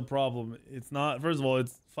you, there's a problem. It's not, first of all,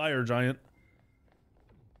 it's Fire Giant,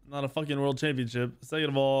 not a fucking world championship. Second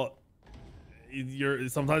of all,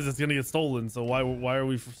 sometimes it's gonna get stolen, so why are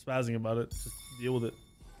we spazzing about it? Just deal with it.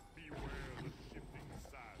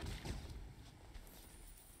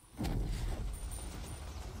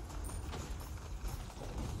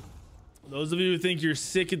 Those of you who think you're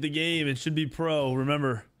sick at the game and should be pro,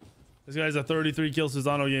 remember, this guy's a 33 kill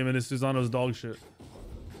Susano game and his Susano's dog shit.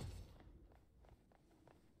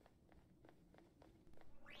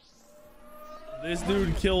 This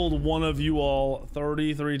dude killed one of you all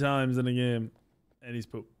 33 times in a game and he's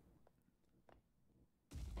poop.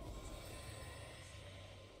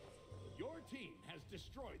 Your team has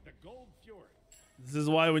destroyed the Gold Fury. This is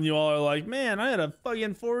why when you all are like, man, I had a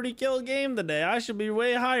fucking 40 kill game today, I should be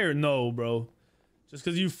way higher. No, bro. Just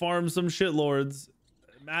because you farm some shitlords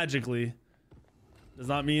magically does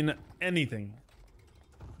not mean anything.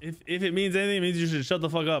 If it means anything, it means you should shut the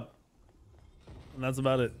fuck up. And that's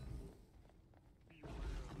about it.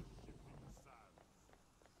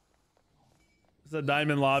 It's a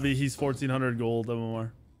diamond lobby. He's 1400 gold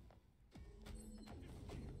MMR.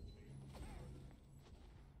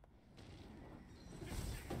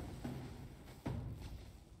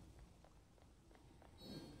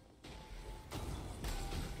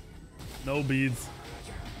 No beads.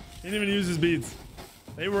 He didn't even use his beads.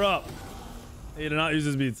 They were up. He did not use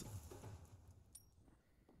his beads.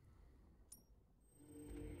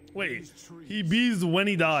 Wait, he beads when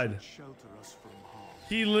he died.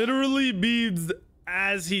 He literally beads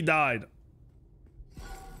as he died.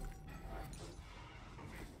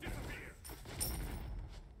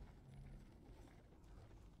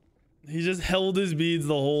 He just held his beads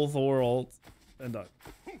the whole Thor ult and died.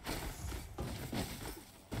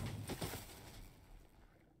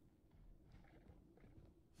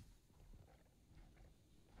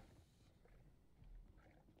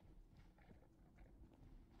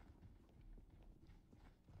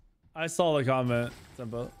 I saw the comment,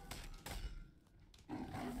 Tempo.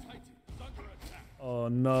 Oh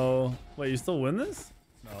no. Wait, you still win this?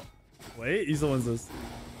 No. Wait, he still wins this.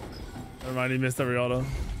 Never mind, he missed every auto.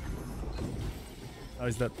 Oh,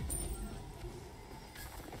 he's dead.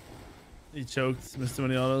 He choked, missed too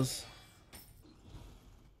many autos.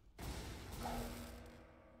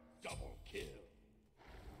 Double kill.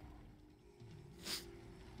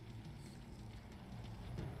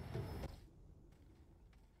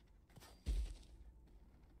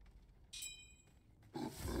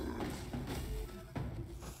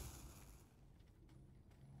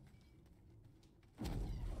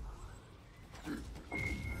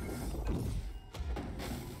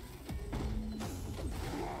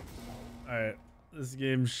 Alright, this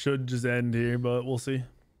game should just end here, but we'll see.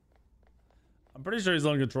 I'm pretty sure he's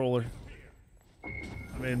on controller.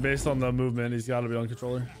 I'm I mean, based on the movement, he's got to be on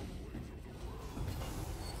controller.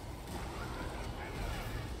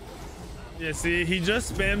 Yeah, see, he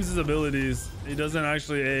just spams his abilities. He doesn't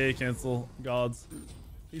actually AA cancel gods.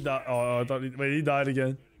 He died. Oh, I thought wait, he died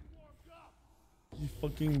again. He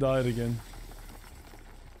fucking died again.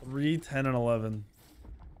 3, 10, and 11.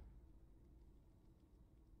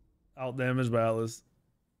 Out damaged by Atlas.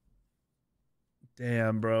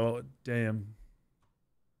 Damn, bro. Damn.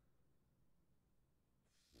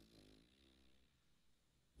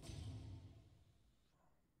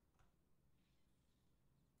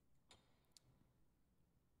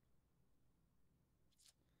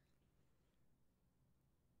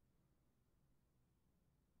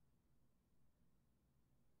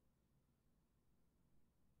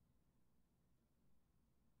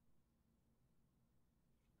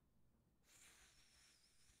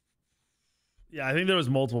 Yeah, I think there was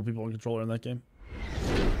multiple people on controller in that game.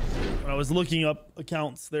 When I was looking up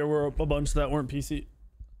accounts, there were a bunch that weren't PC.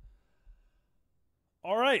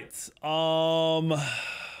 All right.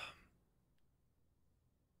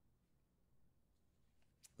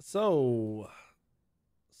 So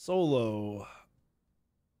solo.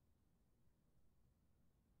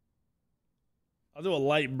 I'll do a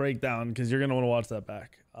light breakdown because you're gonna want to watch that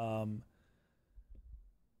back.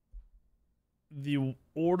 The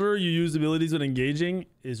order you use abilities when engaging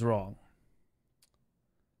is wrong.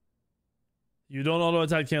 You don't auto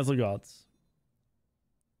attack cancel gods.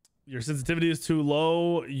 Your sensitivity is too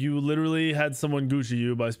low. You literally had someone Gucci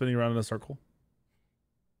you by spinning around in a circle.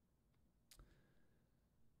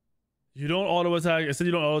 You don't auto attack. I said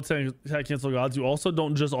you don't auto attack cancel gods. You also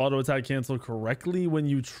don't just auto attack cancel correctly when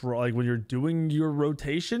you try, like when you're doing your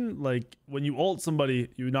rotation. Like when you ult somebody,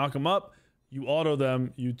 you knock them up, you auto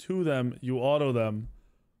them, you 2 them, you auto them.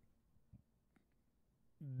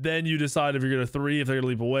 Then you decide if you're gonna 3, if they're gonna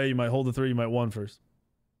leap away. You might hold the 3, you might 1 first.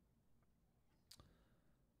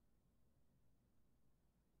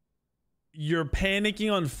 You're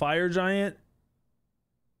panicking on Fire Giant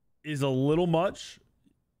is a little much.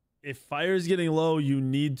 If fire is getting low, you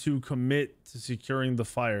need to commit to securing the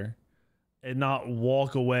fire and not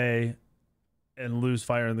walk away and lose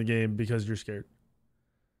fire in the game because you're scared.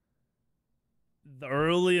 The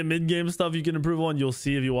early and mid game stuff you can improve on, you'll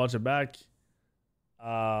see if you watch it back.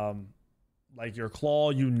 Like your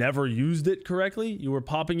claw, you never used it correctly. You were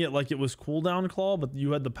popping it like it was cooldown claw, but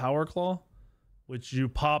you had the power claw, which you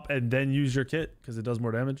pop and then use your kit because it does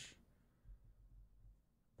more damage.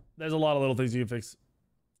 There's a lot of little things you can fix.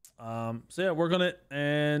 So yeah, work on it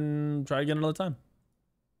and try again another time.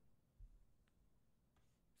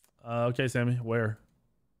 Okay, Sammy, where?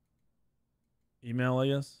 Email, I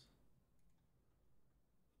guess.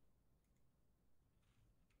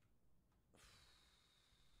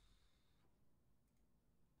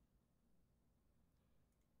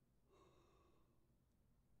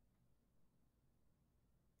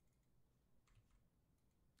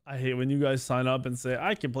 I hate when you guys sign up and say,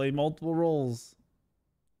 I can play multiple roles.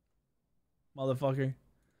 Motherfucker.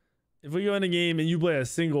 If we go in a game and you play a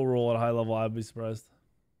single role at a high level, I'd be surprised.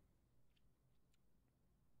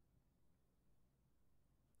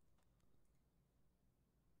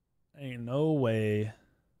 Ain't no way.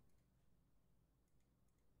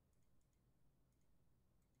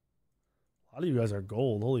 A lot of you guys are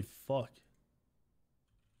gold. Holy fuck.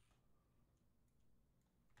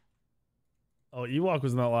 Oh, Ewok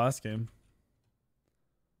was in that last game.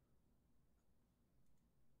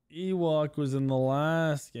 Ewok was in the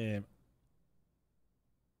last game.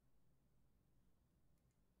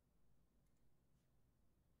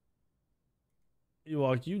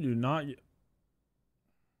 Ewok, you do not.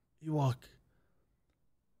 Ewok.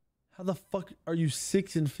 How the fuck are you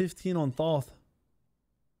 6 and 15 on Thoth?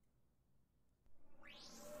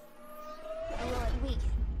 Lord Week,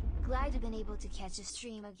 glad to have been able to catch a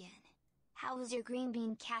stream again. How was your green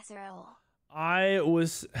bean casserole? I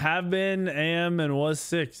have been, am, and was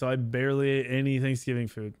sick, so I barely ate any Thanksgiving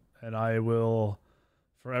food, and I will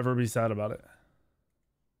forever be sad about it.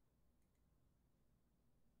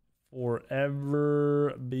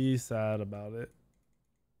 Forever be sad about it.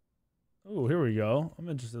 Oh, here we go. I'm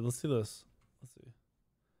interested. Let's see this. Let's see.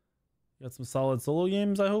 Got some solid solo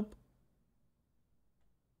games, I hope.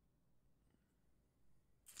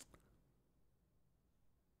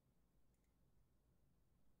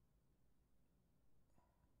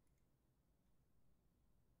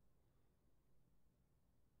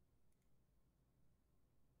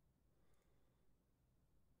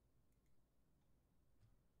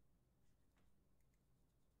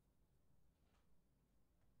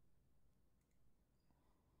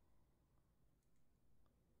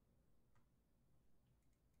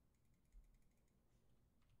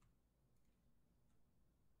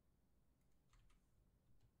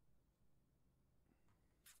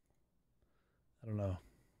 I don't know.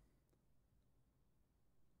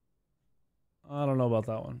 I don't know about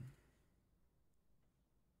that one.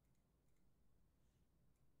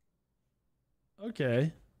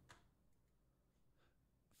 Okay.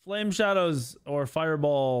 Flame Shadows or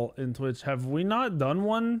Fireball in Twitch. Have we not done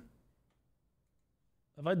one?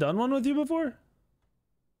 Have I done one with you before?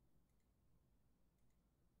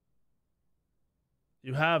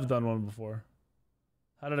 You have done one before.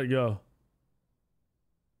 How did it go?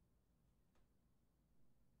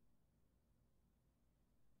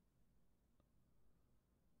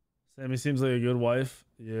 Sammy seems like a good wife.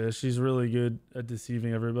 Yeah, she's really good at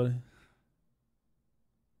deceiving everybody.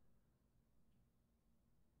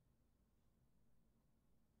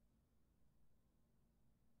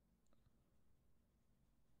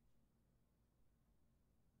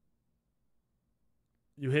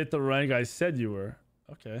 You hit the rank I said you were.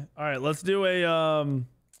 Okay. All right, let's do a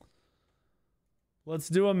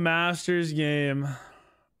Masters game.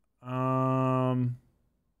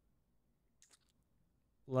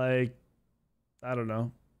 Like, I don't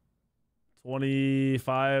know,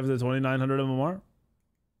 25 to 2900 MMR.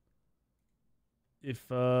 If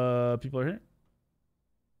people are here.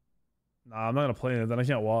 Nah, I'm not gonna play it, then I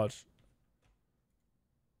can't watch.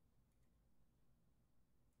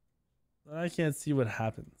 Then I can't see what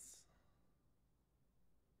happens.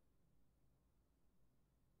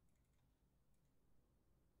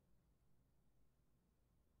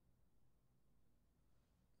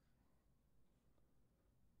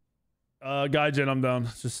 Gaijin, I'm down.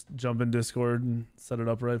 Just jump in Discord and set it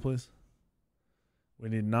up right, please. We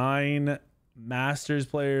need 9 Masters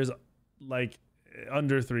players, like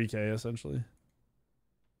under 3K essentially.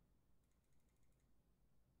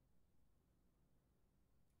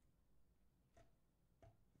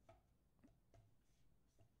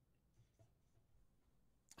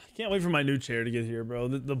 I can't wait for my new chair to get here, bro.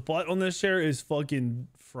 The butt on this chair is fucking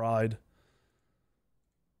fried.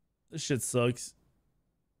 This shit sucks.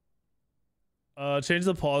 Change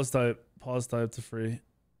the pause type to free.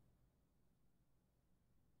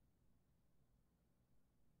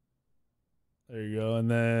 There you go. And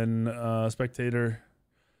then spectator,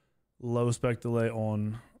 low spec delay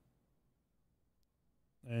on.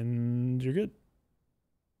 And you're good.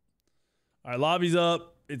 All right, lobby's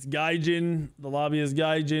up. It's Gaijin. The lobby is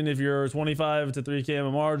Gaijin. If you're 25 to 3K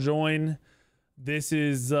MMR, join. This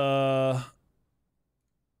is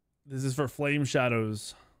for Flame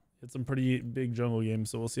Shadows. It's some pretty big jungle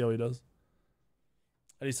games, so we'll see how he does.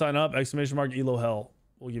 How do you sign up? Exclamation mark Elo Hell.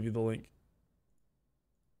 We'll give you the link.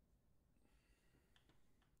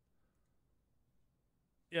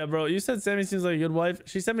 Yeah, bro, you said Sammy seems like a good wife.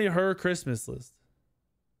 She sent me her Christmas list.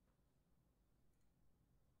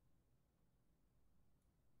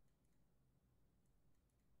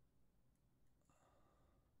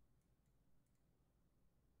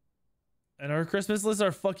 And her Christmas lists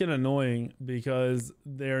are fucking annoying because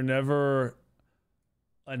they're never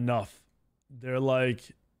enough. They're like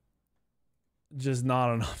just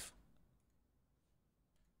not enough.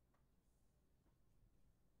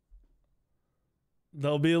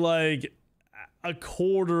 They'll be like a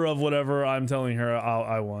quarter of whatever I'm telling her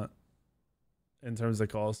I want in terms of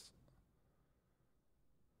cost.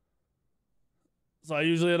 So I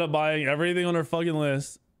usually end up buying everything on her fucking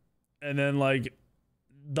list and then like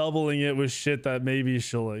doubling it with shit that maybe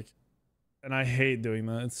she'll like. And I hate doing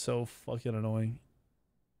that. It's so fucking annoying.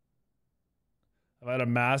 I've had a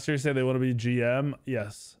master say they want to be GM.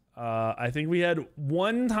 Yes. I think we had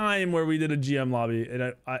one time where we did a GM lobby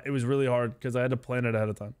and it was really hard because I had to plan it ahead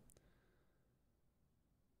of time.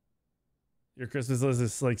 Your Christmas list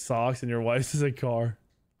is like socks and your wife's is a car.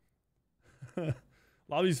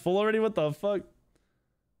 Lobby's full already? What the fuck?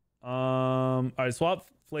 All right, swap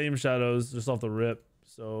Flame Shadows just off the rip.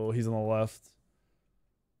 So he's on the left.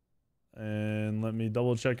 And let me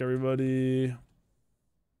double check everybody.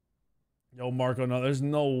 Yo, Marco, no, there's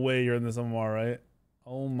no way you're in this MMR, right?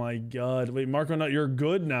 Oh my god. Wait, Marco, no, you're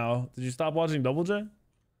good now. Did you stop watching Double J?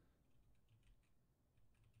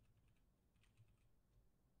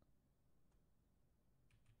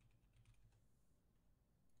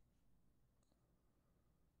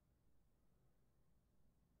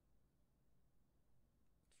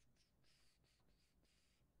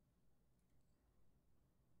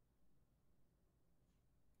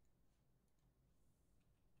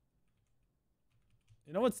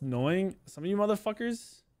 You know what's annoying? Some of you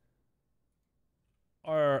motherfuckers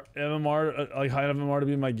are MMR, like high enough MMR to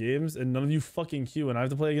be in my games, and none of you fucking queue, and I have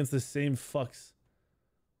to play against the same fucks.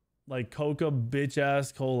 Like Coca bitch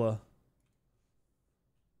ass Cola.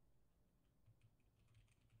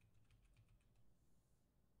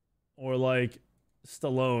 Or like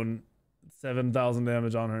Stallone. 7,000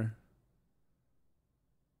 damage on her.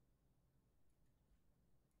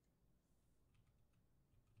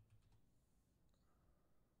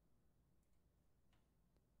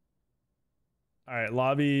 All right,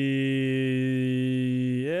 lobby.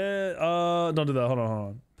 Yeah. Don't do that. Hold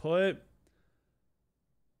on. Put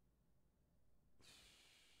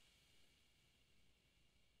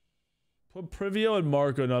Privio and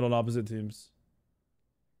Marco not on opposite teams.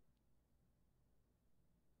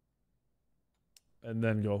 And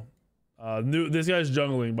then go. This guy's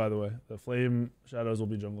jungling, by the way. The flame shadows will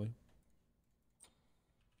be jungling.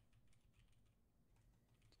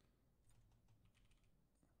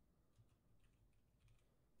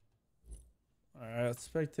 All right,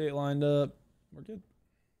 spectate lined up. We're good.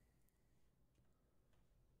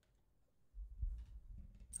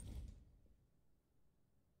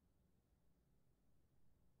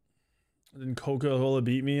 Didn't Coca-Cola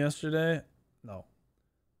beat me yesterday? No.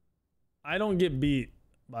 I don't get beat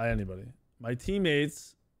by anybody. My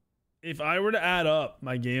teammates, if I were to add up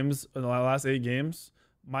my games in the last 8 games,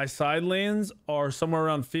 my side lanes are somewhere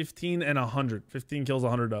around 15 and 100. 15 kills,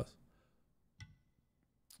 100 deaths.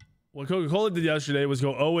 What Coca-Cola did yesterday was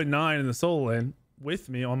go 0-9 in the solo lane with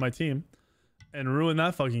me on my team and ruin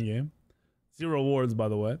that fucking game. 0 wards, by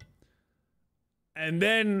the way. And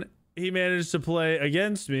then he managed to play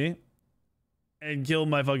against me and kill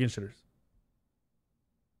my fucking shitters.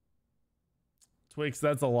 Twix,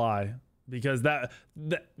 that's a lie. Because that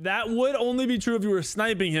would only be true if you were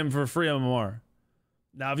sniping him for free MMR.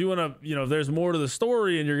 Now, if you want to, if there's more to the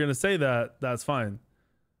story and you're going to say that, that's fine.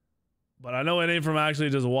 But I know it ain't from actually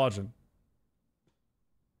just watching.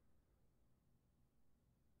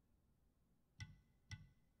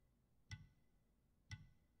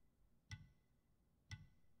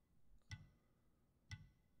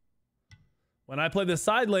 When I play the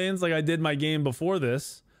side lanes like I did my game before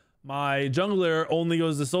this, my jungler only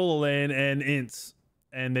goes to solo lane and ints.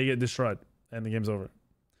 And they get destroyed. And the game's over.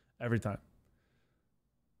 Every time.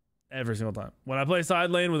 Every single time. When I play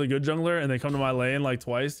side lane with a good jungler and they come to my lane like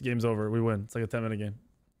twice, game's over. We win. It's like a 10-minute game.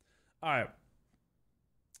 All right.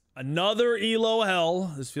 Another Elo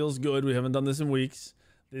Hell. This feels good. We haven't done this in weeks.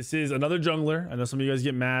 This is another jungler. I know some of you guys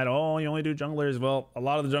get mad. Oh, you only do junglers. Well, a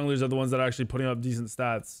lot of the junglers are the ones that are actually putting up decent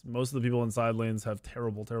stats. Most of the people in side lanes have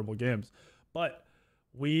terrible, terrible games. But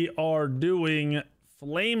we are doing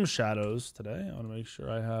Flame Shadows today. I want to make sure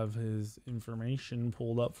I have his information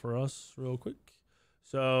pulled up for us real quick.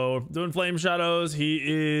 So doing Flame Shadows, he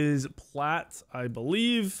is plat, I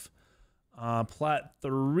believe. Plat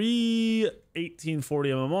 3, 1840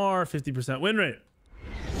 MMR, 50% win rate.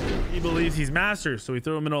 He believes he's master, so we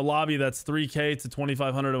threw him in a lobby that's 3K to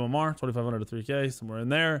 2500 MMR, 2500 to 3K, somewhere in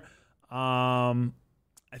there. I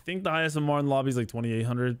think the highest MMR in the lobby is like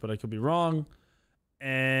 2800, but I could be wrong.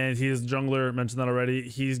 And he is jungler, mentioned that already.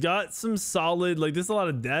 He's got some solid, like this is a lot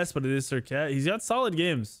of deaths, but it is Circuit. He's got solid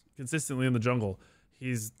games consistently in the jungle.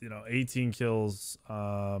 He's, 18 kills.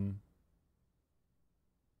 Wait,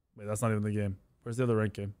 that's not even the game. Where's the other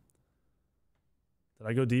rank game? Did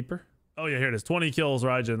I go deeper? Oh, yeah, here it is. 20 kills,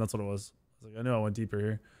 Raijin. That's what it was. I knew I went deeper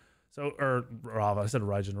here. So, or Rava. I said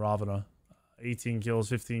Raijin, Ravana. 18 kills,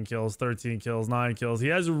 15 kills, 13 kills, 9 kills. He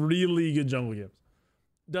has really good jungle games.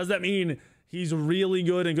 Does that mean he's really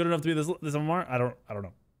good and good enough to be this MMR? I don't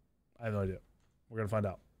know. I have no idea. We're going to find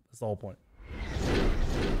out. That's the whole point.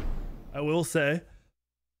 I will say,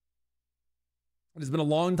 it's been a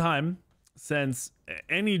long time since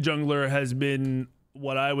any jungler has been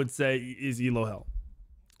what I would say is Elo Hell.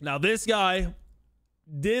 Now, this guy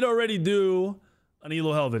did already do an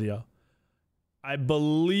Elo Hell video. I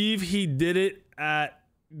believe he did it at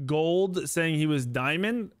gold, saying he was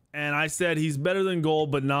diamond. And I said he's better than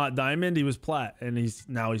gold, but not diamond. He was plat, and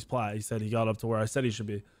now he's plat. He said he got up to where I said he should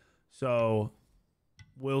be. So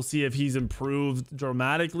we'll see if he's improved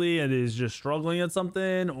dramatically and is just struggling at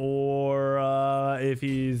something, or if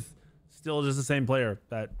he's still just the same player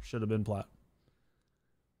that should have been plat.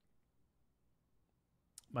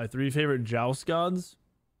 My 3 favorite Joust gods: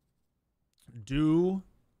 Do,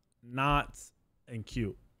 Not, and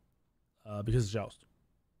Q. Because it's Joust.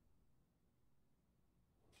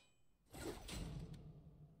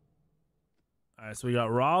 All right, so we got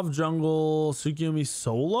Rav jungle, Tsukiyomi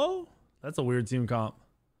solo. That's a weird team comp.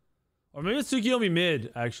 Or maybe it's Tsukiyomi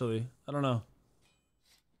mid, actually. I don't know.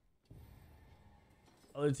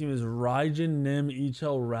 Other team is Raijin, Nim,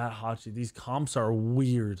 Ichel, Rat, Hachi. These comps are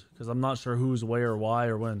weird because I'm not sure who's where, why,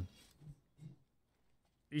 or when.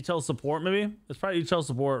 Ichel support, maybe? It's probably Ichel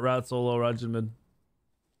support, Rat solo, Raijin mid.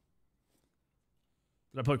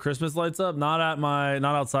 Did I put Christmas lights up? Not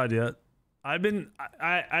outside yet. I've been,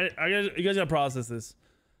 you guys gotta process this.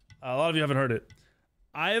 A lot of you haven't heard it.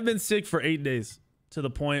 I have been sick for 8 days to the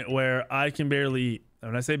point where I can barely eat.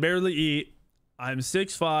 And when I say barely eat, I'm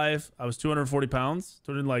 6'5". I was 240 pounds.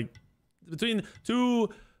 Between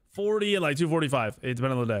 240 and like 245. It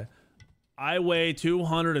depends on the day. I weigh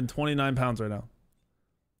 229 pounds right now.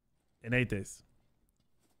 In 8 days.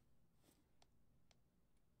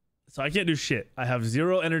 So I can't do shit. I have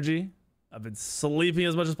zero energy. I've been sleeping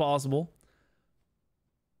as much as possible.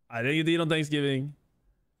 I didn't get to eat on Thanksgiving.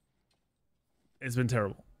 It's been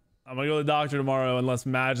terrible. I'm gonna go to the doctor tomorrow unless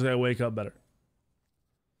magically I wake up better.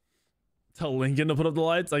 Tell Lincoln to put up the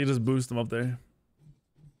lights. I can just boost them up there.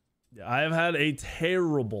 Yeah, I have had a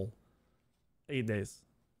terrible 8 days.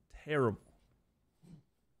 Terrible.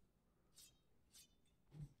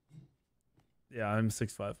 Yeah, I'm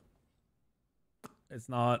 6'5". It's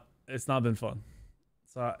not been fun.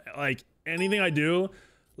 So like anything I do,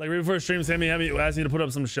 like right before stream, Sammy asked me to put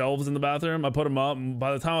up some shelves in the bathroom. I put them up. And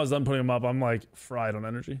by the time I was done putting them up, I'm like fried on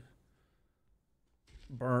energy.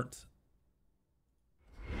 Burnt.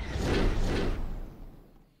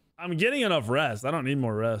 I'm getting enough rest. I don't need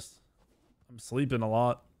more rest. I'm sleeping a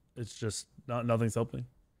lot. It's just nothing's helping.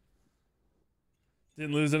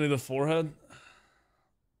 Didn't lose any of the forehead.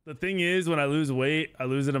 The thing is, when I lose weight, I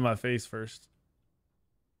lose it in my face first.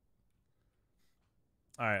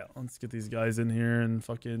 All right, let's get these guys in here and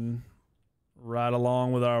fucking ride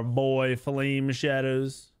along with our boy Flame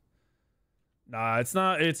Shadows. Nah, it's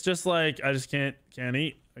not. It's just like I just can't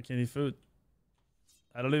eat. I can't eat food.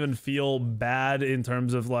 I don't even feel bad in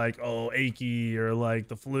terms of like, oh, achy or like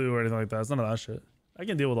the flu or anything like that. It's none of that shit. I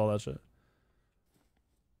can deal with all that shit.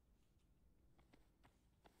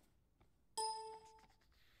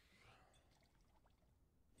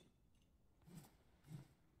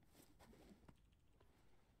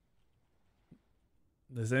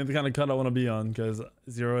 This ain't the kind of cut I want to be on because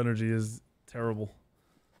zero energy is terrible.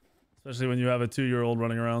 Especially when you have a 2-year-old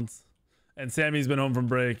running around. And Sammy's been home from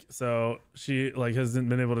break, so she like hasn't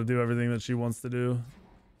been able to do everything that she wants to do.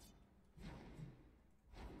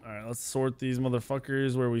 All right, let's sort these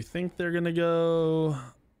motherfuckers where we think they're gonna go.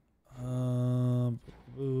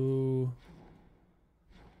 Boo.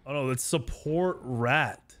 Oh no, let's support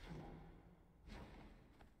Rat.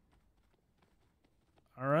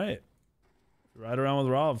 All right. Ride around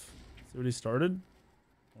with Rav. See what he started.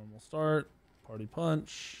 Normal start. Party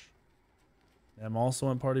punch. Em also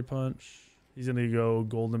went party punch. He's gonna go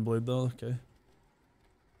golden blade though. Okay.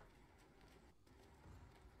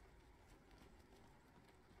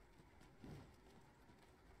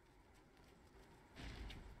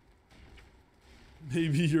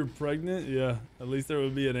 Maybe you're pregnant? Yeah. At least there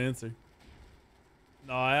would be an answer.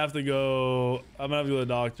 No, I have to go. I'm gonna have to go to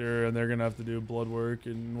the doctor and they're gonna have to do blood work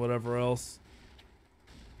and whatever else.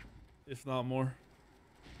 If not more.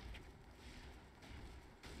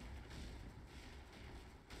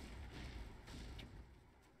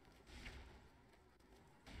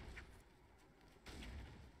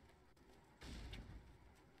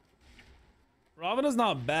 Robin is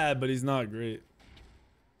not bad, but he's not great.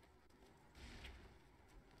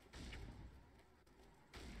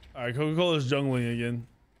 All right, Coca-Cola's jungling again.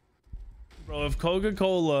 Bro, if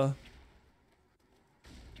Coca-Cola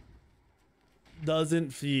doesn't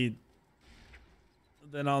feed,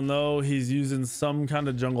 then I'll know he's using some kind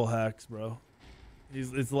of jungle hacks, bro.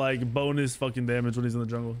 It's like bonus fucking damage when he's in the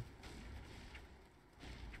jungle.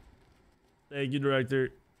 Thank you,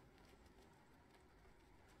 director.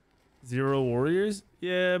 0 warriors?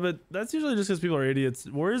 Yeah, but that's usually just because people are idiots.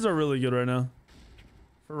 Warriors are really good right now.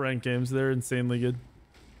 For ranked games, they're insanely good.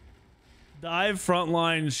 Dive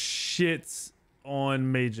frontline shits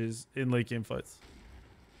on mages in late game fights.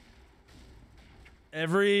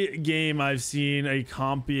 Every game I've seen a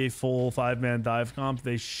comp be a full 5-man dive comp,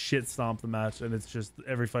 they shit stomp the match, and it's just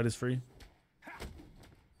every fight is free.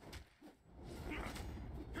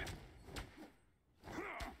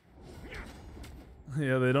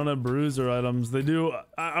 Yeah, they don't have bruiser items. They do.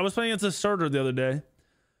 I was playing against a starter the other day,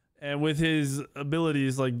 and with his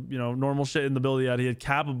abilities, like, you know, normal shit in the build he had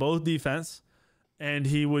cap of both defense, and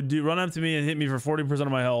he would run up to me and hit me for 40% of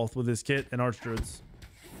my health with his kit and arch druids.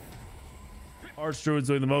 Arch druids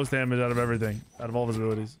doing the most damage out of everything, out of all of his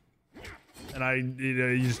abilities, and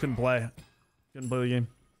you just couldn't play the game.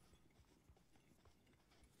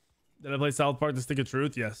 Did I play South Park: The Stick of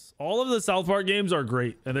Truth? Yes. All of the South Park games are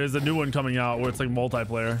great. And there's a new one coming out where it's like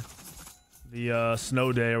multiplayer. The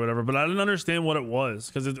Snow Day or whatever. But I didn't understand what it was.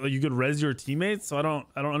 Because like, you could res your teammates. So I don't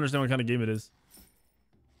understand what kind of game it is.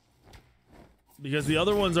 Because the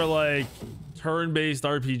other ones are like turn-based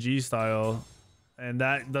RPG style. And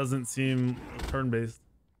that doesn't seem turn-based.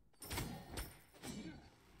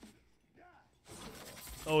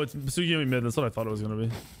 Oh, it's Sugiyami mid. That's what I thought it was gonna be.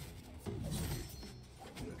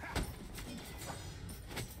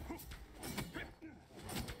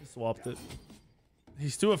 He swapped it.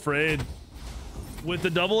 He's too afraid. With the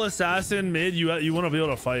double assassin mid, you want to be able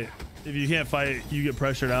to fight. If you can't fight, you get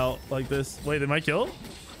pressured out like this. Wait, they might kill?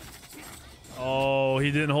 Oh,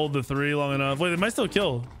 he didn't hold the 3 long enough. Wait, they might still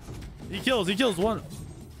kill. He kills one.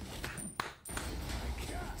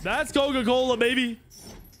 That's Coca-Cola, baby.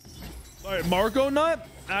 All right, Marco Nut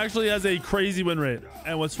actually has a crazy win rate.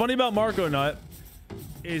 And what's funny about Marco Nut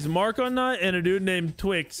is Marco Nut and a dude named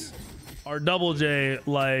Twix are double J,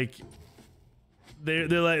 like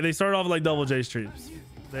they start off like double J streams.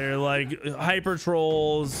 They're like hyper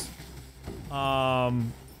trolls. You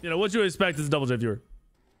know what you expect as a double J viewer.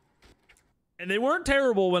 And they weren't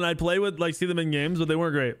terrible when I play with see them in games, but they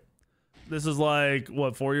weren't great. This is like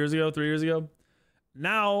what, 4 years ago, 3 years ago.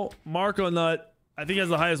 Now Marco Nut, I think, has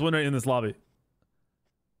the highest win rate in this lobby.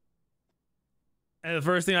 And the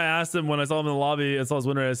first thing I asked him when I saw him in the lobby and saw his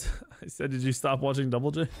win rate, I said, "Did you stop watching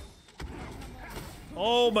Double J?"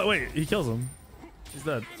 Oh, but wait, he kills him. He's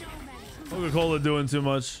dead. Coca-Cola doing too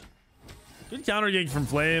much. Good counter gank from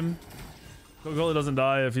Flame. Coca-Cola doesn't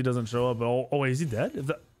die if he doesn't show up. But oh wait, is he dead? If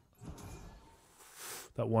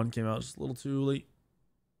that one came out just a little too late.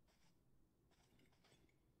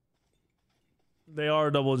 They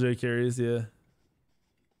are double J carries, yeah.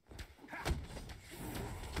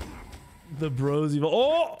 The bros evil.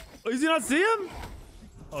 Oh, does he not see him?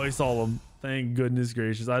 Oh, he saw him. Thank goodness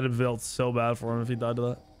gracious. I'd have felt so bad for him if he died to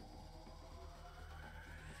that.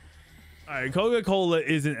 All right, Coca-Cola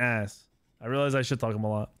isn't ass. I realize I should talk him a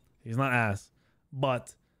lot. He's not ass.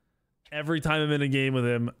 But every time I'm in a game with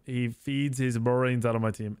him, he feeds his brains out of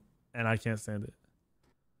my team. And I can't stand it.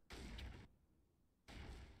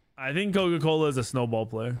 I think Coca-Cola is a snowball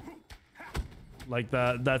player. Like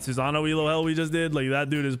that Susano Elo Hell we just did. Like that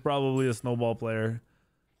dude is probably a snowball player.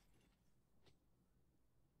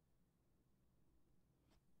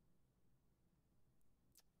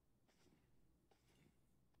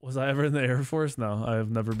 Was I ever in the Air Force? No, I have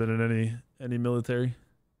never been in any military.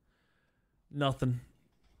 Nothing.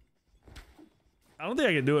 I don't think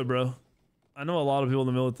I could do it, bro. I know a lot of people in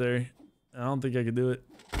the military. I don't think I could do it.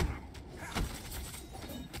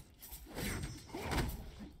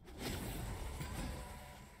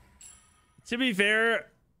 To be fair,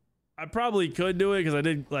 I probably could do it because I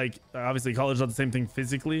did, like, obviously college is not the same thing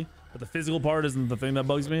physically, but the physical part isn't the thing that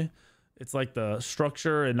bugs me. It's like the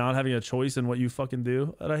structure and not having a choice in what you fucking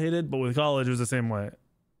do that I hated. But with college, it was the same way.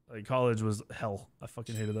 Like, college was hell. I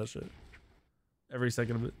fucking hated that shit. Every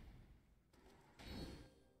second of it.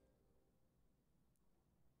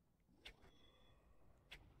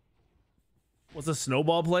 What's a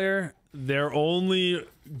snowball player? They're only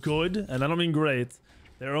good, and I don't mean great.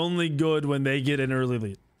 They're only good when they get an early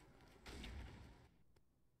lead.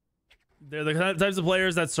 They're the types of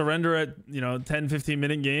players that surrender at, 10,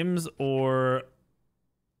 15-minute games, or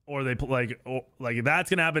they like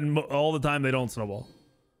that's gonna happen all the time. They don't snowball.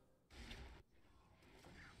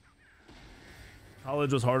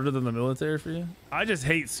 College was harder than the military for you? I just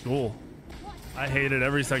hate school. I hated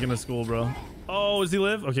every second of school, bro. Oh, does he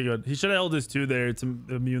live? Okay, good. He should have held his 2 there to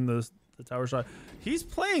immune the tower shot. He's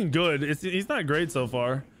playing good. He's not great so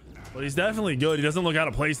far, but he's definitely good. He doesn't look out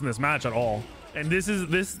of place in this match at all. And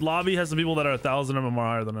this lobby has some people that are 1,000 of them or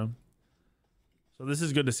higher than him. So this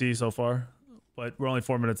is good to see so far. But we're only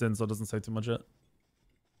 4 minutes in, so it doesn't say too much yet.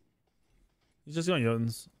 He's just going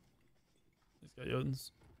Jotuns. He's got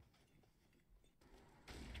Jotuns.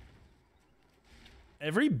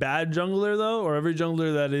 Every bad jungler, though, or every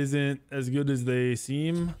jungler that isn't as good as they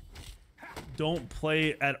seem, don't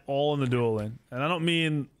play at all in the dual lane. And I don't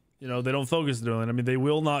mean, they don't focus the dual lane. I mean, they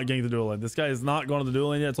will not gank the dual lane. This guy is not going to the dual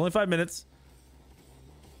lane yet. It's only 5 minutes.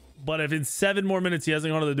 But if in 7 more minutes he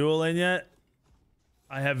hasn't gone to the dual lane yet,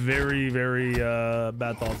 I have very, very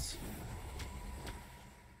bad thoughts.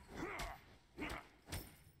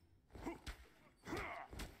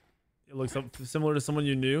 It looks similar to someone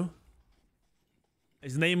you knew.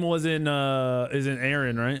 His name isn't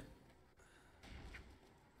Aaron, right?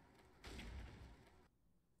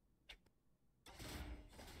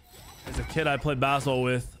 As a kid I played basketball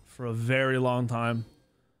with for a very long time.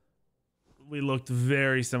 We looked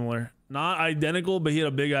very similar. Not identical, but he had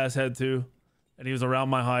a big ass head too. And he was around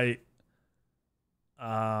my height.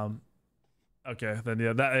 Okay, then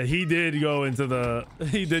yeah, that he did go to the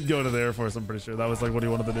Air Force, I'm pretty sure. That was like what he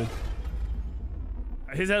wanted to do.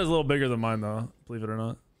 His head is a little bigger than mine though, believe it or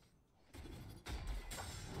not.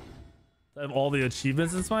 I have all the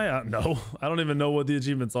achievements in Smite? No, I don't even know what the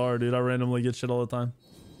achievements are, dude. I randomly get shit all the time.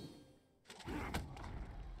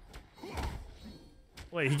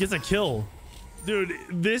 Wait, he gets a kill. Dude,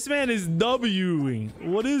 this man is Wing.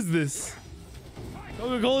 What is this?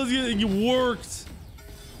 Coca-Cola's getting worked.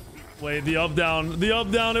 Wait, the up down. The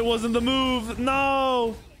up down, it wasn't the move.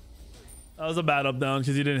 No. That was a bad up down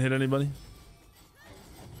because he didn't hit anybody.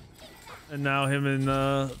 And now him and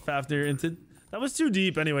Fafnir inted. That was too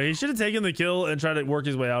deep anyway. He should have taken the kill and tried to work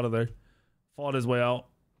his way out of there. Fought his way out.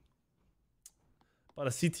 Bought a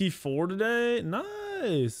CT4 today.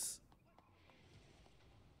 Nice.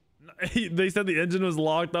 They said the engine was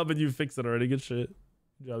locked up and you fixed it already. Good shit.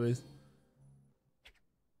 Good job, Ace.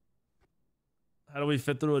 How do we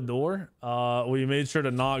fit through a door? We made sure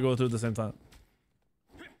to not go through at the same time.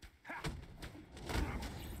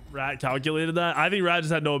 Rat calculated that. I think Rat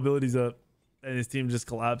just had no abilities up and his team just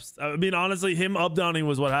collapsed. I mean, honestly, him up downing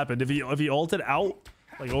was what happened. If he ulted out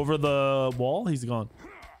like over the wall, he's gone.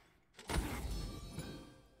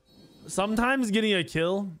 Sometimes getting a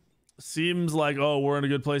kill seems like, oh, we're in a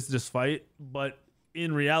good place to just fight, but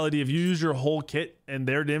in reality, if you use your whole kit and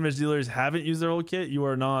their damage dealers haven't used their whole kit, you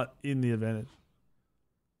are not in the advantage.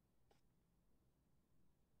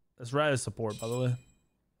 That's Rat is support, by the way.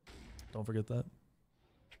 Don't forget that.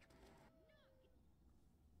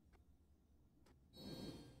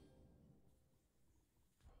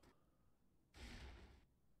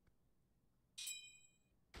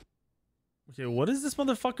 Okay, what is this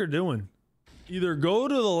motherfucker doing? Either go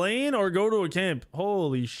to the lane or go to a camp.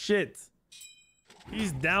 Holy shit.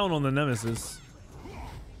 He's down on the Nemesis.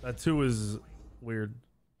 That 2 is weird.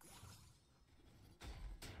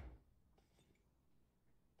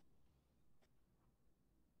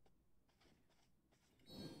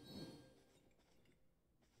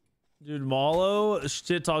 Dude, Malo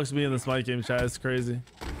shit talks to me in the Smite game chat. It's crazy.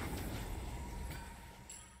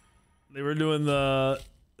 They were doing the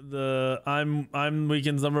I'm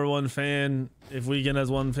Weekend's #1 fan. If Weekend has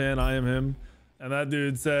one fan, I am him. And that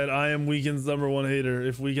dude said, I am Weekend's #1 hater.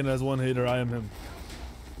 If Weekend has one hater, I am him.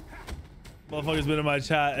 Motherfucker's been in my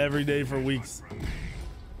chat every day for weeks.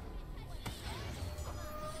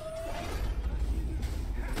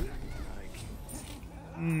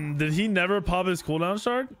 Did he never pop his cooldown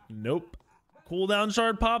shard? Nope. Cooldown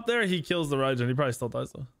shard pop there, he kills the Raijin. He probably still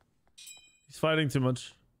dies though. He's fighting too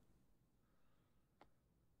much.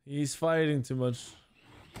 He's fighting too much.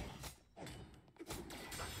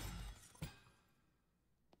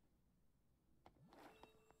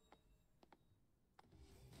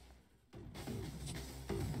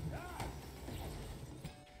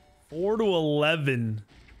 Four to 11.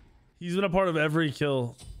 He's been a part of every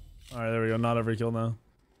kill. All right, there we go. Not every kill now.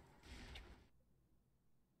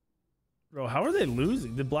 Bro, how are they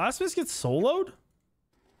losing? Did Blasphemous get soloed?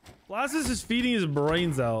 Blasphemous is feeding his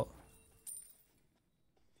brains out.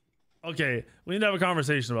 Okay, we need to have a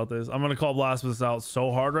conversation about this. I'm going to call Blasphemous out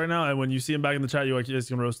so hard right now. And when you see him back in the chat, you guys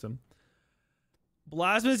can roast him.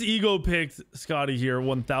 Blasphemous ego picked Scotty here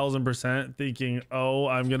 1000%, thinking, oh,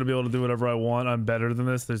 I'm going to be able to do whatever I want. I'm better than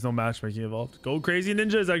this. There's no matchmaking involved. Go Crazy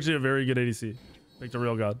Ninja is actually a very good ADC. Picked a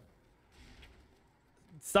real god.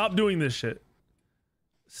 Stop doing this shit.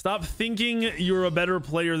 Stop thinking you're a better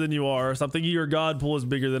player than you are. Stop thinking your god pool is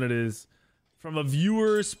bigger than it is. From a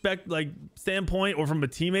viewer standpoint or from a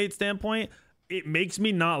teammate standpoint, it makes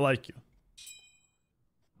me not like you.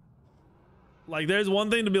 Like, there's one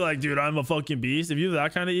thing to be like, dude, I'm a fucking beast. If you have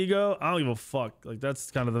that kind of ego, I don't give a fuck. Like,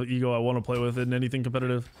 that's kind of the ego I want to play with in anything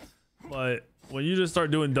competitive. But when you just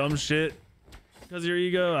start doing dumb shit because of your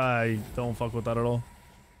ego, I don't fuck with that at all.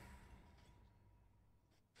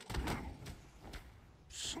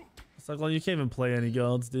 It's like, well, you can't even play any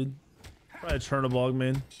gods, dude. Probably a Chernobog,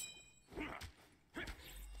 man.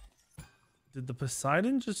 Did the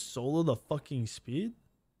Poseidon just solo the fucking speed?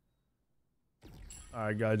 All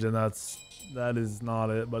right, Gaijin, that is not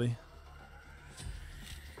it, buddy.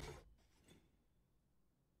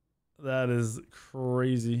 That is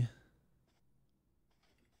crazy.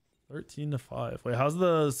 13 to 5. Wait, how's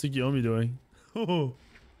the Tsukiyomi doing? Oh,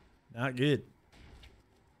 not good.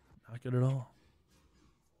 Not good at all.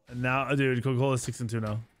 And now, dude, Coca-Cola's 6-2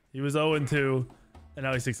 now. He was 0-2, and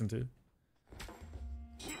now he's 6-2.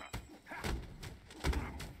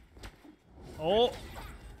 Oh.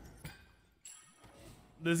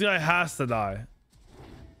 This guy has to die.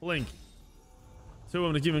 Blink. 2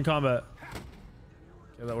 of them to keep in combat.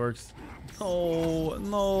 Okay, that works. Oh,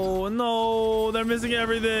 no, no. They're missing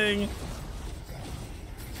everything.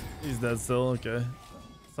 He's dead still. Okay.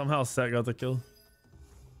 Somehow Set got the kill.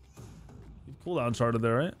 He cooldown charted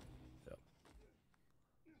there, right?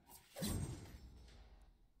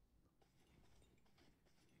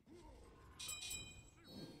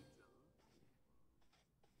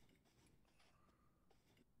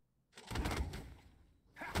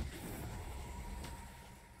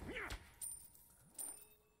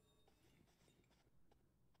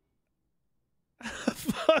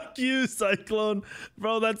 Fuck you, Cyclone.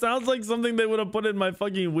 Bro, that sounds like something they would have put in my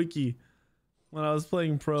fucking wiki when I was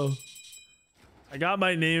playing pro. I got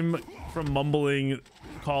my name from mumbling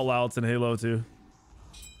call outs in Halo 2.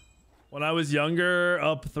 When I was younger,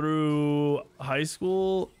 up through high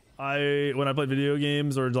school, when I played video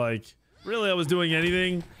games or like really I was doing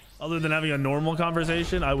anything other than having a normal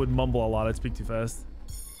conversation, I would mumble a lot. I'd speak too fast.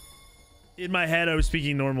 In my head, I was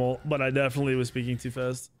speaking normal, but I definitely was speaking too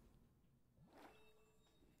fast.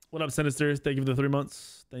 What up, Sinister? Thank you for the 3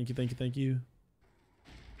 months. Thank you, thank you, thank you.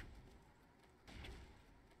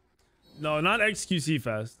 No, not XQC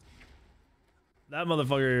fast. That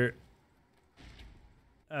motherfucker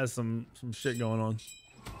has some shit going on.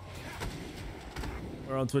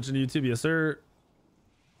 We're on Twitch and YouTube, yes sir.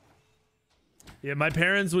 Yeah, my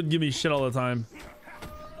parents would give me shit all the time.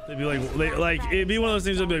 They'd be like, it'd be one of those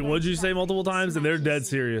things. I'd be like, "What'd you say?" multiple times, and they're dead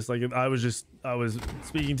serious. Like I was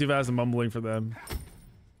speaking too fast and mumbling for them.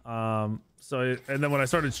 And then when I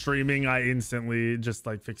started streaming, I instantly just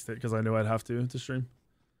like fixed it because I knew I'd have to stream.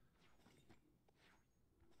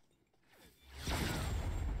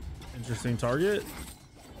 Interesting target.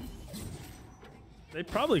 They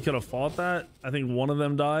probably could have fought that. I think one of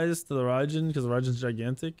them dies to the Raijin because the Raijin's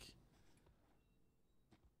gigantic.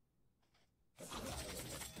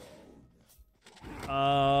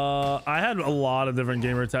 I had a lot of different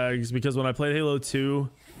gamer tags because when I played Halo 2,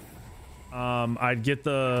 I'd get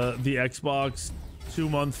the Xbox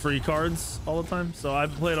 2-month free cards all the time. So I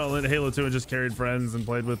played on Halo 2 and just carried friends and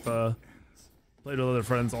played with other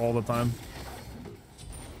friends all the time.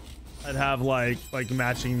 I'd have like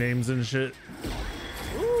matching names and shit.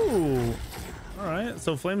 Ooh. All right.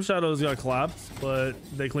 So Flame Shadows got collapsed, but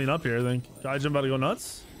they clean up here, I think. Gaijin about to go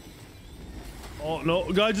nuts. Oh, no.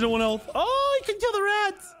 Gaijin at 1 health. Oh, he can kill the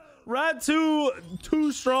rats. Rat 2,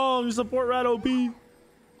 too strong. Support Rat OP. That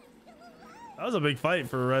was a big fight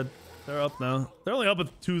for Red. They're up now. They're only up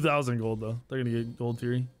with 2,000 gold, though. They're going to get Gold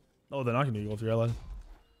Fury. Oh, they're not going to get Gold Fury. I lied.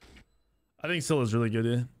 I think Scylla's really good,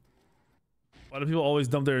 yeah. Why do people always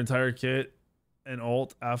dump their entire kit and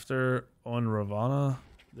ult after on Ravana?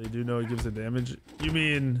 They do know it gives it damage. You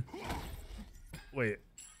mean... Wait.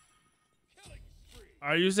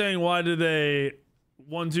 Are you saying why do they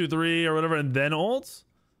 1, 2, 3 or whatever and then ult?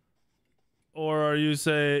 Or are you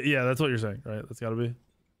saying... Yeah, that's what you're saying, right? That's gotta be.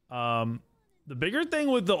 The bigger thing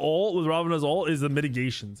with the ult, with Ravana's ult, is the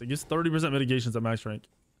mitigations. It gets 30% mitigations at max rank.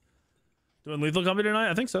 Doing lethal combat tonight?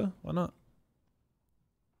 I think so. Why not?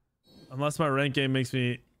 Unless my rank game makes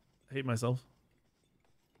me hate myself.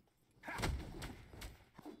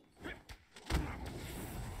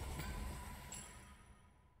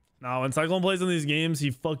 Now, when Cyclone plays in these games,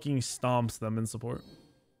 he fucking stomps them in support.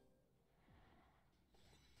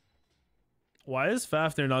 Why is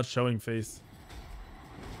Fafnir not showing face?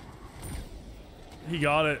 He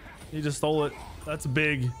got it. He just stole it. That's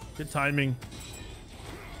big. Good timing.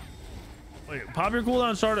 Wait, pop your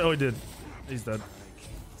cooldown shard. Oh, he did. He's dead.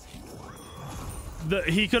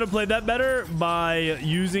 He could have played that better by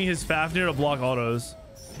using his Fafnir to block autos.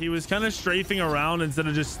 He was kind of strafing around instead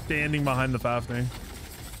of just standing behind the Fafnir.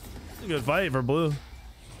 It's a good fight for blue.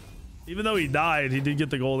 Even though he died, he did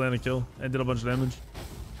get the gold and a kill and did a bunch of damage.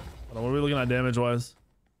 What are we looking at damage wise?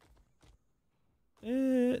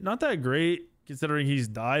 Not that great considering he's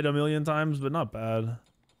died a million times, but not bad.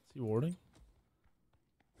 Is he warding?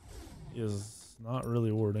 He is not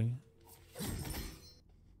really warding.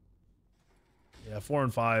 Yeah, 4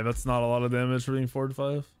 and 5. That's not a lot of damage for being 4 and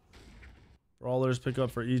 5. Brawlers pick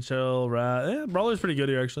up for each L. Rat. Brawler's pretty good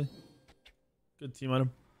here, actually. Good team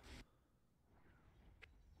item.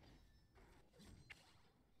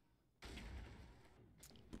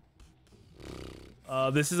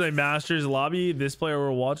 This is a Masters lobby. This player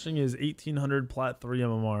we're watching is 1800 Plat 3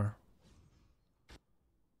 MMR.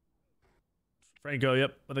 Franco,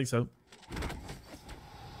 yep, I think so.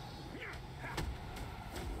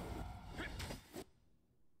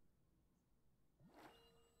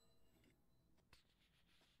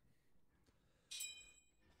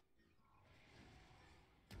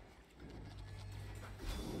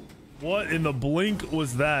 What in the blink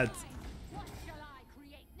was that?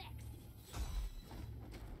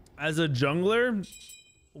 As a jungler,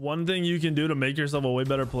 one thing you can do to make yourself a way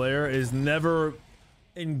better player is never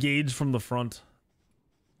engage from the front.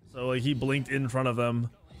 So like he blinked in front of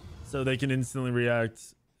them so they can instantly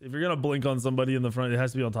react. If you're gonna blink on somebody in the front, it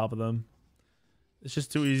has to be on top of them. It's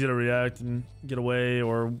just too easy to react and get away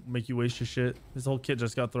or make you waste your shit. His whole kit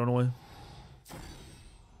just got thrown away.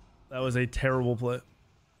 That was a terrible play.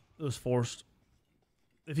 It was forced.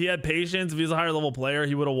 If he had patience, if he was a higher level player,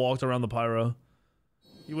 he would have walked around the pyro.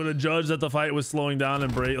 He would have judged that the fight was slowing down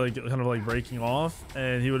and kind of like breaking off,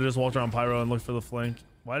 and he would have just walked around pyro and looked for the flank.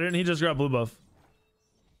 Why didn't he just grab blue buff?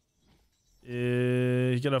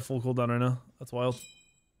 He could have full cooldown right now. That's wild. Did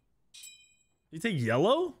he take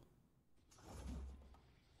yellow?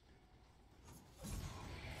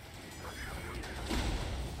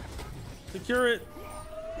 Secure it.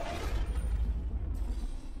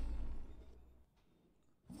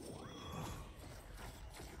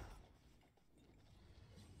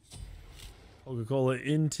 Coca-Cola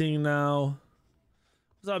inting now.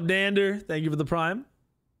 What's up, Dander? Thank you for the prime.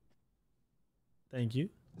 Thank you.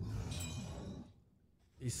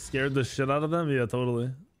 He scared the shit out of them? Yeah, totally.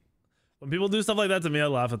 When people do stuff like that to me, I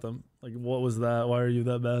laugh at them. Like, what was that? Why are you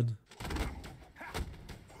that bad?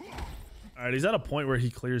 Alright, he's at a point where he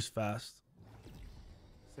clears fast.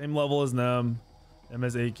 Same level as Nem. Nem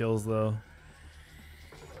has 8 kills, though.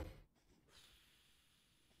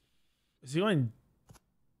 Is he going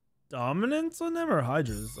dominance on them or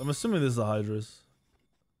Hydras? I'm assuming this is a Hydras.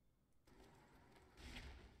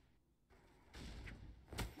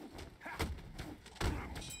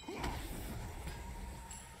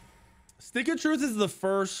 Stick of Truth is the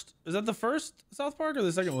first. Is that the first South Park or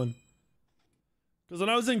the second one? Because when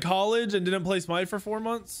I was in college and didn't play Smite for 4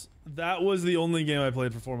 months, that was the only game I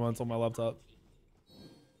played for 4 months on my laptop.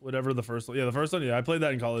 Whatever the first one. Yeah, the first one. Yeah, I played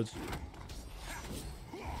that in college.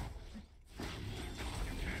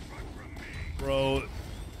 Bro,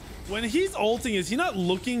 when he's ulting, is he not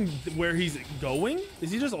looking where he's going?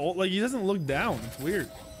 Is he just ult? Like, he doesn't look down. It's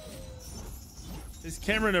weird. His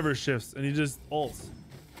camera never shifts and he just ults.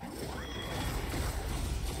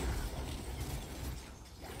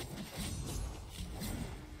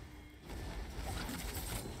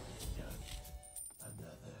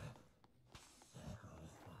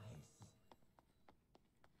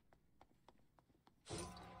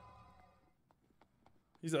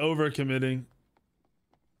 He's overcommitting.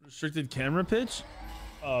 Restricted camera pitch?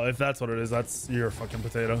 Oh, if that's what it is, that's your fucking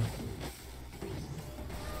potato.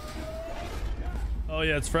 Oh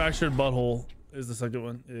yeah, it's Fractured Butthole is the second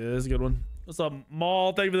one. Yeah, it's a good one. What's up,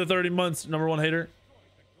 Maul? Thank you for the 30 months. #1 hater.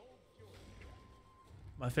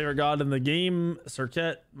 My favorite god in the game,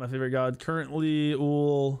 Circuit. My favorite god currently,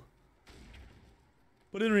 Ool.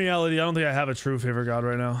 But in reality, I don't think I have a true favorite god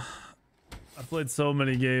right now. I've played so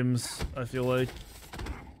many games, I feel like.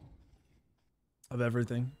 Of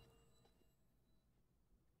everything.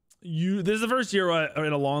 This is the first year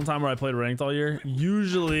in a long time where I played ranked all year.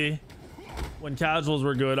 Usually when casuals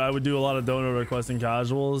were good, I would do a lot of dono requests in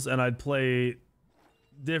casuals and I'd play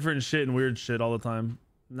different shit and weird shit all the time.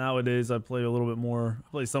 Nowadays I play a little bit more.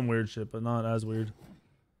 I play some weird shit, but not as weird.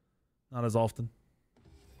 Not as often.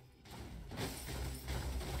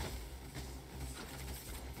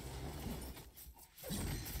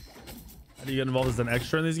 How do you get involved as an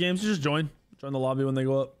extra in these games? You just join the lobby when they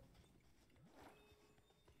go up.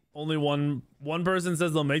 Only one person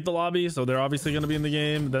says they'll make the lobby, so they're obviously going to be in the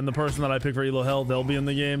game. Then the person that I pick for Elo Hell, they'll be in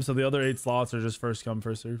the game. So the other 8 slots are just first come,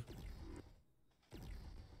 first serve.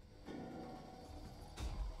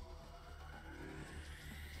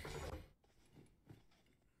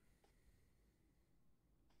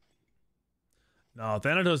 No,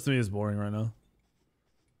 Thanatos to me is boring right now.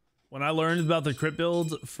 When I learned about the crit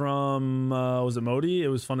build from, was it Modi? It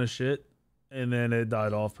was fun as shit. And then it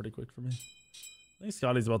died off pretty quick for me. I think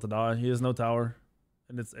Scotty's about to die. He has no tower.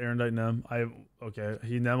 And it's Erendite Nem. Okay,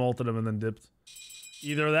 he Nem ulted him and then dipped.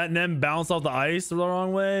 Either that Nem bounced off the ice the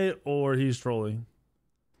wrong way, or he's trolling.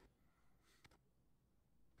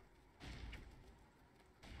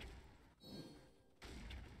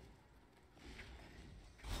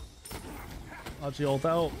 Hachi ult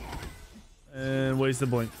out. And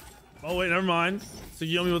wasted blink. Oh wait, never mind.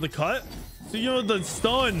 Sugiyomi with the cut? Sugiyomi with the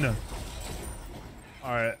stun!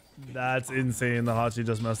 Alright, that's insane. The Hachi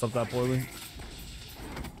just messed up that poorly.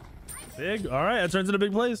 Big. Alright, that turns into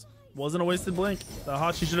big plays. Wasn't a wasted blink. The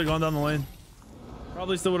Hachi should have gone down the lane.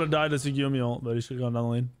 Probably still would have died to Sugiyomi ult, but he should have gone down the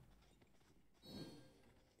lane.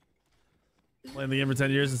 Playing the game for 10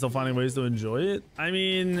 years and still finding ways to enjoy it. I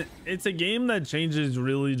mean, it's a game that changes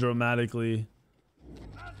really dramatically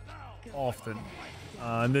often.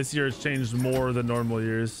 And this year it's changed more than normal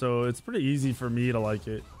years, so it's pretty easy for me to like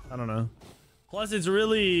it. I don't know. Plus, it's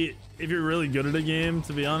really, if you're really good at a game,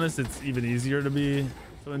 to be honest, it's even easier to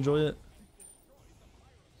enjoy it.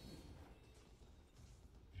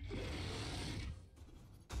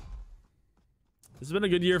 It's been a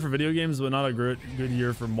good year for video games, but not a good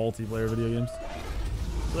year for multiplayer video games.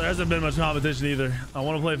 So there hasn't been much competition either. I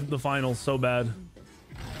want to play the finals so bad.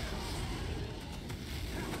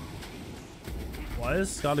 Why is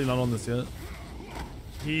Scotty not on this yet?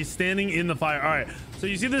 He's standing in the fire. All right. So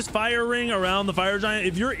you see this fire ring around the fire giant?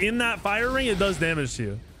 If you're in that fire ring, it does damage to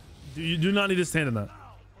you. You do not need to stand in that.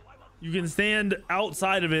 You can stand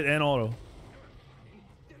outside of it and auto.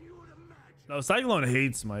 No, Cyclone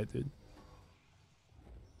hates Smite, dude.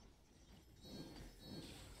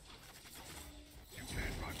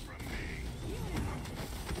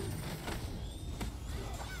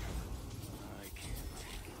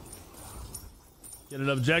 Get an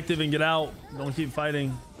objective and get out. Don't keep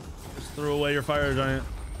fighting. Just throw away your fire giant.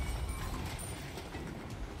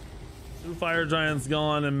 2 fire giants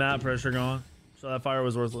gone and map pressure gone. So that fire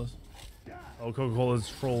was worthless. Oh, Coca-Cola's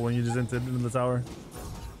trolling. You just entered into the tower.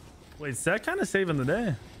 Wait, Set kind of saving the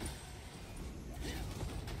day.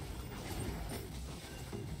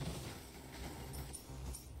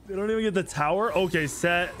 They don't even get the tower. Okay,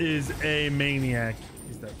 Set is a maniac.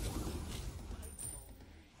 He's dead.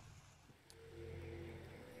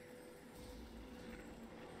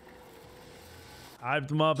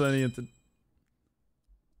 Hyped him up and then he entered.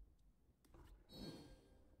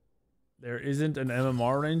 There isn't an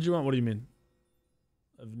MMR range you want? What do you mean?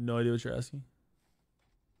 I have no idea what you're asking.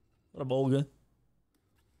 What a Olga.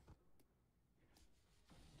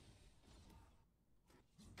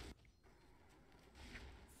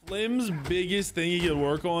 Flim's biggest thing he could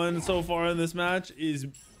work on so far in this match is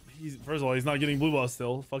first of all, he's not getting blue buff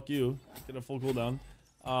still. Fuck you. Get a full cooldown.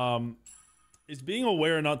 It's being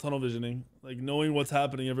aware and not tunnel visioning. Like knowing what's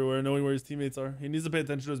happening everywhere, knowing where his teammates are. He needs to pay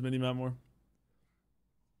attention to his mini-map more.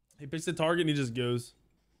 He picks a target and he just goes.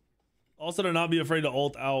 Also to not be afraid to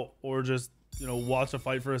ult out or just, you know, watch a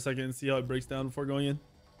fight for a second and see how it breaks down before going in.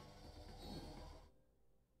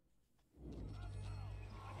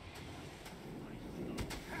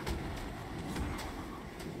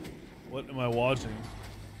 What am I watching?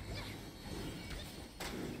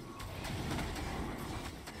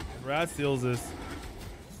 Rat steals this.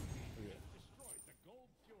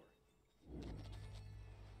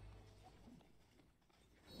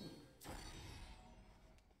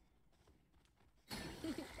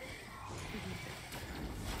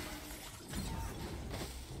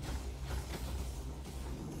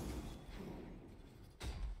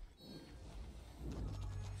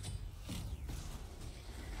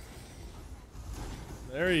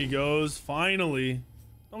 There he goes. Finally.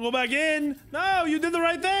 Don't go back in. No, you did the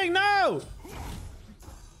right thing. No.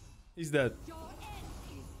 He's dead.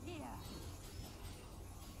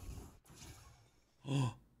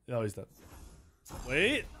 Oh, yeah, he's dead.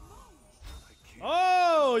 Wait.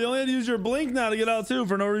 Oh, you only had to use your blink now to get out too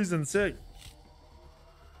for no reason. Sick.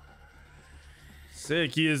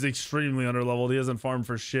 Sick. He is extremely underleveled. He hasn't farmed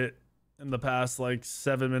for shit in the past like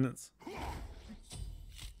 7 minutes.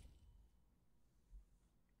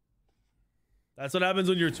 That's what happens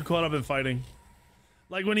when you're too caught up in fighting.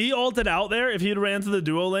 Like when he ulted out there, if he had ran to the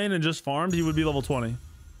duo lane and just farmed, he would be level 20.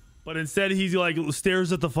 But instead, he's like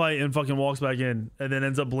stares at the fight and fucking walks back in and then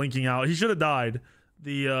ends up blinking out. He should have died.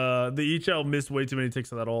 The EHL missed way too many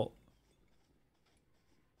ticks of that ult.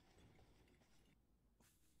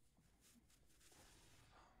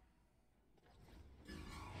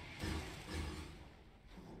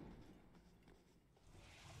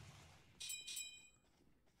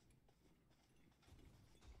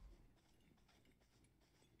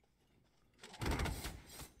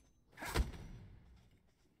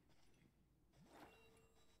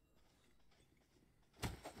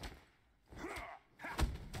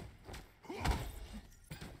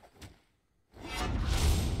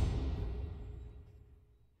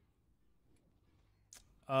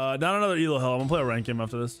 Not another Elo Hell. I'm gonna play a rank game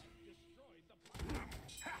after this.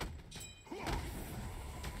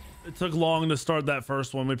 It took long to start that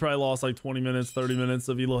first one. We probably lost like 20 minutes, 30 minutes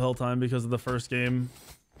of Elo Hell time because of the first game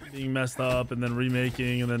being messed up and then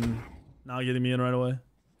remaking and then not getting me in right away.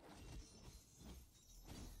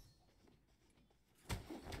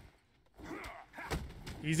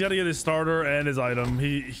 He's got to get his starter and his item.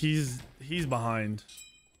 He's behind.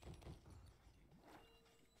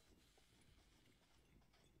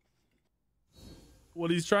 What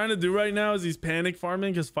he's trying to do right now is he's panic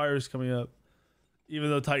farming because fire is coming up, even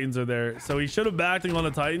though Titans are there. So he should have backed on the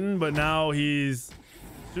Titan, but now he's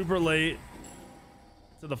super late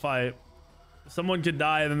to the fight. Someone could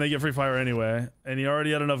die and then they get free fire anyway, and he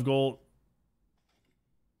already had enough gold.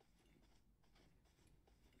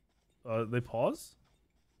 They pause?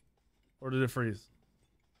 Or did it freeze?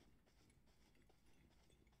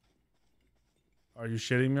 Are you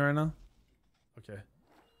shitting me right now? Okay.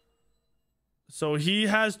 So he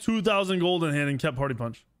has 2,000 gold in hand and kept party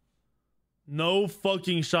punch. No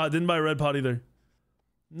fucking shot. Didn't buy red pot either.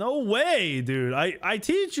 No way, dude. I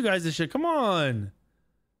teach you guys this shit. Come on.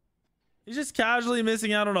 He's just casually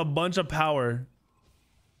missing out on a bunch of power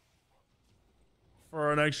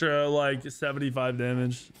for an extra like 75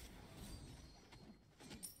 damage.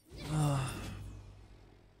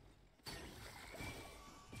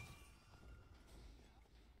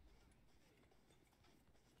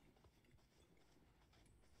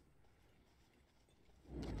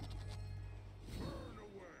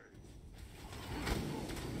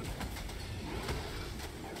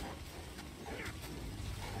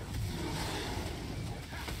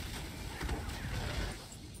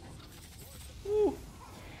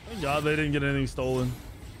 Thank God they didn't get anything stolen.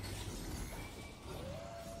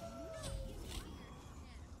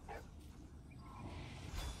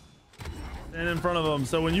 And in front of them.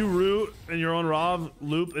 So when you root and you're on Rav,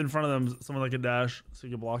 loop in front of them, someone like a dash so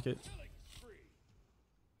you can block it.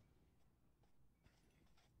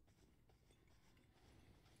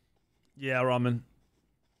 Yeah, Ramen.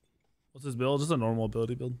 What's his build? Just a normal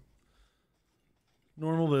ability build.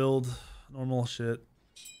 Normal build. Normal shit.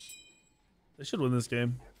 They should win this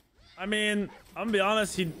game. I mean, I'm gonna be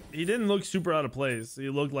honest, he didn't look super out of place. He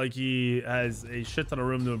looked like he has a shit ton of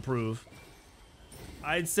room to improve.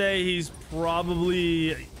 I'd say he's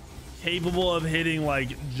probably capable of hitting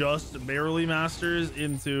like just barely masters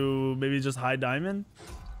into maybe just high diamond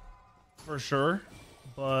for sure,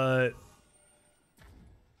 but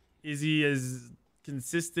is he as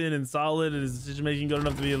consistent and solid and his decision making good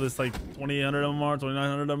enough to be at this like 2800 MMR,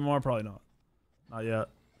 2900 MMR? Probably not yet.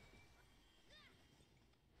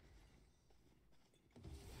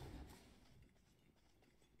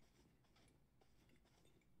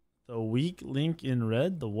 The weak link in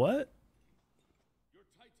red? The what? Your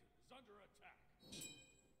Titan is under attack.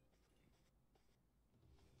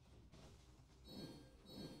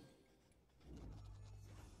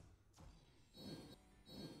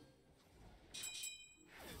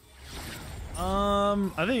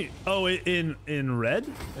 I think, oh, in red?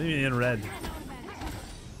 I think in red.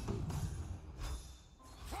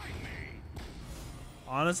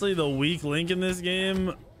 Honestly, the weak link in this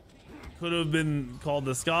game could have been called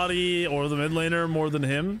the Scotty or the mid laner more than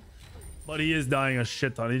him, but he is dying a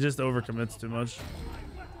shit ton. He just overcommits too much.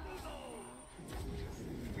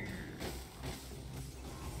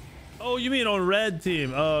 Oh, you mean on red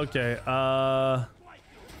team? Oh, okay.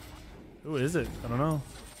 Who is it? I don't know.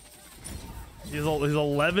 He's 11,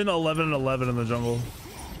 11, and 11 in the jungle.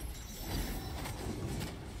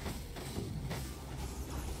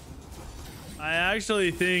 I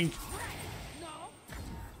actually think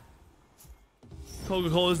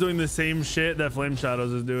Coca-Cola is doing the same shit that Flame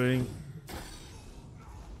Shadows is doing.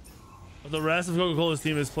 But the rest of Coca-Cola's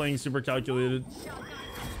team is playing super calculated.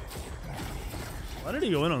 Why did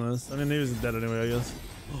he go in on this? I mean, he was dead anyway, I guess.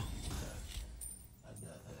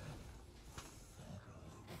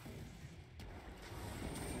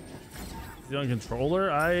 Is he on controller?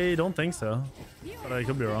 I don't think so. But I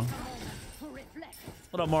could be wrong.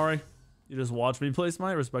 What up, Mari? You just watch me play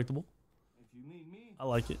Smite? Respectable. I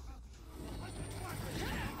like it.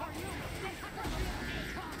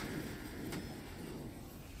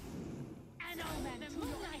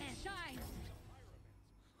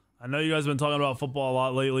 I know you guys have been talking about football a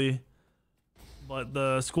lot lately, but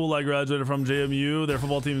the school I graduated from, JMU, their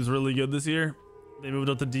football team is really good this year. They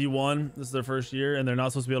moved up to D1. This is their first year, and they're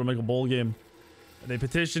not supposed to be able to make a bowl game. And they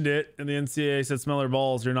petitioned it, and the NCAA said, smell their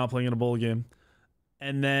balls, you're not playing in a bowl game.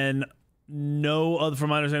 And then no other,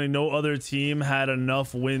 from my understanding, no other team had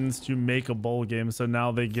enough wins to make a bowl game, so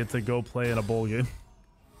now they get to go play in a bowl game.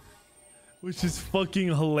 Which is fucking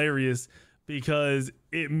hilarious, because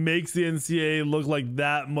it makes the NCAA look like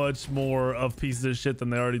that much more of pieces of shit than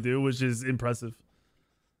they already do, which is impressive.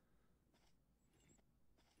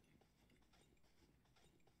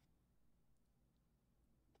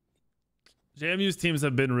 JMU's teams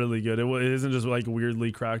have been really good. It isn't just like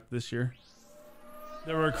weirdly cracked this year.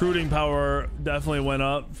 Their recruiting power definitely went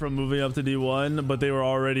up from moving up to D1, but they were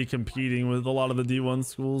already competing with a lot of the D1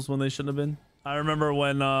 schools when they shouldn't have been. I remember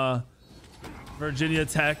when Virginia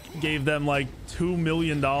Tech gave them like $2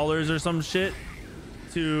 million or some shit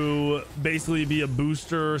to basically be a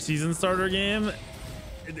booster season starter game,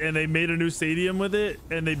 and they made a new stadium with it,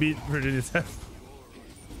 and they beat Virginia Tech.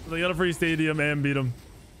 So they got a free stadium and beat them.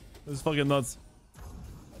 It was fucking nuts.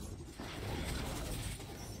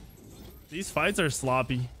 These fights are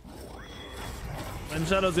sloppy. And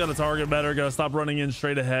Shadow's got to target better, gotta stop running in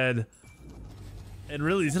straight ahead. And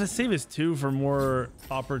really, he's gonna save his 2 for more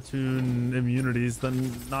opportune immunities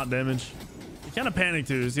than not damage. He kind of panicked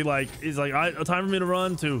too. He's like, time for me to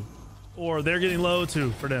run 2, or they're getting low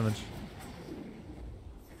 2 for damage.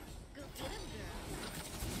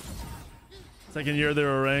 Second year they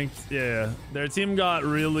were ranked. Yeah. Their team got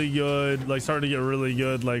really good, like started to get really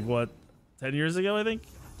good, like what, 10 years ago, I think?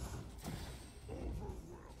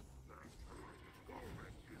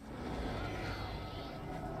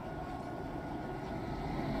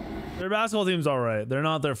 Their basketball team's all right. They're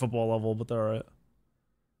not their football level, but they're all right.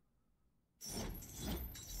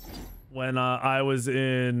 When I was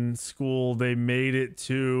in school, they made it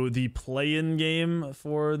to the play-in game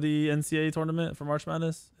for the NCAA tournament for March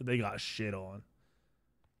Madness. They got shit on.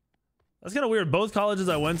 That's kind of weird. Both colleges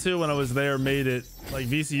I went to when I was there made it. Like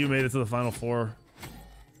VCU made it to the Final Four.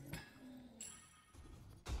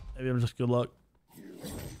 Maybe I'm just good luck.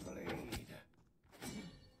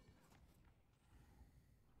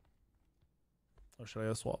 Or should I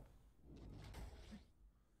go swap?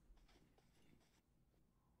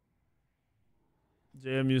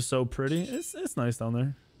 JMU's so pretty. It's nice down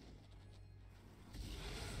there.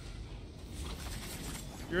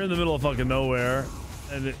 You're in the middle of fucking nowhere,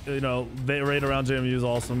 and you know they right around JMU is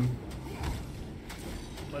awesome.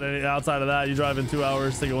 But outside of that, you drive in 2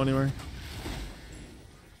 hours to go anywhere.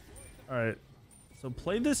 All right, so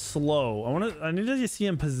play this slow. I need to see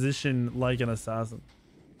him position like an assassin,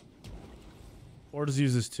 or just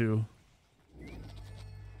use this too.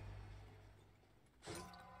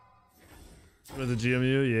 With the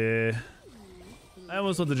GMU, yeah. I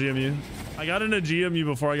almost went to GMU. I got into GMU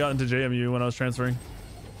before I got into JMU when I was transferring.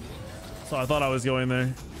 So I thought I was going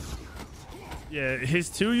there. Yeah, his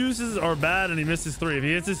 2 uses are bad and he missed his 3. If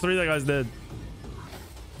he hits his 3, that guy's dead.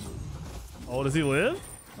 Oh, does he live?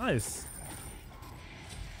 Nice.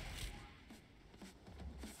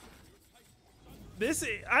 This,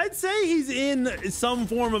 I'd say he's in some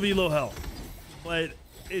form of Elo Hell. But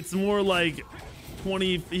it's more like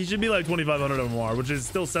 20, he should be like 2,500 MMR, which is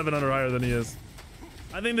still 700 higher than he is.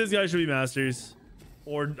 I think this guy should be Masters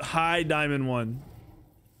or high Diamond 1.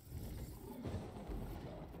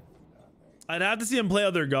 I'd have to see him play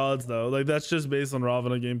other gods though. Like that's just based on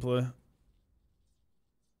Ravana gameplay.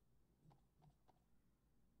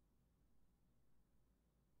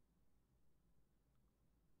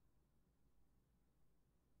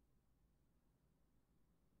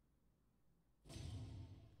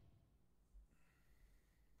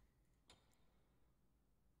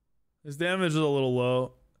 His damage is a little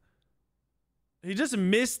low. He just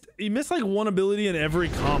missed. He missed like one ability in every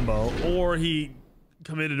combo, or he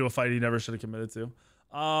committed to a fight he never should have committed to.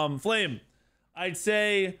 Flame, I'd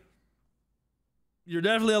say you're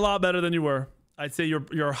definitely a lot better than you were. I'd say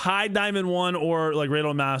you're high Diamond 1 or like Raid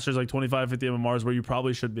on Masters, like 25, 50 MMRs where you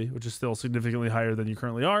probably should be, which is still significantly higher than you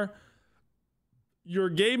currently are. Your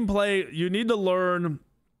gameplay, you need to learn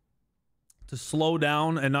to slow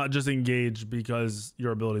down and not just engage because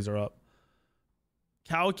your abilities are up.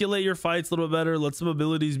 Calculate your fights a little bit better. Let some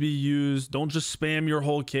abilities be used. Don't just spam your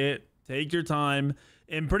whole kit. Take your time.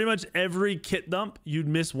 In pretty much every kit dump, you'd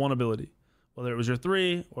miss one ability. Whether it was your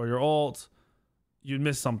 3 or your ult, you'd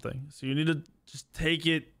miss something. So you need to just take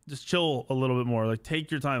it, just chill a little bit more. Like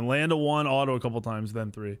take your time. Land a 1, auto a couple times,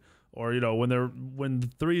 then 3. Or, you know, when the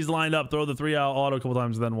 3's lined up, throw the 3 out, auto a couple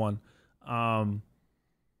times, then 1.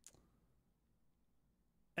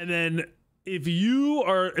 And then if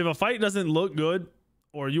a fight doesn't look good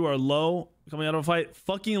or you are low coming out of a fight,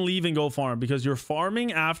 fucking leave and go farm because your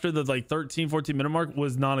farming after the like 13, 14 minute mark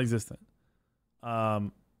was non-existent.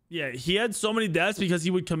 Yeah, he had so many deaths because he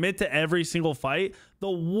would commit to every single fight. The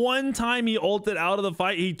one time he ulted out of the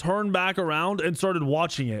fight, he turned back around and started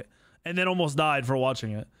watching it and then almost died for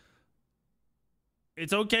watching it.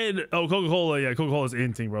 It's okay. Oh, Coca-Cola. Yeah, Coca-Cola's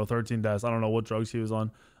inting, bro. 13 deaths. I don't know what drugs he was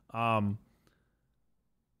on.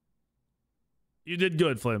 You did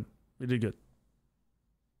good, Flame. You did good.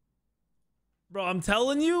 Bro, I'm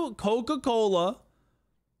telling you, Coca-Cola,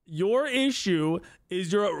 your issue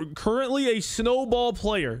is you're currently a snowball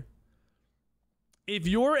player. If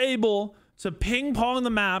you're able to ping pong the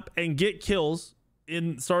map and get kills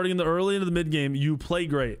starting in the early into the mid game, you play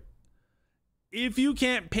great. If you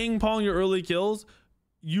can't ping pong your early kills,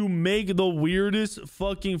 you make the weirdest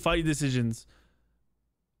fucking fight decisions.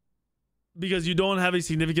 Because you don't have a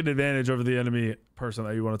significant advantage over the enemy person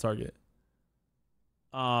that you want to target.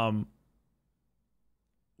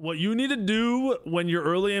 What you need to do when your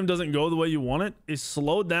early aim doesn't go the way you want it is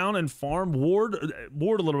slow down and farm, ward a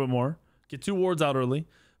little bit more. Get 2 wards out early.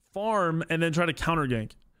 Farm and then try to counter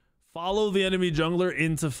gank. Follow the enemy jungler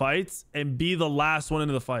into fights and be the last one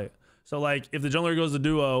into the fight. So like if the jungler goes to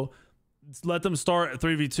duo, let them start at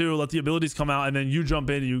 3v2, let the abilities come out, and then you jump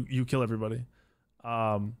in, you kill everybody.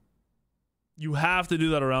 You have to do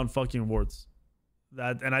that around fucking wards.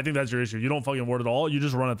 And I think that's your issue. You don't fucking ward at all. You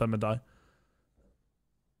just run at them and die.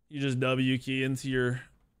 You just W key into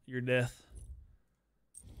your death.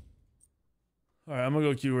 All right, I'm gonna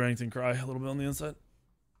go Q ranked and cry a little bit on the inside.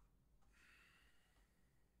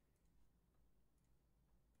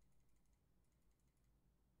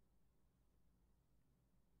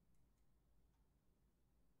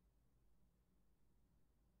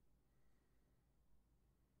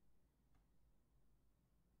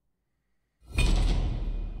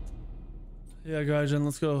 Yeah, guys,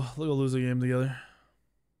 let's go lose a game together.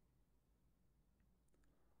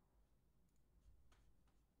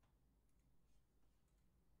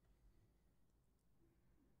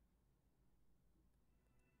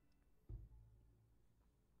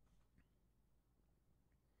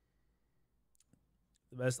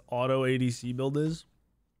 The best auto ADC build is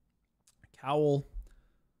Cowl,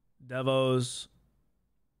 Devos,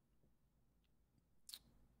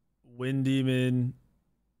 Wind Demon.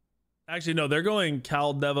 Actually, no, they're going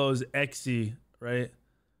Cal, Devos, Xe, right?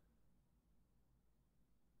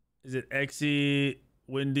 Is it Xe,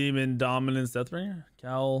 Wind Demon, Dominance, Deathbringer?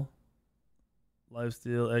 Cal,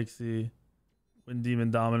 Lifesteal, Xe, Wind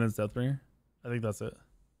Demon, Dominance, Deathbringer? I think that's it.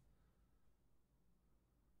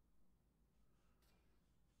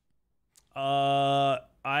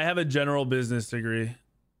 I have a general business degree.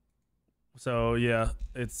 So yeah,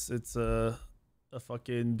 it's a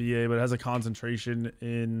fucking BA, but it has a concentration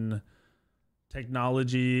in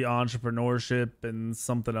technology, entrepreneurship, and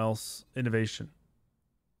something else, innovation.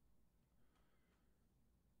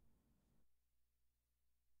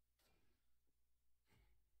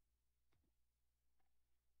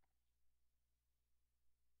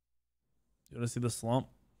 You want to see the slump?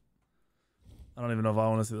 I don't even know if I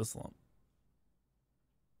want to see the slump.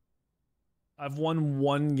 I've won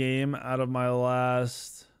 1 game out of my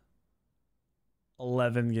last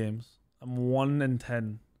 11 games. I'm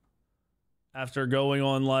 1-10. After going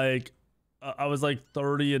on like, I was like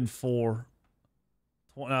 30-4.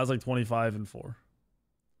 I was like 25-4.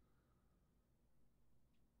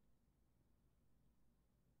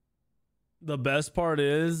 The best part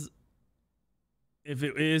is, if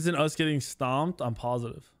it isn't us getting stomped, I'm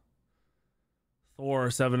positive. Thor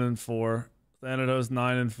 7-4. Thanatos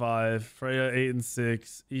 9-5. Freya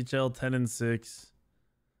 8-6. HL 10-6.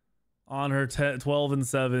 On her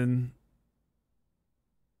 12-7.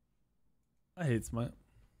 I hate Smite.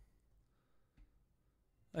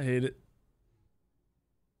 I hate it.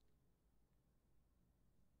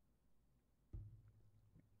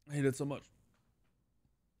 I hate it so much.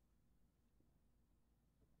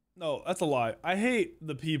 No, that's a lie. I hate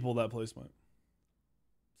the people that play Smite.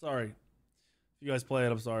 Sorry. If you guys play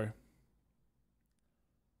it, I'm sorry.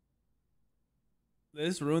 They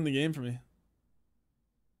just ruined the game for me.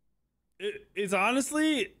 It's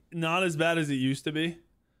honestly not as bad as it used to be.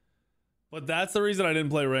 But that's the reason I didn't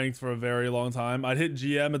play ranked for a very long time. I'd hit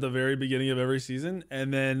GM at the very beginning of every season,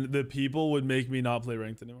 and then the people would make me not play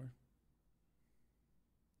ranked anymore.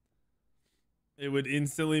 It would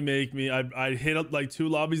instantly make me... I'd hit up like 2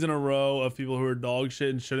 lobbies in a row of people who are dog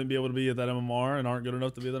shit and shouldn't be able to be at that MMR and aren't good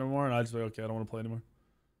enough to be at that MMR, and I'd just be like, okay, I don't want to play anymore.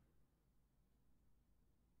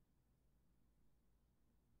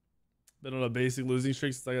 Been on a basic losing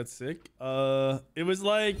streak since I got sick. It was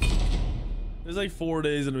like 4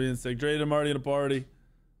 days into being sick. Dre and Marty in a party.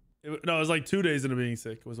 No, it was like 2 days into being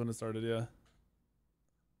sick was when it started. Yeah.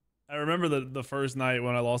 I remember the first night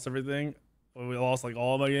when I lost everything. When we lost like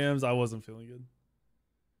all my games, I wasn't feeling good.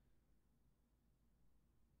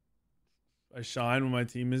 I shine when my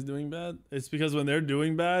team is doing bad. It's because when they're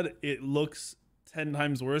doing bad, it looks 10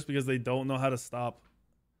 times worse because they don't know how to stop.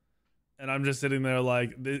 And I'm just sitting there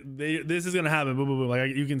like, this is going to happen. Boom, boom, boom.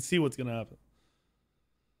 Like, you can see what's going to happen.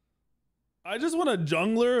 I just want a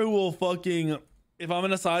jungler who will fucking... If I'm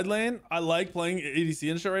in a side lane, I like playing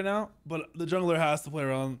ADC and shit right now, but the jungler has to play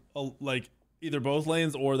around like either both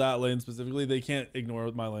lanes or that lane specifically. They can't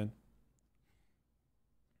ignore my lane.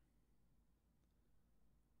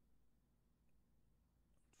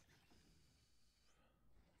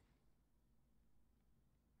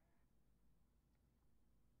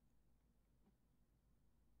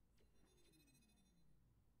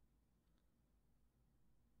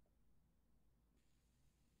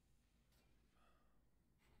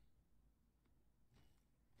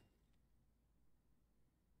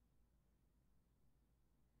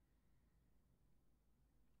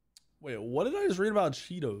 Wait, what did I just read about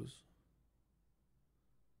Cheetos?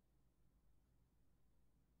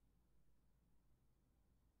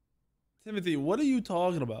 Timothy, what are you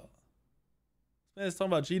talking about? This man is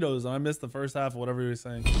talking about Cheetos, and I missed the first half of whatever he was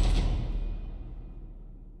saying.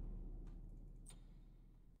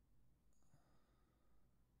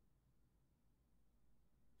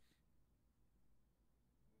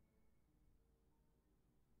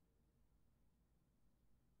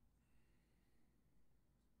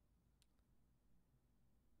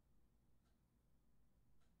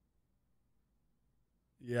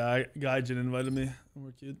 Yeah, Gaijin invited me.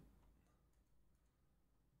 We're cute.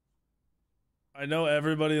 I know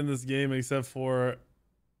everybody in this game except for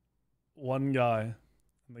one guy.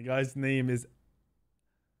 And the guy's name is...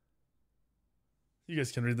 You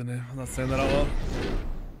guys can read the name. I'm not saying that out loud.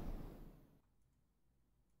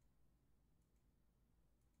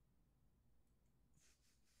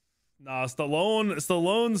 Nah,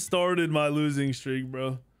 Stallone started my losing streak,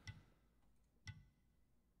 bro.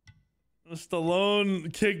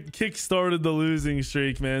 Stallone kick started the losing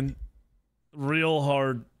streak, man. Real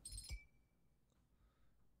hard.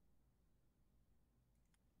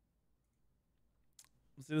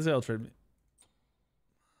 Let's see this guy will trade me.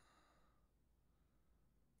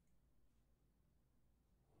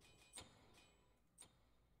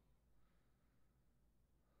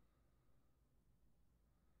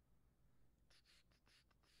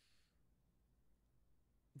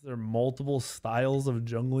 Is there multiple styles of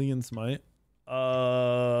jungling in Smite? I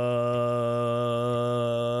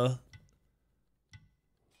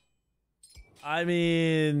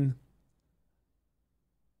mean,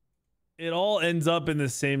 it all ends up in the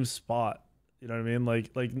same spot. You know what I mean? Like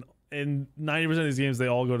in 90% of these games, they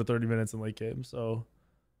all go to 30 minutes in late game. So,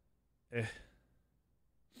 at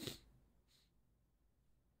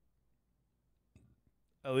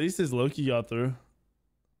least his Loki got through.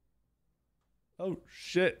 Oh,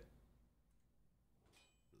 shit.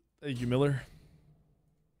 Thank you, Miller.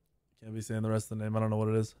 Can't be saying the rest of the name. I don't know what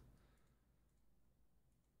it is.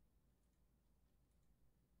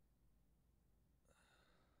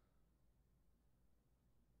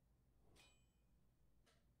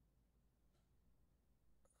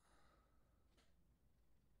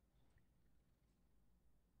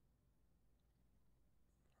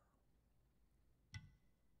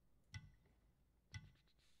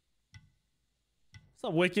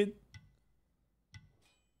 What's up, Wicked?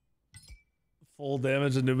 Full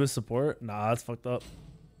damage Anubis support? Nah, that's fucked up.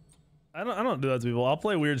 I don't do that to people. I'll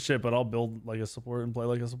play weird shit, but I'll build like a support and play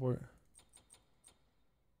like a support.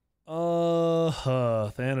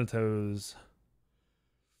 Thanatos.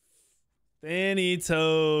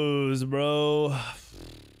 Thanatos, bro.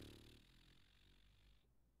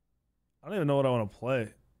 I don't even know what I want to play.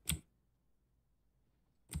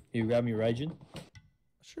 You grab me Raijin?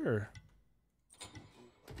 Sure.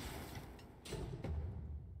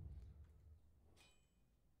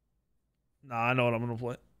 Nah, I know what I'm gonna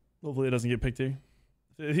play. Hopefully it doesn't get picked here.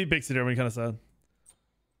 If he picks it here, I'm kind of sad.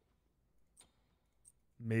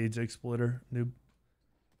 Mage Exploiter, noob.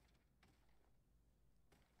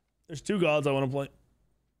 There's two gods I want to play.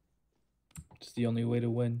 It's the only way to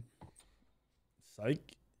win.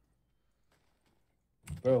 Psych.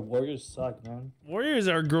 Bro, Warriors suck, man. Warriors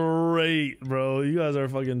are great, bro. You guys are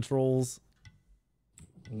fucking trolls.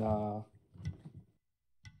 Nah.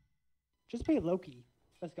 Just play Loki.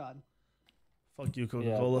 That's God. Fuck you,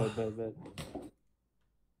 Coca-Cola. Yeah,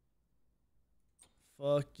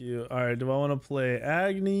 Fuck you. All right, do I want to play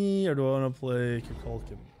Agni or do I want to play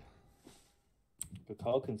Kukulkan?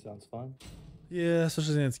 Kukulkan sounds fun. Yeah,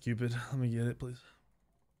 especially against Cupid. Let me get it, please.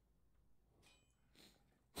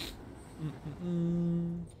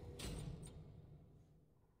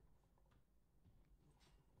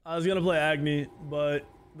 I was gonna play Agni, but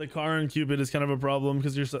the Karn Cupid is kind of a problem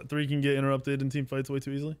because your 3 can get interrupted in team fights way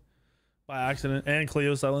too easily by accident, and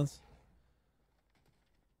Cleo silence.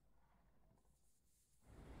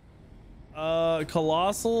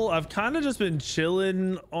 Colossal, I've kind of just been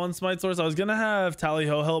chilling on Smite Source. I was gonna have Tally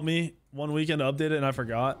Ho help me one weekend to update it, and I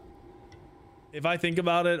forgot. If I think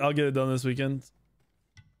about it, I'll get it done this weekend.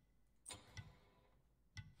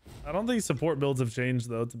 I don't think support builds have changed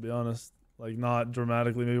though, to be honest. Like, not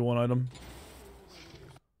dramatically, maybe one item.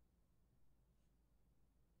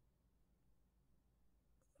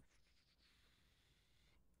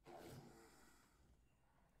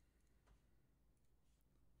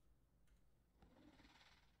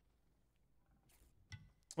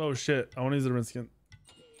 Oh shit, I want to use the rinse skin.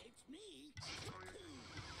 It's me, Cuckoo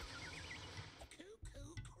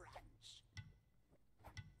Crunch.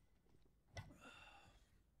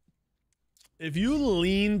 If you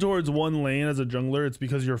lean towards one lane as a jungler, it's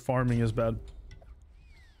because your farming is bad.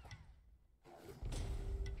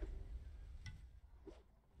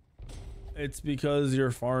 It's because your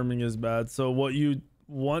farming is bad. So what you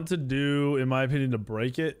want to do, in my opinion, to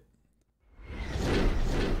break it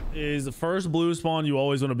is the first blue spawn, you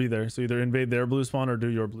always want to be there. So either invade their blue spawn or do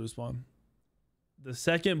your blue spawn. The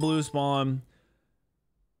second blue spawn,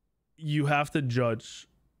 you have to judge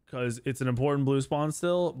because it's an important blue spawn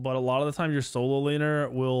still, but a lot of the time your solo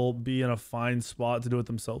laner will be in a fine spot to do it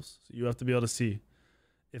themselves. So you have to be able to see.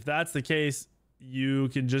 If that's the case, you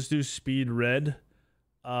can just do speed red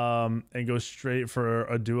and go straight for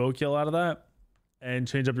a duo kill out of that and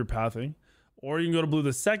change up your pathing. Or you can go to blue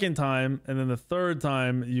the second time, and then the third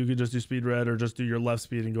time you could just do speed red or just do your left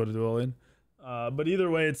speed and go to duo lane. But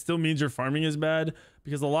either way, it still means your farming is bad,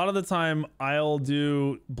 because a lot of the time I'll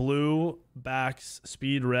do blue, backs,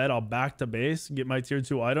 speed red. I'll back to base, get my tier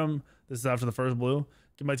 2 item. This is after the first blue.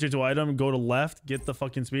 Get my tier 2 item, go to left, get the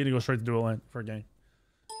fucking speed, and go straight to duo lane for a gang.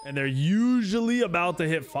 And they're usually about to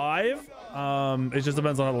hit 5. It just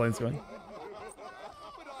depends on how the lane's going.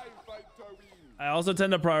 I also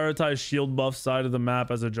tend to prioritize shield buff side of the map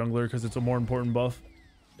as a jungler because it's a more important buff.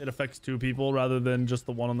 It affects 2 people rather than just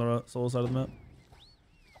the one on the solo side of the map.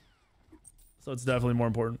 So it's definitely more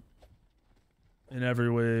important in every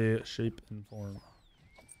way, shape, and form.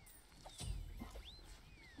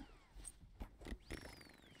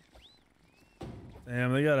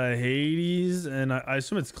 Damn, they got a Hades, and I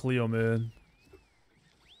assume it's Cleo mid.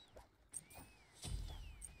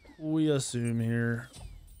 We assume here.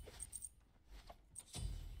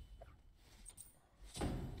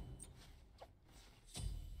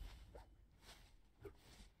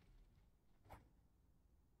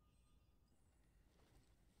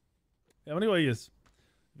 Yeah, anyway, yes.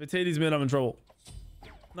 If it's Hades mid, I'm in trouble.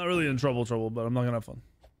 Not really in trouble, but I'm not gonna have fun.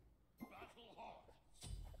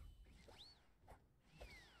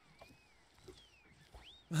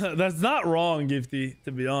 That's not wrong, Gifty,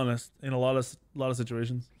 to be honest, in a lot of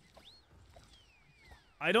situations.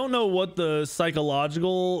 I don't know what the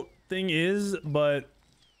psychological thing is, but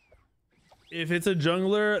if it's a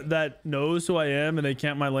jungler that knows who I am and they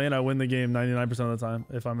camp my lane, I win the game 99% of the time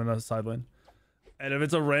if I'm in a side lane. And if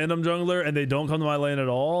it's a random jungler and they don't come to my lane at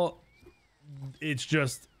all, it's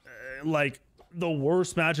just like the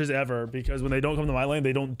worst matches ever, because when they don't come to my lane,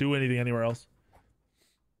 they don't do anything anywhere else.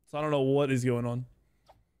 So I don't know what is going on.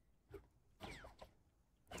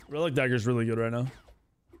 Relic Dagger is really good right now.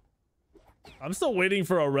 I'm still waiting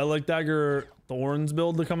for a Relic Dagger Thorns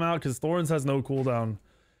build to come out, because Thorns has no cooldown.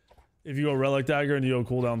 If you go Relic Dagger and you go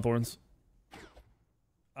cooldown Thorns.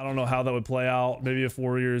 I don't know how that would play out. Maybe if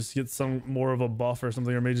Warriors get some more of a buff or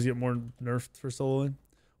something, or mages get more nerfed for solo lane.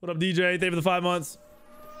 What up, DJ? Thank you for the 5 months.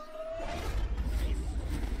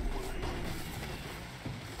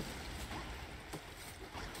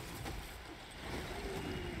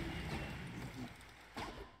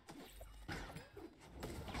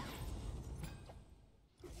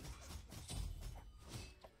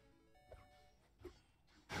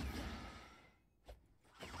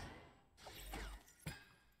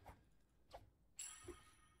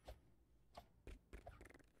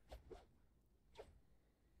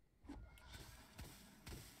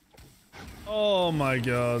 Oh my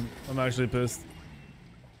god, I'm actually pissed.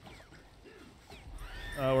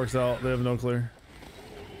 That works out. They have no clear.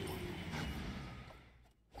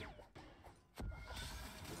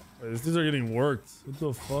 Wait, these dudes are getting worked. What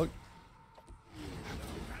the fuck?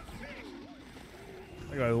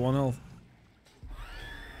 That guy has 1 health.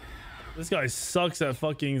 This guy sucks at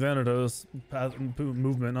fucking Thanatos path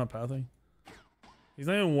movement, not pathing. He's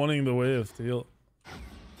not even wanting the wave to heal.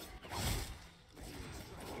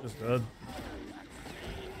 Just dead.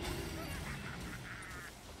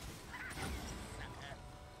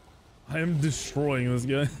 I am destroying this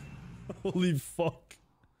guy. Holy fuck.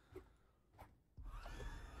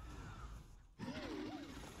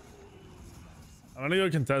 I'm gonna go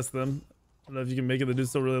contest them. I don't know if you can make it. The dude's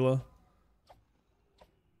still really low.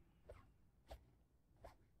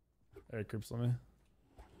 Alright, creeps on me.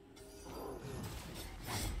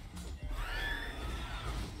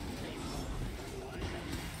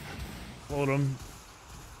 Float him.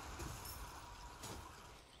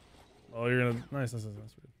 Oh, you're gonna... Nice, nice.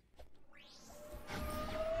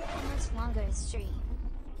 How much longer is stream?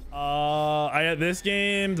 I at this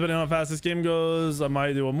game, depending on how fast this game goes, I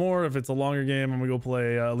might do one more. If it's a longer game, I'm gonna go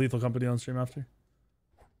play Lethal Company on stream after.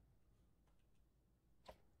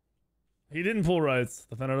 He didn't pull rights.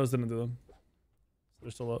 The Thanatos didn't do them. So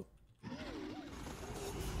they're still up.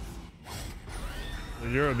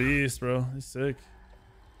 Dude, you're a beast, bro. He's sick.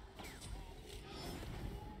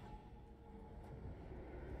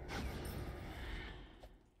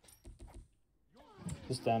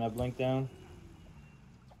 Just down, I blink down.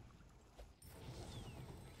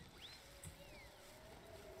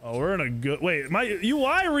 Oh, we're in a good... Wait, my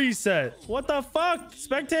UI reset. What the fuck?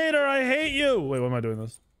 Spectator, I hate you. Wait, why am I doing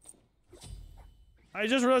this? I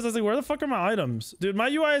just realized, I was like, where the fuck are my items? Dude, my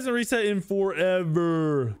UI hasn't reset in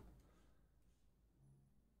forever.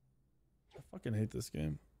 I fucking hate this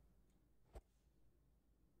game.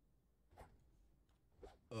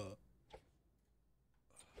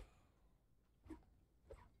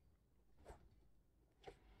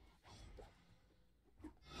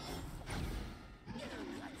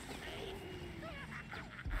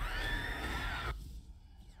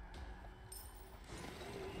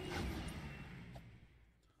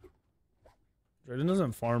 Jordan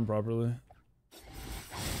doesn't farm properly.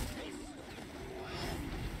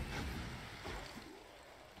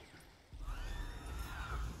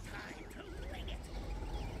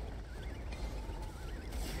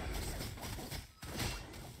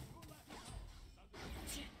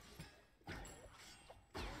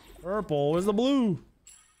 Purple, where's the blue?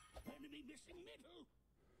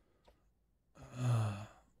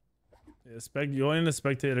 Yeah, going into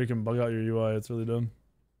spectator can bug out your UI. It's really dumb.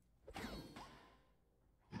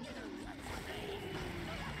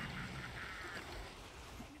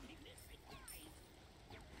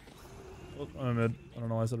 Oh, I'm mid. I don't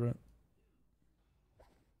know why I said it right.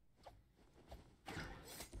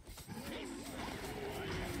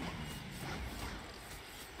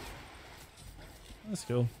 Let's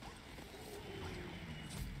go.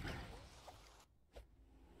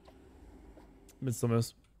 Mid still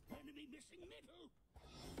miss.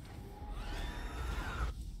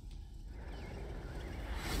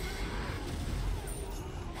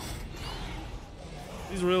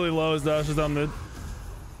 He's really low. His dash is down mid.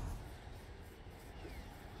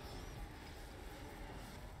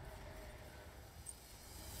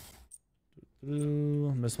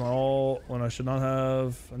 Missed my ult when I should not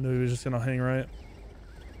have. I knew he was just gonna hang right.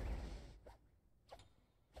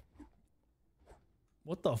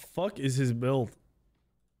 What the fuck is his build?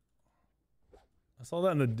 I saw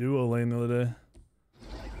that in the duo lane the other day.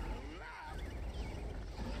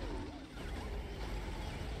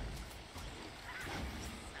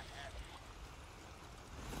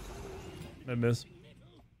 I miss.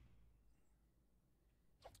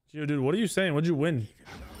 Yo, dude, what are you saying? What'd you win?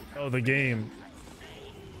 Oh, the game.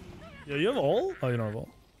 Yeah, you have ult? Oh, you don't have ult.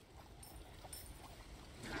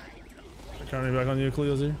 They're counting back on you,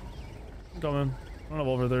 Cleo's here. I'm coming. I don't have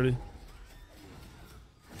over 30.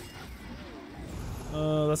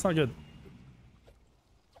 That's not good.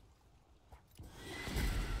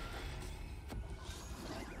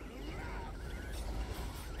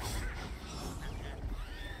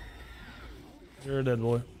 You're a dead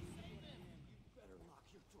boy.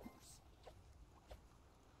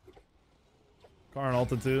 Car and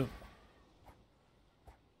altitude.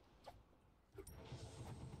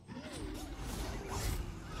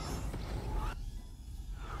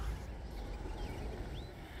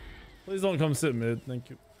 Please don't come sit mid. Thank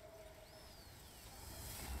you.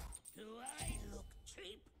 Do I look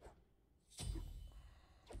cheap?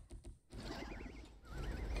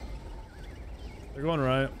 They're going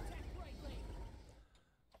right.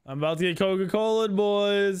 I'm about to get Coca-Cola'd,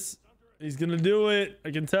 boys. He's gonna do it.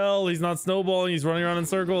 I can tell. He's not snowballing. He's running around in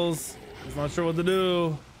circles. He's not sure what to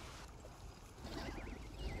do.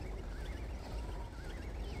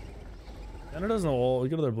 Anna doesn't know ult. We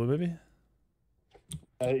go to their blue, maybe.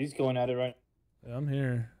 He's going at it right. Yeah, I'm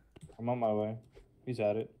here. I'm on my way. He's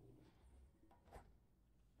at it.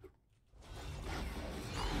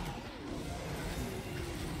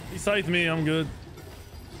 He scythed me. I'm good.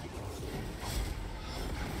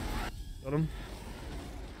 Got him.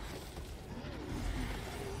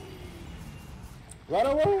 Right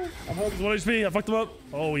away. I'm hoping. He's 1 HP. I fucked him up.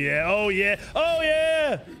 Oh, yeah. Oh, yeah. Oh,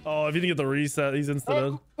 yeah. Oh, if you didn't get the reset, he's insta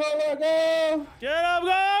dead. Go! Get up,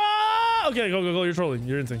 go! Okay, go, go, go. You're trolling.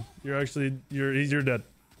 You're insane. You're actually, you're dead.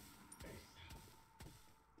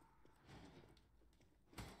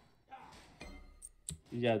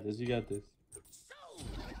 You got this. You got this.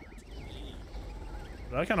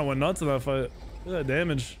 I kind of went nuts in that fight. Look at that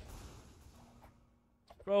damage.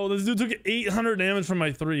 Bro, this dude took 800 damage from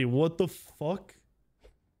my 3. What the fuck?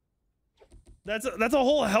 That's a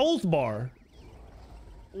whole health bar.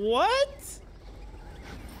 What?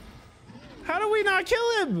 How did we not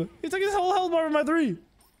kill him? He took his whole health bar from my 3.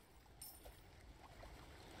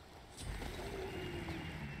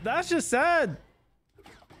 That's just sad.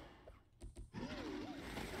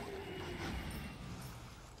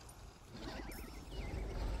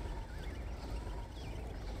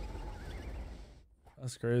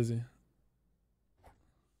 That's crazy.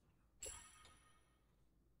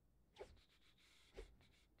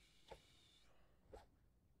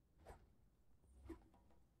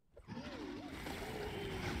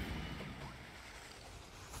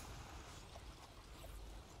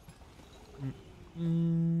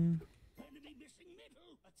 Enemy missing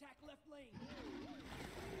middle. Attack left lane.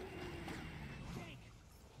 Tank.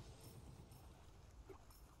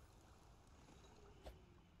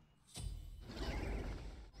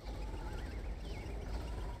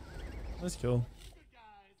 Nice kill. Good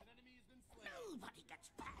guys, an enemy has been slain. Nobody gets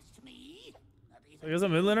past me. Not even I guess a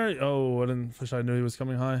mid laner. Oh, I didn't wish I knew he was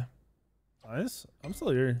coming high. Nice. I'm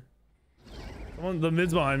still here. Someone, the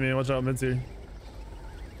mid's behind me. Watch out, mid's here.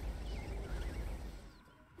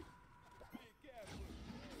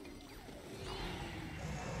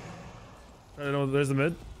 I don't know. There's the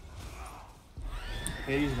mid.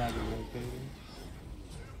 Katie's not gonna rotate.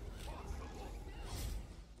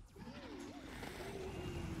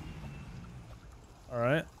 All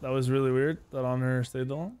right, that was really weird. That on her stayed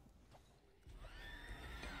long.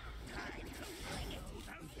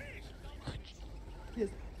 Yes.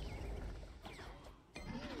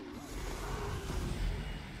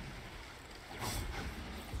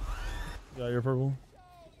 Got your purple.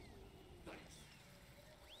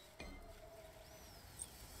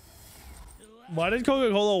 Why did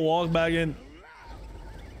Coca-Cola walk back in?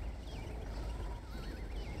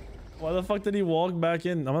 Why the fuck did he walk back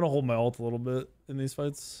in? I'm gonna hold my ult a little bit in these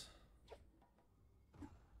fights.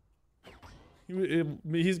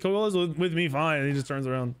 He's Coca-Cola's with me fine, and he just turns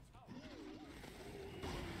around.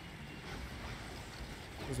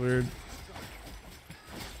 That's weird.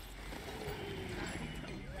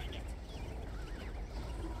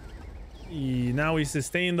 Now we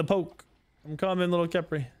sustain the poke. I'm coming, little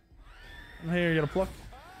Capri. I'm here, you got a pluck.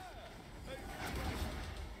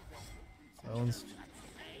 Silence.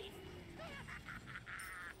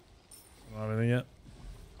 I don't have anything yet.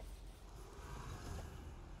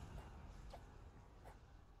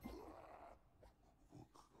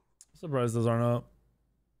 Surprised those aren't up.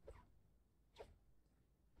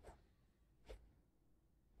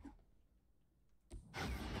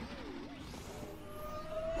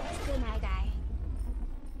 Good night, guy.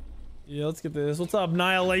 Yeah, let's get this. What's up,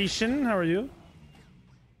 Annihilation? How are you?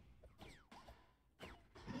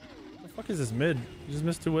 What the fuck is this mid? You just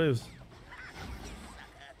missed 2 waves.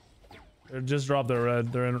 They just dropped their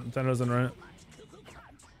red. They're in Tendo's in right.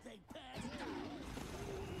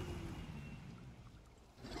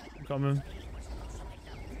 I'm coming.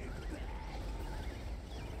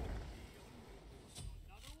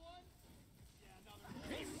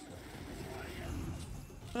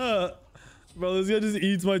 Bro, this guy just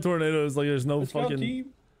eats my tornadoes like there's no Let's fucking. go,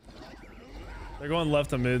 team. They're going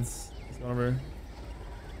left to mids. He's going over here.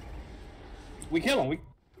 We kill him.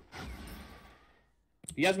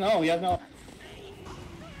 He has no. He has no.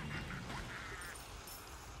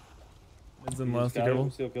 Mids and left. Be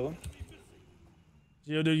careful. Still kill him.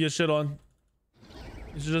 Geo, dude, get shit on.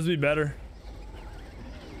 You should just be better.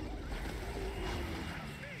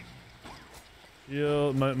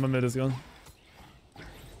 Geo, my mid is gone.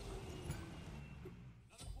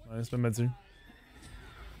 Nice, my mid's here.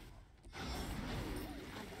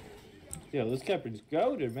 Yeah, this Capri's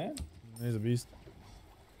goated, man. He's a beast.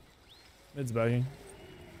 Mid's bagging.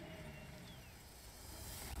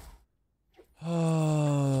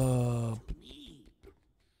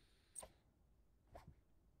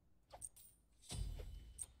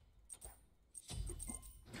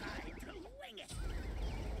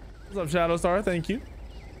 What's up, Shadow Star? Thank you.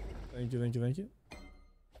 Thank you, thank you, thank you.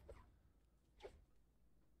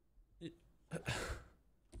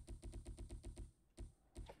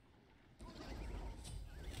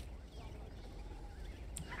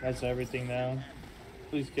 That's everything now.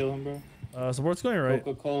 Please kill him, bro. Support's going right.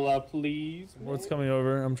 Coca-Cola, please. Support's coming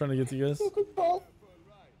over. I'm trying to get to you guys. Coca-Cola.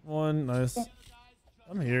 One, nice.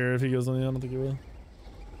 I'm here if he goes on the. I don't think he will.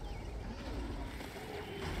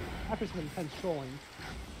 After some intense trolling.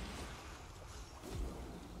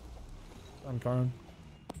 I'm Karin.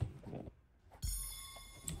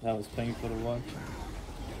 That was painful to watch.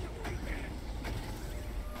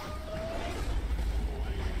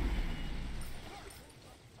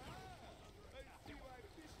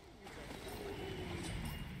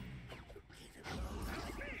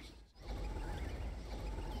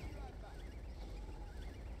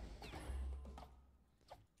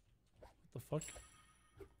 What the fuck?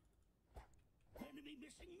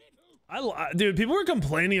 Dude, people were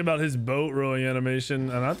complaining about his boat rowing animation,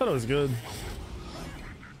 and I thought it was good.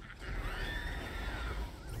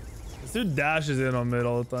 This dude dashes in on mid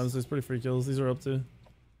all the time, so he's pretty free kills. These are up too.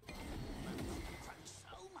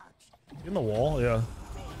 In the wall, yeah.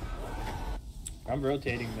 I'm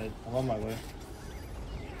rotating mid. I'm on my way.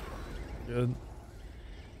 Good.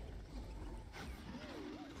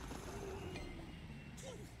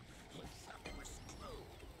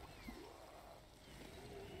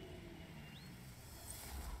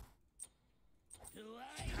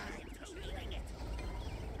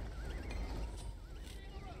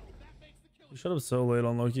 You shut up so late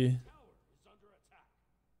on Loki.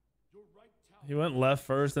 He went left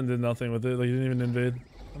first and did nothing with it. Like, he didn't even invade.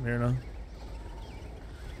 I'm here now.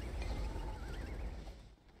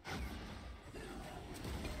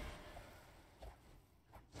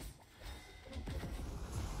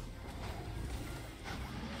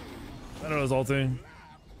 I don't know his ulting.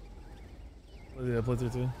 Yeah, play through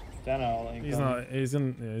too. Dano, He's not. He's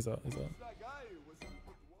in. Yeah, he's out. He's out.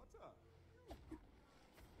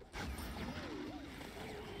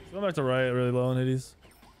 Go back to right, really low in Hades.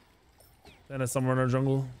 Then it's somewhere in our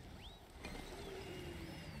jungle.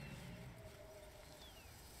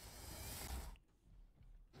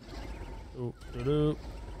 Oh, do-do.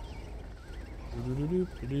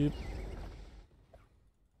 Do-do-do-do-do-do.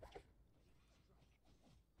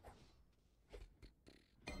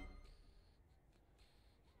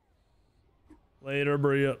 Later,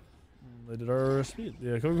 Bria. They did our speed.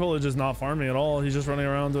 Yeah, Coca-Cola just not farming at all. He's just running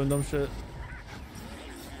around doing dumb shit.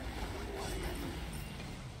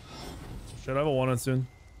 Should I have a 1-on soon?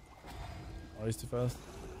 Oh, he's too fast.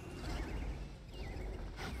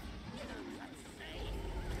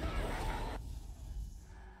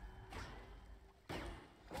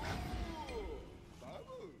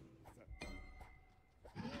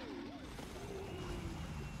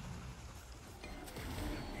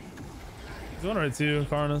 He's going right too,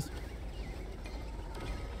 Karnas.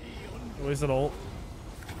 Wasted ult.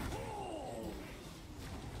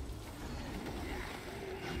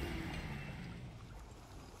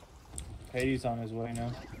 Hades on his way now.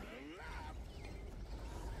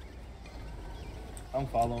 I'm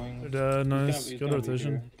following. They're dead, nice. He's Good gonna be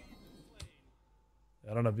rotation. here.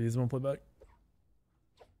 I don't have bees, I'm gonna play back.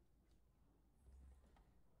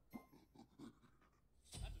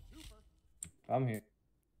 I'm here.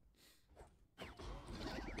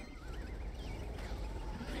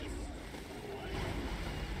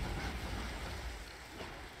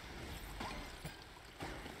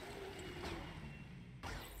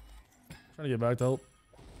 Trying to get back to help.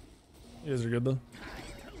 You guys are good though.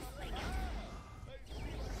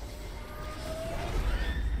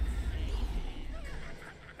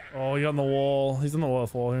 Oh, he got in the wall. He's in the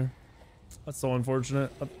left wall here. That's so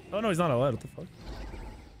unfortunate. Oh no, he's not allowed. What the fuck?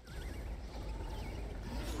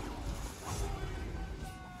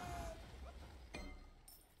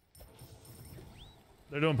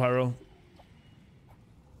 They're doing pyro.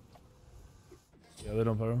 Yeah, they're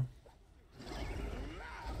doing pyro.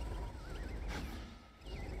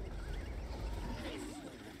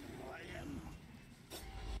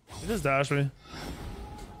 He just dashed me.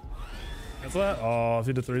 That's that. Oh, if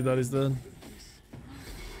he did 3 that, he's dead.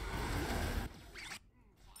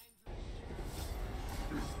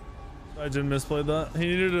 I just misplayed that. He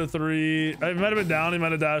needed a 3. I might have been down. He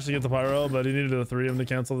might have dashed to get the pyro, but he needed a 3 of him to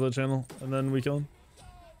cancel the channel, and then we kill him.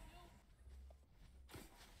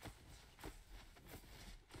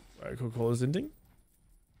 All right, Coca-Cola's ending.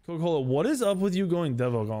 Coca-Cola, what is up with you going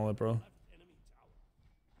Devo Gauntlet, bro?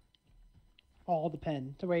 All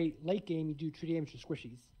depend. So wait, late game you do 2 damage to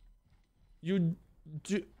squishies. You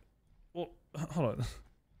do. Well, hold on.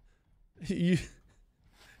 You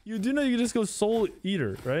do know you can just go Soul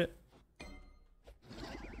Eater, right?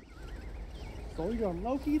 So you're on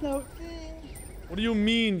Loki though. What do you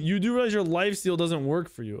mean? You do realize your lifesteal doesn't work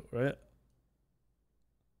for you, right?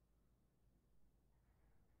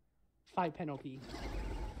 5 pen OP.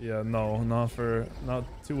 Yeah, no, not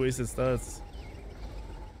 2 wasted stats.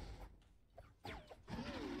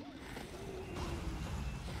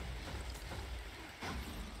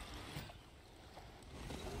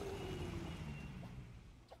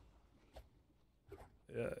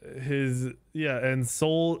 Yeah, and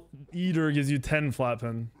Soul Eater gives you 10 flat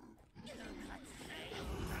pen.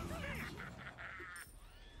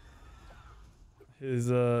 His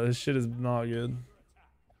shit is not good.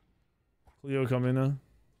 Cleo coming now.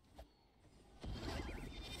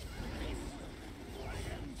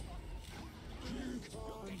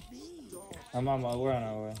 We're on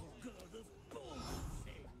our way.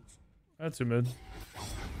 That's too mid.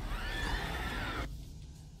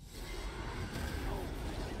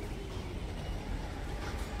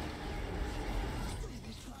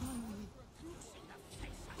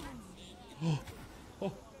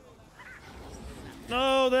 Oh.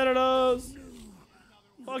 No, there it is.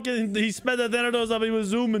 Fucking, he sped that Thanatos up. He was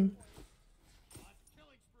zooming.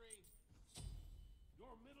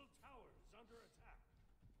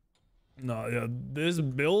 No, yeah, this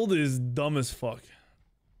build is dumb as fuck.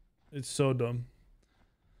 It's so dumb.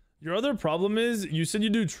 Your other problem is you said you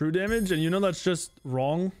do true damage, and you know that's just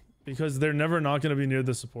wrong because they're never not going to be near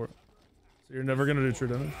the support. So you're never going to do true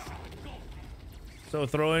damage. So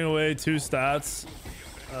throwing away 2 stats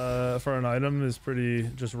for an item is pretty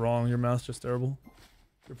just wrong. Your math's just terrible.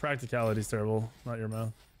 Your practicality is terrible, not your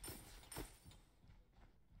math.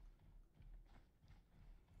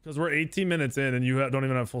 Because we're 18 minutes in and you don't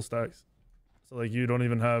even have full stacks. So like you don't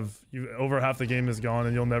even have, over half the game is gone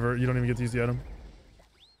and you don't even get to use the item.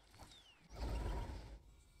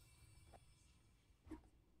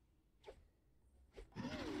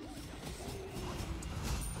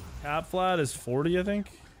 Cap flat is 40, I think.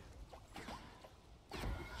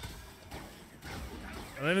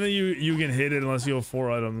 I don't even think you can hit it unless you have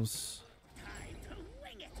 4 items.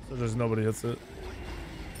 So there's nobody hits it.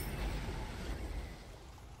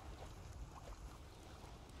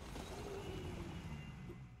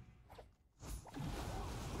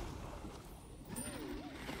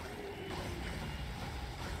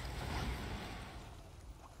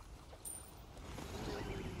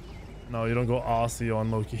 No, you don't go Aussie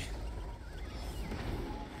on Loki.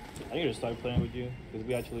 I need to start playing with you because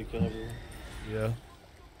we actually kill everyone. Yeah.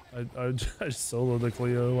 I soloed the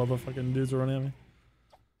Cleo while the fucking dudes were running at me.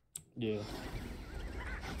 Yeah.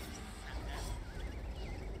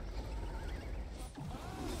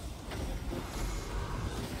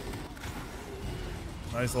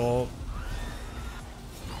 Nice ult.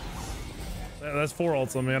 Yeah, that's 4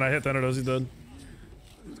 ults on me, and I hit Thanatos, he's dead.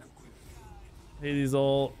 Hades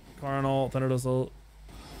ult, Karn ult, Thanatos ult.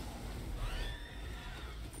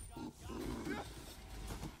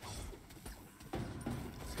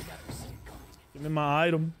 Give me my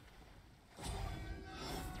item.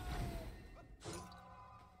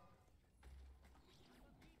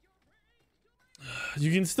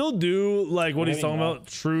 You can still do like what he's talking about,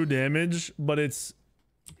 true damage, but it's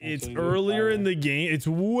earlier in the game. It's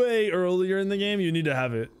way earlier in the game. You need to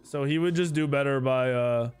have it. So he would just do better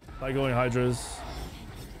by going Hydras.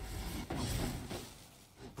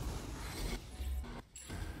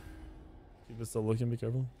 Keep it still looking. Be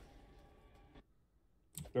careful.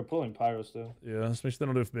 They're pulling Pyro still. Yeah, just make sure they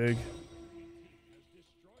don't do it big.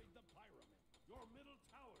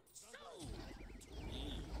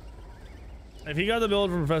 If he got the build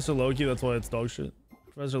from Professor Loki, that's why it's dog shit.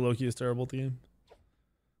 Professor Loki is terrible at the game.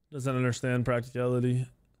 Doesn't understand practicality.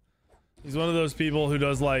 He's one of those people who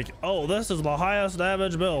does like, oh, this is the highest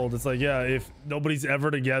damage build. It's like, yeah, if nobody's ever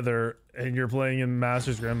together and you're playing in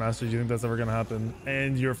Masters, Grandmasters, you think that's ever gonna happen?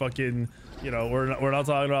 And you're fucking, you know, we're not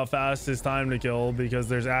talking about fastest time to kill because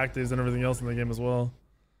there's actives and everything else in the game as well.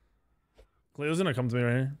 Cleo's gonna come to me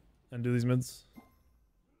right here and do these mids.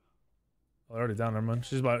 Oh, they're already down, never mind.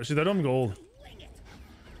 She's dead on gold.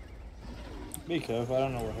 Be careful, I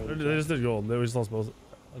don't know where They just did gold. They just lost both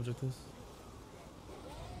objectives.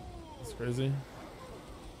 That's crazy.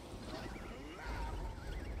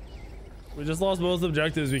 We just lost both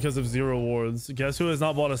objectives because of 0 wards. Guess who has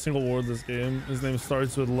not bought a single ward this game? His name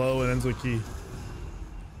starts with low and ends with key.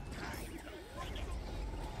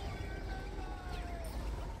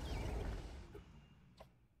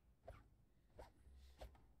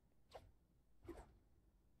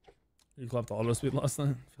 You clapped the auto speed last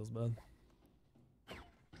night? Feels bad.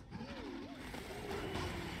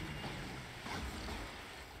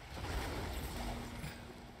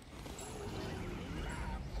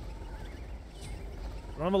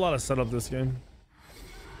 I don't have a lot of setup this game.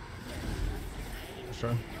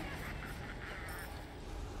 Sure.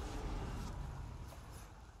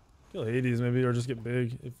 Kill Hades maybe, or just get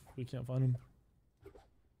big if we can't find him.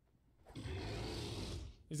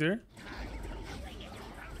 He's here?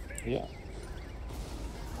 Yeah.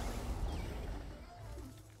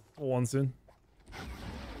 One soon.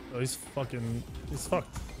 Oh, he's fucked. He's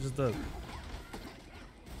just dead.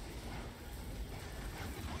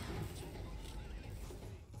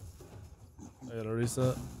 I gotta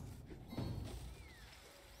reset.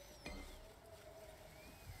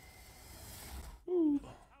 Ooh.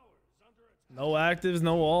 No actives,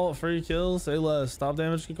 no ult, free kills, say less. Stop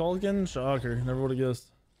damage can call again? Shocker. Never would have guessed.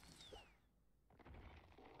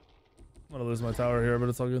 I'm gonna lose my tower here, but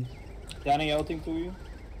it's all good. Danny ulting to you.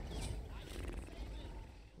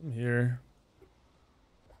 I'm here.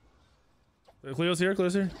 Wait, Cleo's here,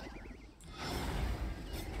 Cleo's here.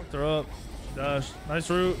 Fucked her up. Dash. Nice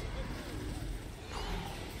route.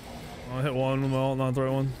 Oh, I hit one with my ult, not the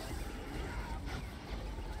right one.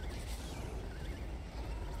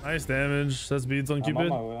 Nice damage. That's beads on I'm Cupid. on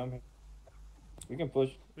my way. I'm here. We can push.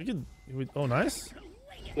 We could. Oh, nice.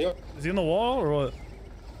 Clear. Is he on the wall or what?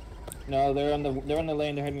 No, they're on the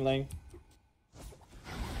lane. They're heading lane.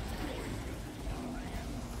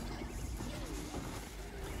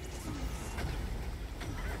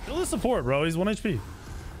 Kill the support, bro. He's 1 HP.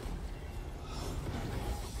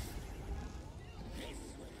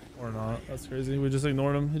 Or not. That's crazy. We just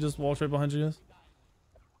ignored him. He just walked right behind you guys.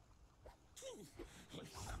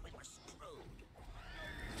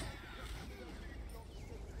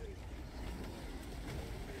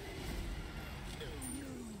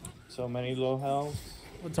 So many low health.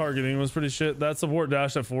 The targeting was pretty shit. That support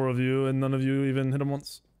dashed at 4 of you, and none of you even hit him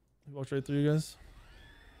once. He walked right through you guys.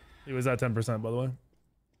 He was at 10%, by the way.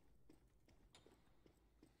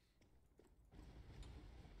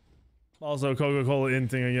 Also, Coca-Cola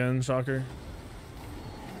inting again. Shocker.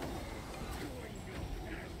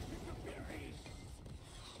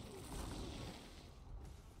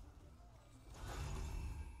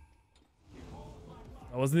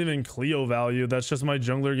 wasn't even Cleo value. That's just my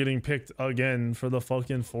jungler getting picked again for the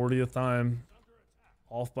fucking 40th time.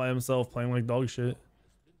 Off by himself, playing like dog shit.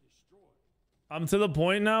 I'm to the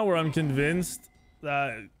point now where I'm convinced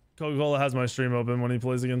that Coca-Cola has my stream open when he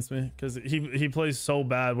plays against me. Because he plays so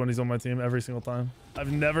bad when he's on my team every single time.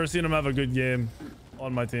 I've never seen him have a good game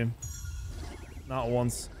on my team. Not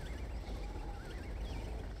once.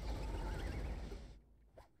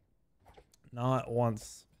 Not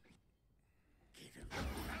once.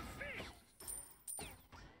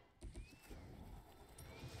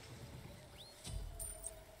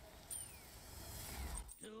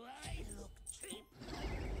 Do I look cheap?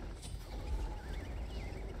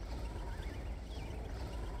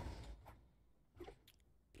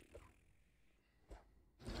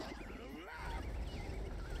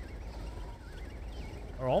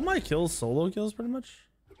 Are all my kills solo kills pretty much?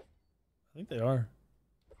 I think they are.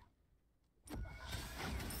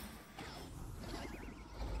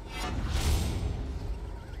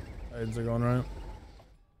 Heads are going right.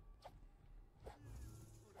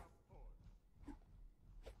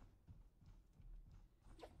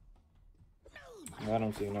 I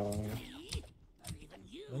don't see no one.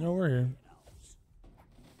 I know we're here.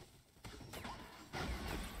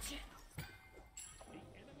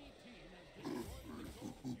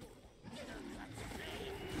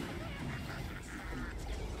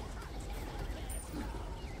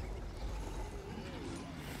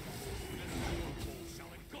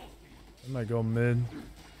 I might go mid.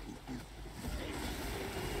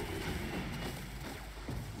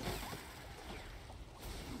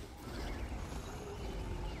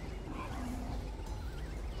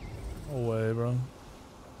 No way, bro.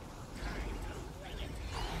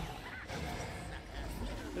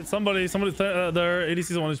 It's somebody their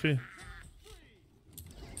ADC's on 1 HP.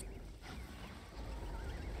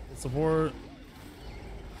 Support.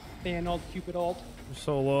 Fan ult, Cupid ult. You're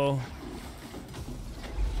so low.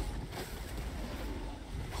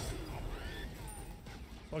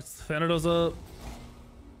 Fuck's Thanatos up.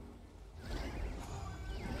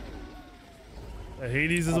 The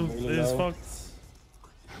Hades is fucked.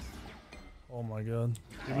 Oh my god.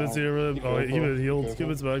 Cupid's here. Really? Oh, Cupid healed.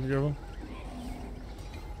 Cupid's back. Be careful.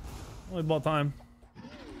 Only bought time.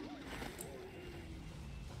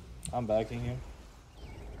 I'm backing you.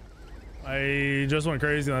 I just went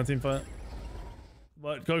crazy on that team fight.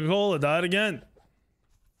 But Coca-Cola died again.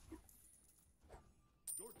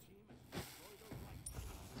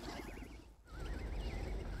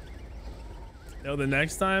 Yo, the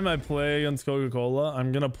next time I play against Coca-Cola,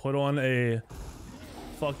 I'm gonna put on a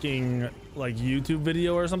fucking like YouTube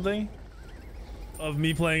video or something of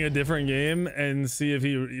me playing a different game and see if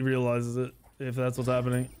he realizes it, if that's what's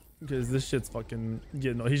happening. Because this shit's fucking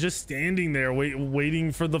getting. He's just standing there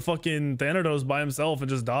waiting for the fucking Thanatos by himself and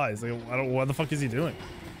just dies. Like, I don't. What the fuck is he doing?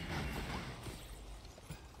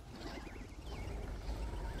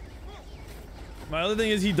 My other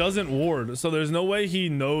thing is he doesn't ward, so there's no way he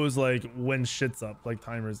knows like when shit's up, like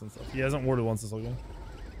timers and stuff. He hasn't warded once this whole game.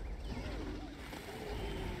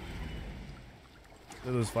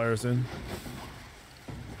 They lose fire soon.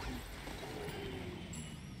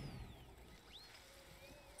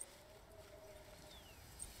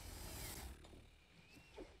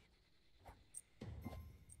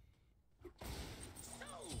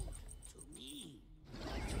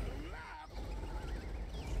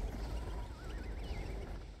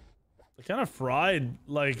 I kind of fried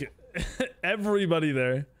like everybody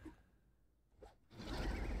there.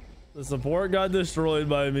 The support got destroyed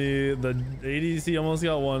by me. The ADC almost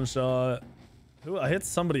got one shot. Who I hit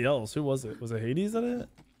somebody else. Who was it? Was it Hades that hit?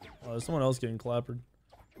 Oh, there's someone else getting clappered.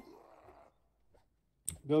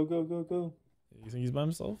 Go, go, go, go. You think he's by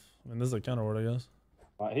himself? I mean, this is a counter ward, I guess.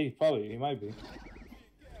 He might be.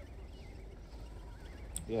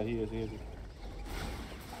 Yeah, he is.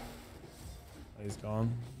 He's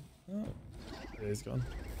gone. Oh. Yeah, he's gone.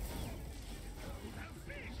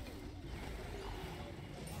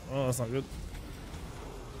 Oh, that's not good.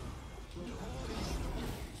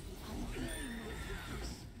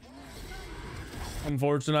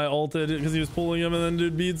 Unfortunate, I ulted because he was pulling him and then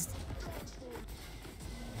dude beats.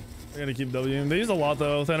 They're gonna keep W'ing. They use a lot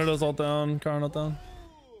though. Thanatos ult down, Karn ult down.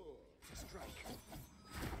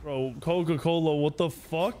 Bro, Coca-Cola, what the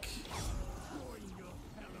fuck?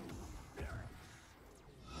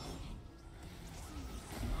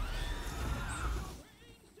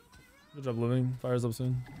 Good job living. Fires up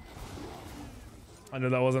soon. I knew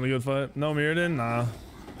that wasn't a good fight. No Mirrodin? Nah.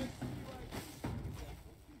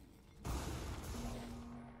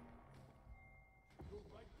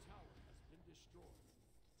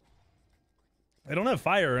 They don't have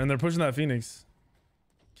fire and they're pushing that Phoenix.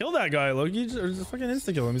 Kill that guy, Loki. Or just fucking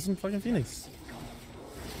insta kill him. He's in fucking Phoenix.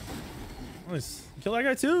 Nice. Kill that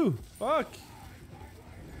guy too. Fuck.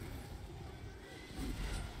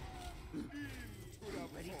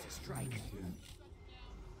 Ready to strike.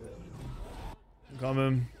 I'm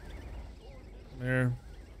coming. Come here.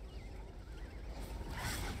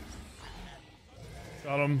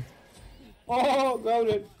 Got him. Oh, got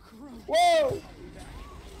it. Whoa!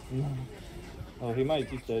 Oh, he might.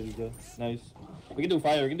 He's dead. He's dead. Nice. We can do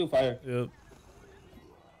fire. We can do fire. Yep.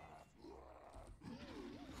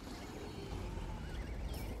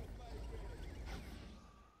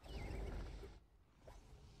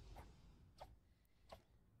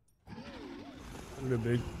 Look at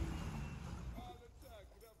big.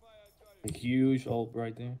 A huge ult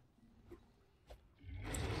right there.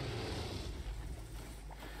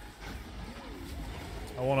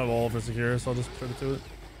 I won't have all for secure, so I'll just put it to it.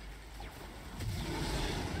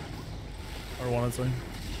 Or one, it's like.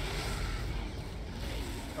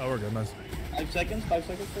 Oh, we're good. Nice. 5 seconds. 5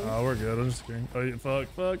 seconds. Oh, we're good. I'm just kidding. Oh, yeah,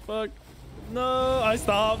 fuck. No, I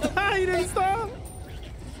stopped. He didn't stop.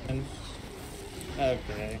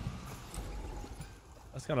 Okay.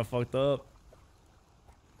 That's kind of fucked up.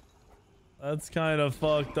 That's kind of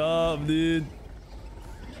fucked up, dude.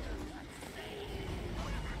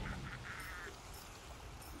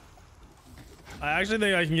 I actually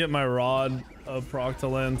think I can get my rod of proc to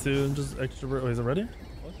land too. Just extra. Wait, is it ready?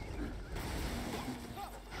 What?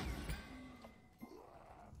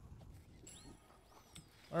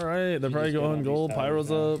 All right, they're probably going gold. Pyro's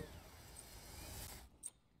up.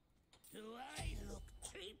 Do I look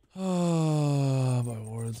cheap? Ah, my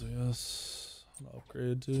wards, I guess. I'll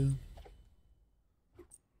upgrade too.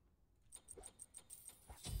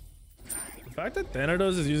 The fact that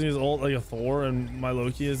Thanatos is using his ult like a Thor and my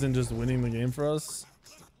Loki isn't just winning the game for us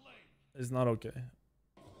is not okay.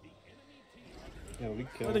 Yeah, we We're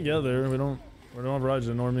killed. together. We don't have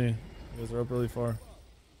Raja nor me. You guys are up really far.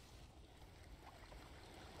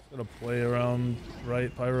 Just gotta play around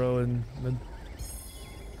right, Pyro and mid.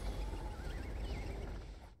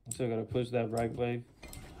 Still gotta push that right wave.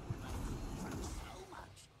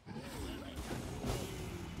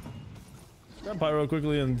 Grab Pyro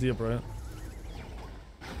quickly and D up right.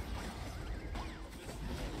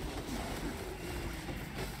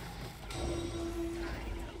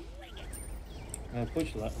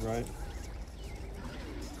 Push left, right.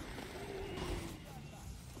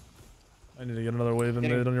 I need to get another wave in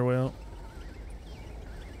Getting- mid on your way out.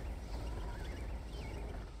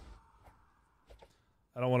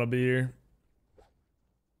 I don't want to be here.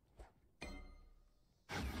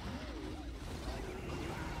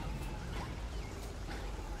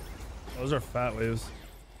 Those are fat waves.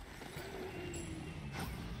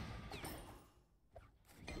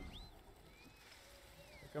 Here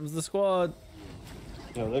comes the squad.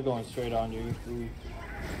 Yo, they're going straight on you. Ooh.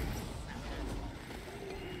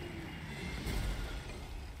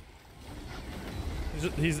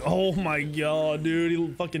 He's oh my god, dude.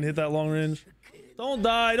 He fucking hit that long range. Don't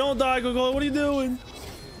die, Coca-Cola. What are you doing?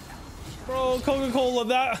 Bro, Coca-Cola,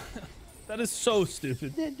 that is so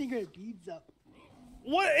stupid. Didn't think it beads up.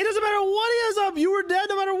 What? It doesn't matter what he has up. You were dead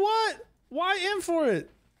no matter what. Why in for it?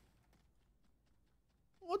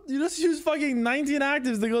 What? You just use fucking 19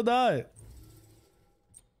 actives to go die.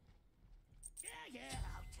 Yeah,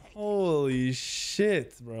 I'll take Holy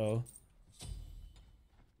shit, bro.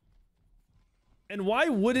 And why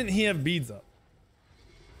wouldn't he have beads up?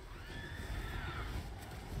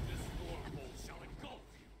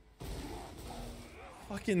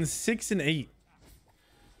 Fucking 6 and 8.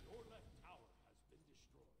 Your left tower has been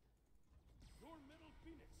destroyed. Your middle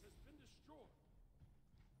phoenix has been destroyed.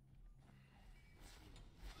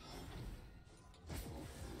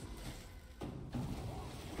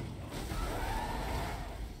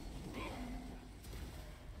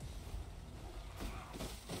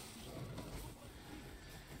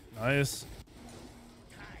 Nice.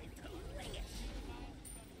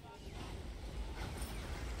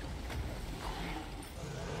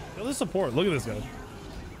 Kill the support. Look at this guy.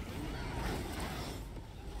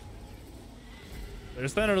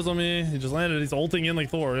 There's Thanatos on me. He just landed. He's ulting in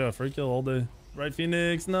like Thor. Yeah, free kill all day. Right,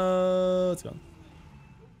 Phoenix. No, it's gone.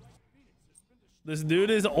 This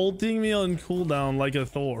dude is ulting me on cooldown like a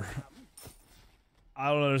Thor. I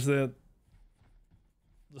don't understand.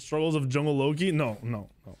 The struggles of Jungle Loki? No.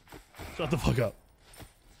 Shut the fuck up.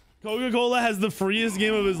 Coca-Cola has the freest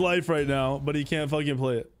game of his life right now, but he can't fucking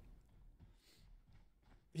play it.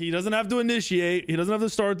 He doesn't have to initiate. He doesn't have to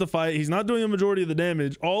start the fight. He's not doing the majority of the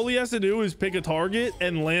damage. All he has to do is pick a target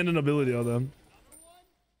and land an ability on them.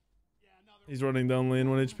 He's running down lane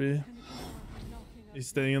 1 HP. He's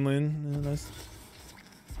staying in lane. Yeah, nice.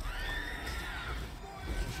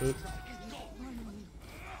 shit.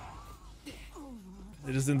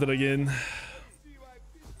 They just did it again.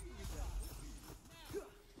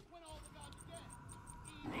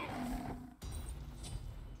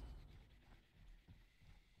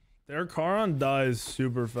 Their Charon dies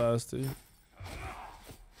super fast, dude.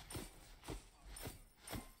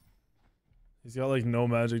 He's got like no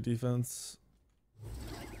magic defense.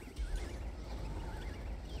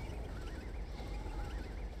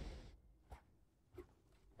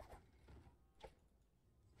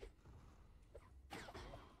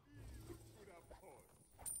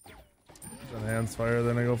 Enhanced fire,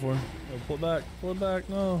 then I go for. Oh, pull it back,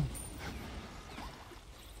 no.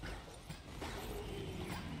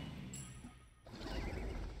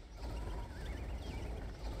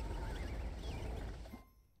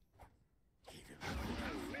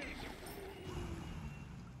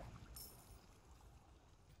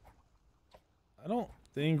 I don't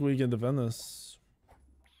think we can defend this,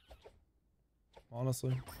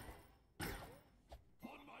 honestly.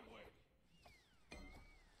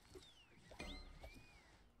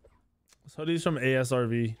 This hoodie's from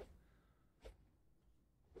ASRV.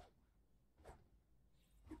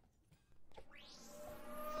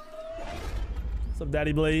 What's up,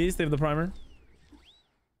 Daddy Blaze? They have the primer.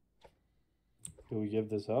 Do we give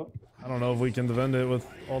this up? I don't know if we can defend it with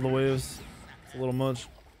all the waves. It's a little much.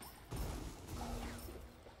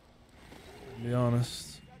 To be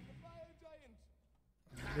honest.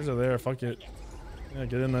 You guys are there. Fuck it. Yeah,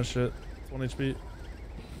 get in that shit. It's 1 HP.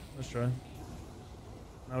 Let's try.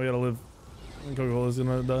 Now we gotta live. I think Coca-Cola's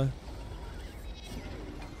gonna die.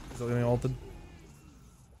 He's still getting ulted.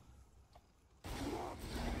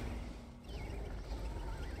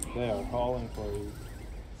 They are calling for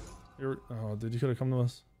you. Oh, dude, you could have come to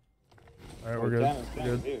us. All right, we're good.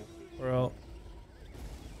 We're good. We're out.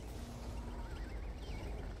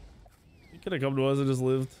 You could have come to us and just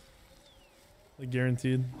lived. Like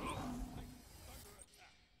guaranteed.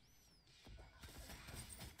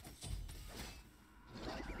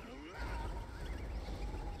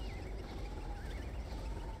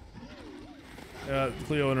 Yeah,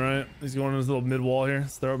 Cleo and right. He's going in his little mid wall here.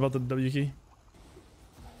 So they're about the W key.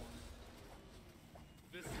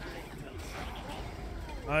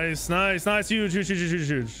 Nice, nice, nice. Huge, huge, huge, huge,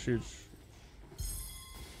 huge, huge.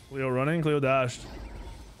 Cleo running. Cleo dashed.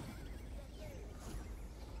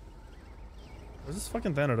 Where's this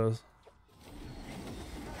fucking Thanatos?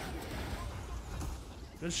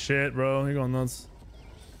 Good shit, bro. You're going nuts.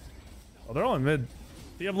 Oh, they're all in mid.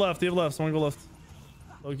 Do you have left? Do you have left? Someone go left.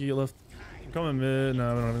 Loki, get left. I'm coming mid.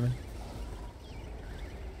 No, I don't have anything.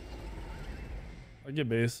 I get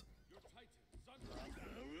base.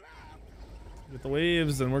 Get the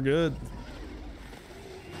waves and we're good.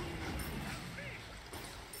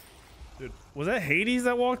 Dude, was that Hades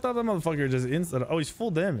that walked up? That motherfucker just instant. Oh, he's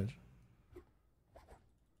full damage.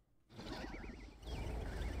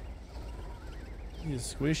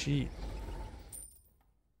 He's squishy.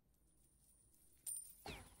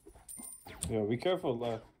 Yeah, be careful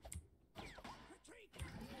left.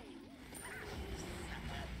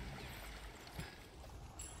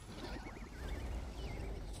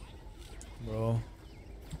 Bro.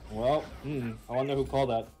 Well, I wonder who called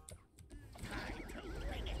that.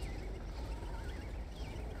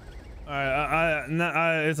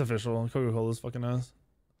 Alright, it's official. Coca-Cola's fucking ass.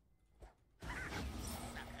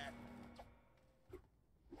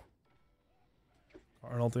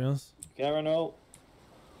 Arnold ulting us. Carano.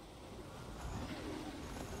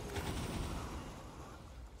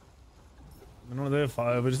 I know they have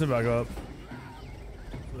 5. We just need to back up.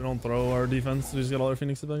 We don't throw our defense. We just get all our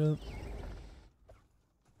phoenixes back up.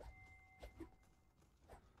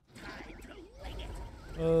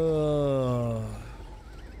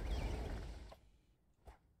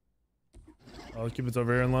 Oh, Cupid's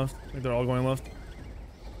over here and left. I think they're all going left.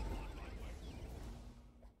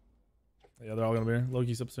 Yeah, they're all gonna be here.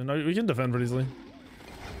 Loki's up soon. No, we can defend pretty easily.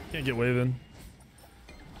 Can't get wave in.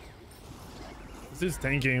 This dude's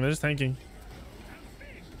tanking. They're just tanking.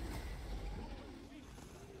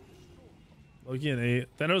 Loki and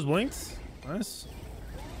 8. Thanos blinks. Nice.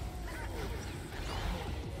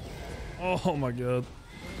 Oh my god.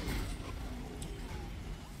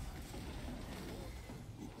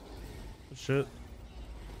 Shit.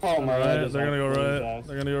 Oh my god. They're gonna go right.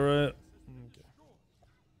 They're gonna go right.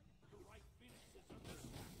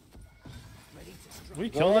 We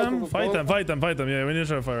kill them? Fight them, fight them, fight them. Yeah, we need to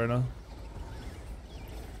try to fight right now.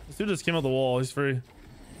 This dude just came out the wall. He's free.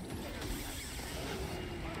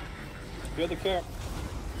 You're the care.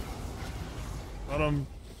 Got him.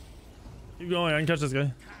 Keep going. I can catch this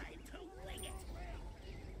guy.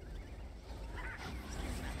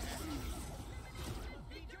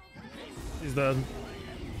 He's dead.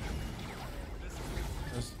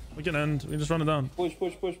 Yes. We can end. We can just run it down. Push.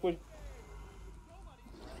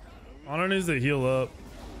 Honor needs to heal up.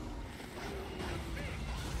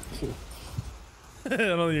 I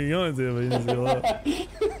don't think you're going to, but he needs to heal up.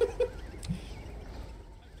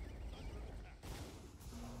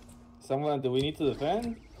 Someone, do we need to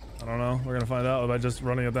defend? I don't know. We're gonna find out by just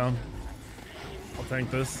running it down. I'll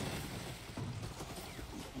tank this.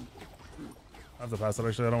 I have to pass it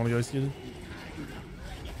actually. I don't want to go executed.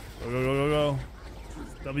 Go.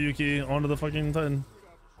 W key onto the fucking Titan.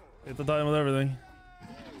 Hit the Titan with everything.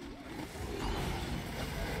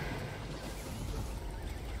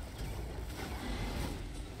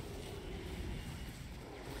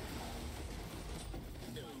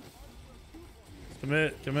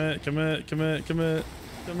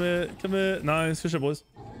 Commit. Nice. Good shit, boys.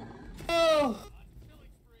 Oh!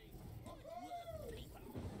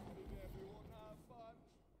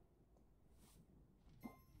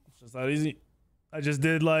 It's just that easy. I just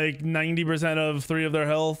did like 90% of 3 of their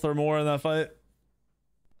health or more in that fight.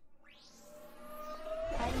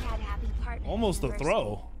 Almost a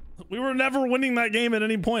throw. We were never winning that game at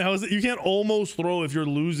any point. How is it? You can't almost throw if you're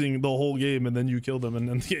losing the whole game and then you kill them and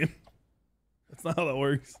end the game. That's not how that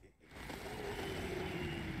works.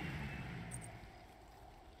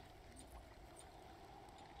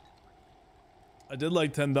 I did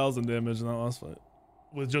like 10,000 damage in that last fight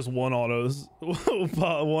with just 1 autos.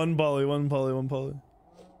 one poly.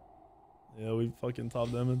 Yeah, we fucking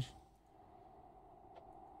top damage.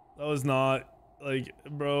 That was not like,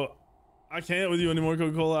 bro, I can't with you anymore,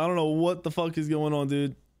 Coca-Cola. I don't know what the fuck is going on,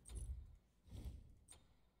 dude.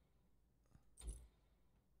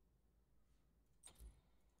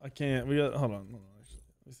 I can't. We got, hold on actually.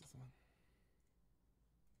 Let me see something.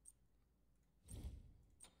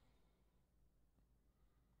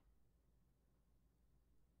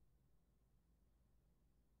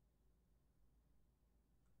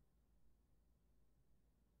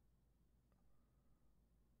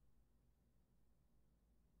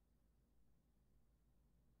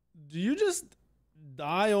 Do you just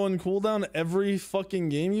die on cooldown every fucking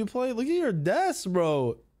game you play? Look at your deaths,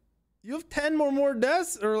 bro. You have 10 or more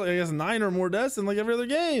deaths, or I guess 9 or more deaths in like every other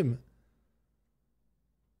game.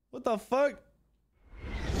 What the fuck?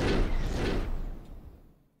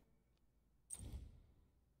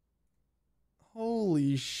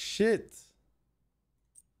 Holy shit.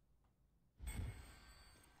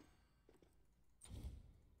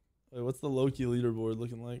 Wait, what's the Loki leaderboard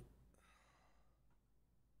looking like?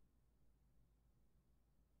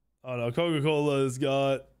 Oh no, Coca-Cola has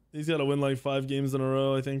got, he's got to win like 5 games in a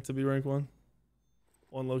row, I think, to be rank 1.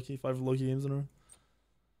 5 Loki games in a row.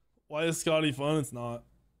 Why is Scotty fun? It's not.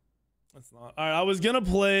 It's not. All right, I was gonna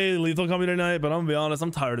play Lethal Company tonight, but I'm gonna be honest,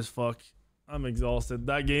 I'm tired as fuck. I'm exhausted.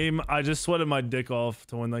 That game, I just sweated my dick off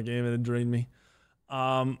to win that game, and it drained me. So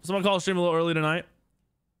I'm gonna call stream a little early tonight.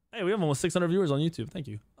 Hey, we have almost 600 viewers on YouTube. Thank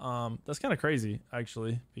you. That's kind of crazy,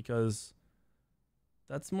 actually, because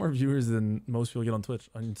that's more viewers than most people get on Twitch.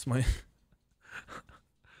 On Smite.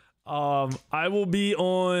 I will be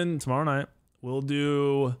on tomorrow night. We'll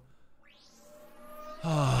do.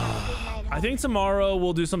 I think tomorrow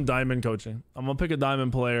we'll do some diamond coaching. I'm gonna pick a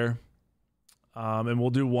diamond player, and we'll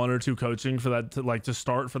do 1 or 2 coaching for that to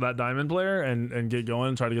start for that diamond player and get going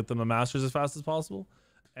and try to get them to masters as fast as possible,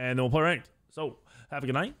 and then we'll play ranked. So have a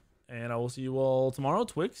good night, and I will see you all tomorrow.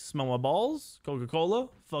 Twix, smell my balls, Coca-Cola,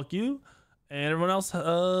 fuck you, and everyone else. Yeah, have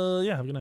a good night.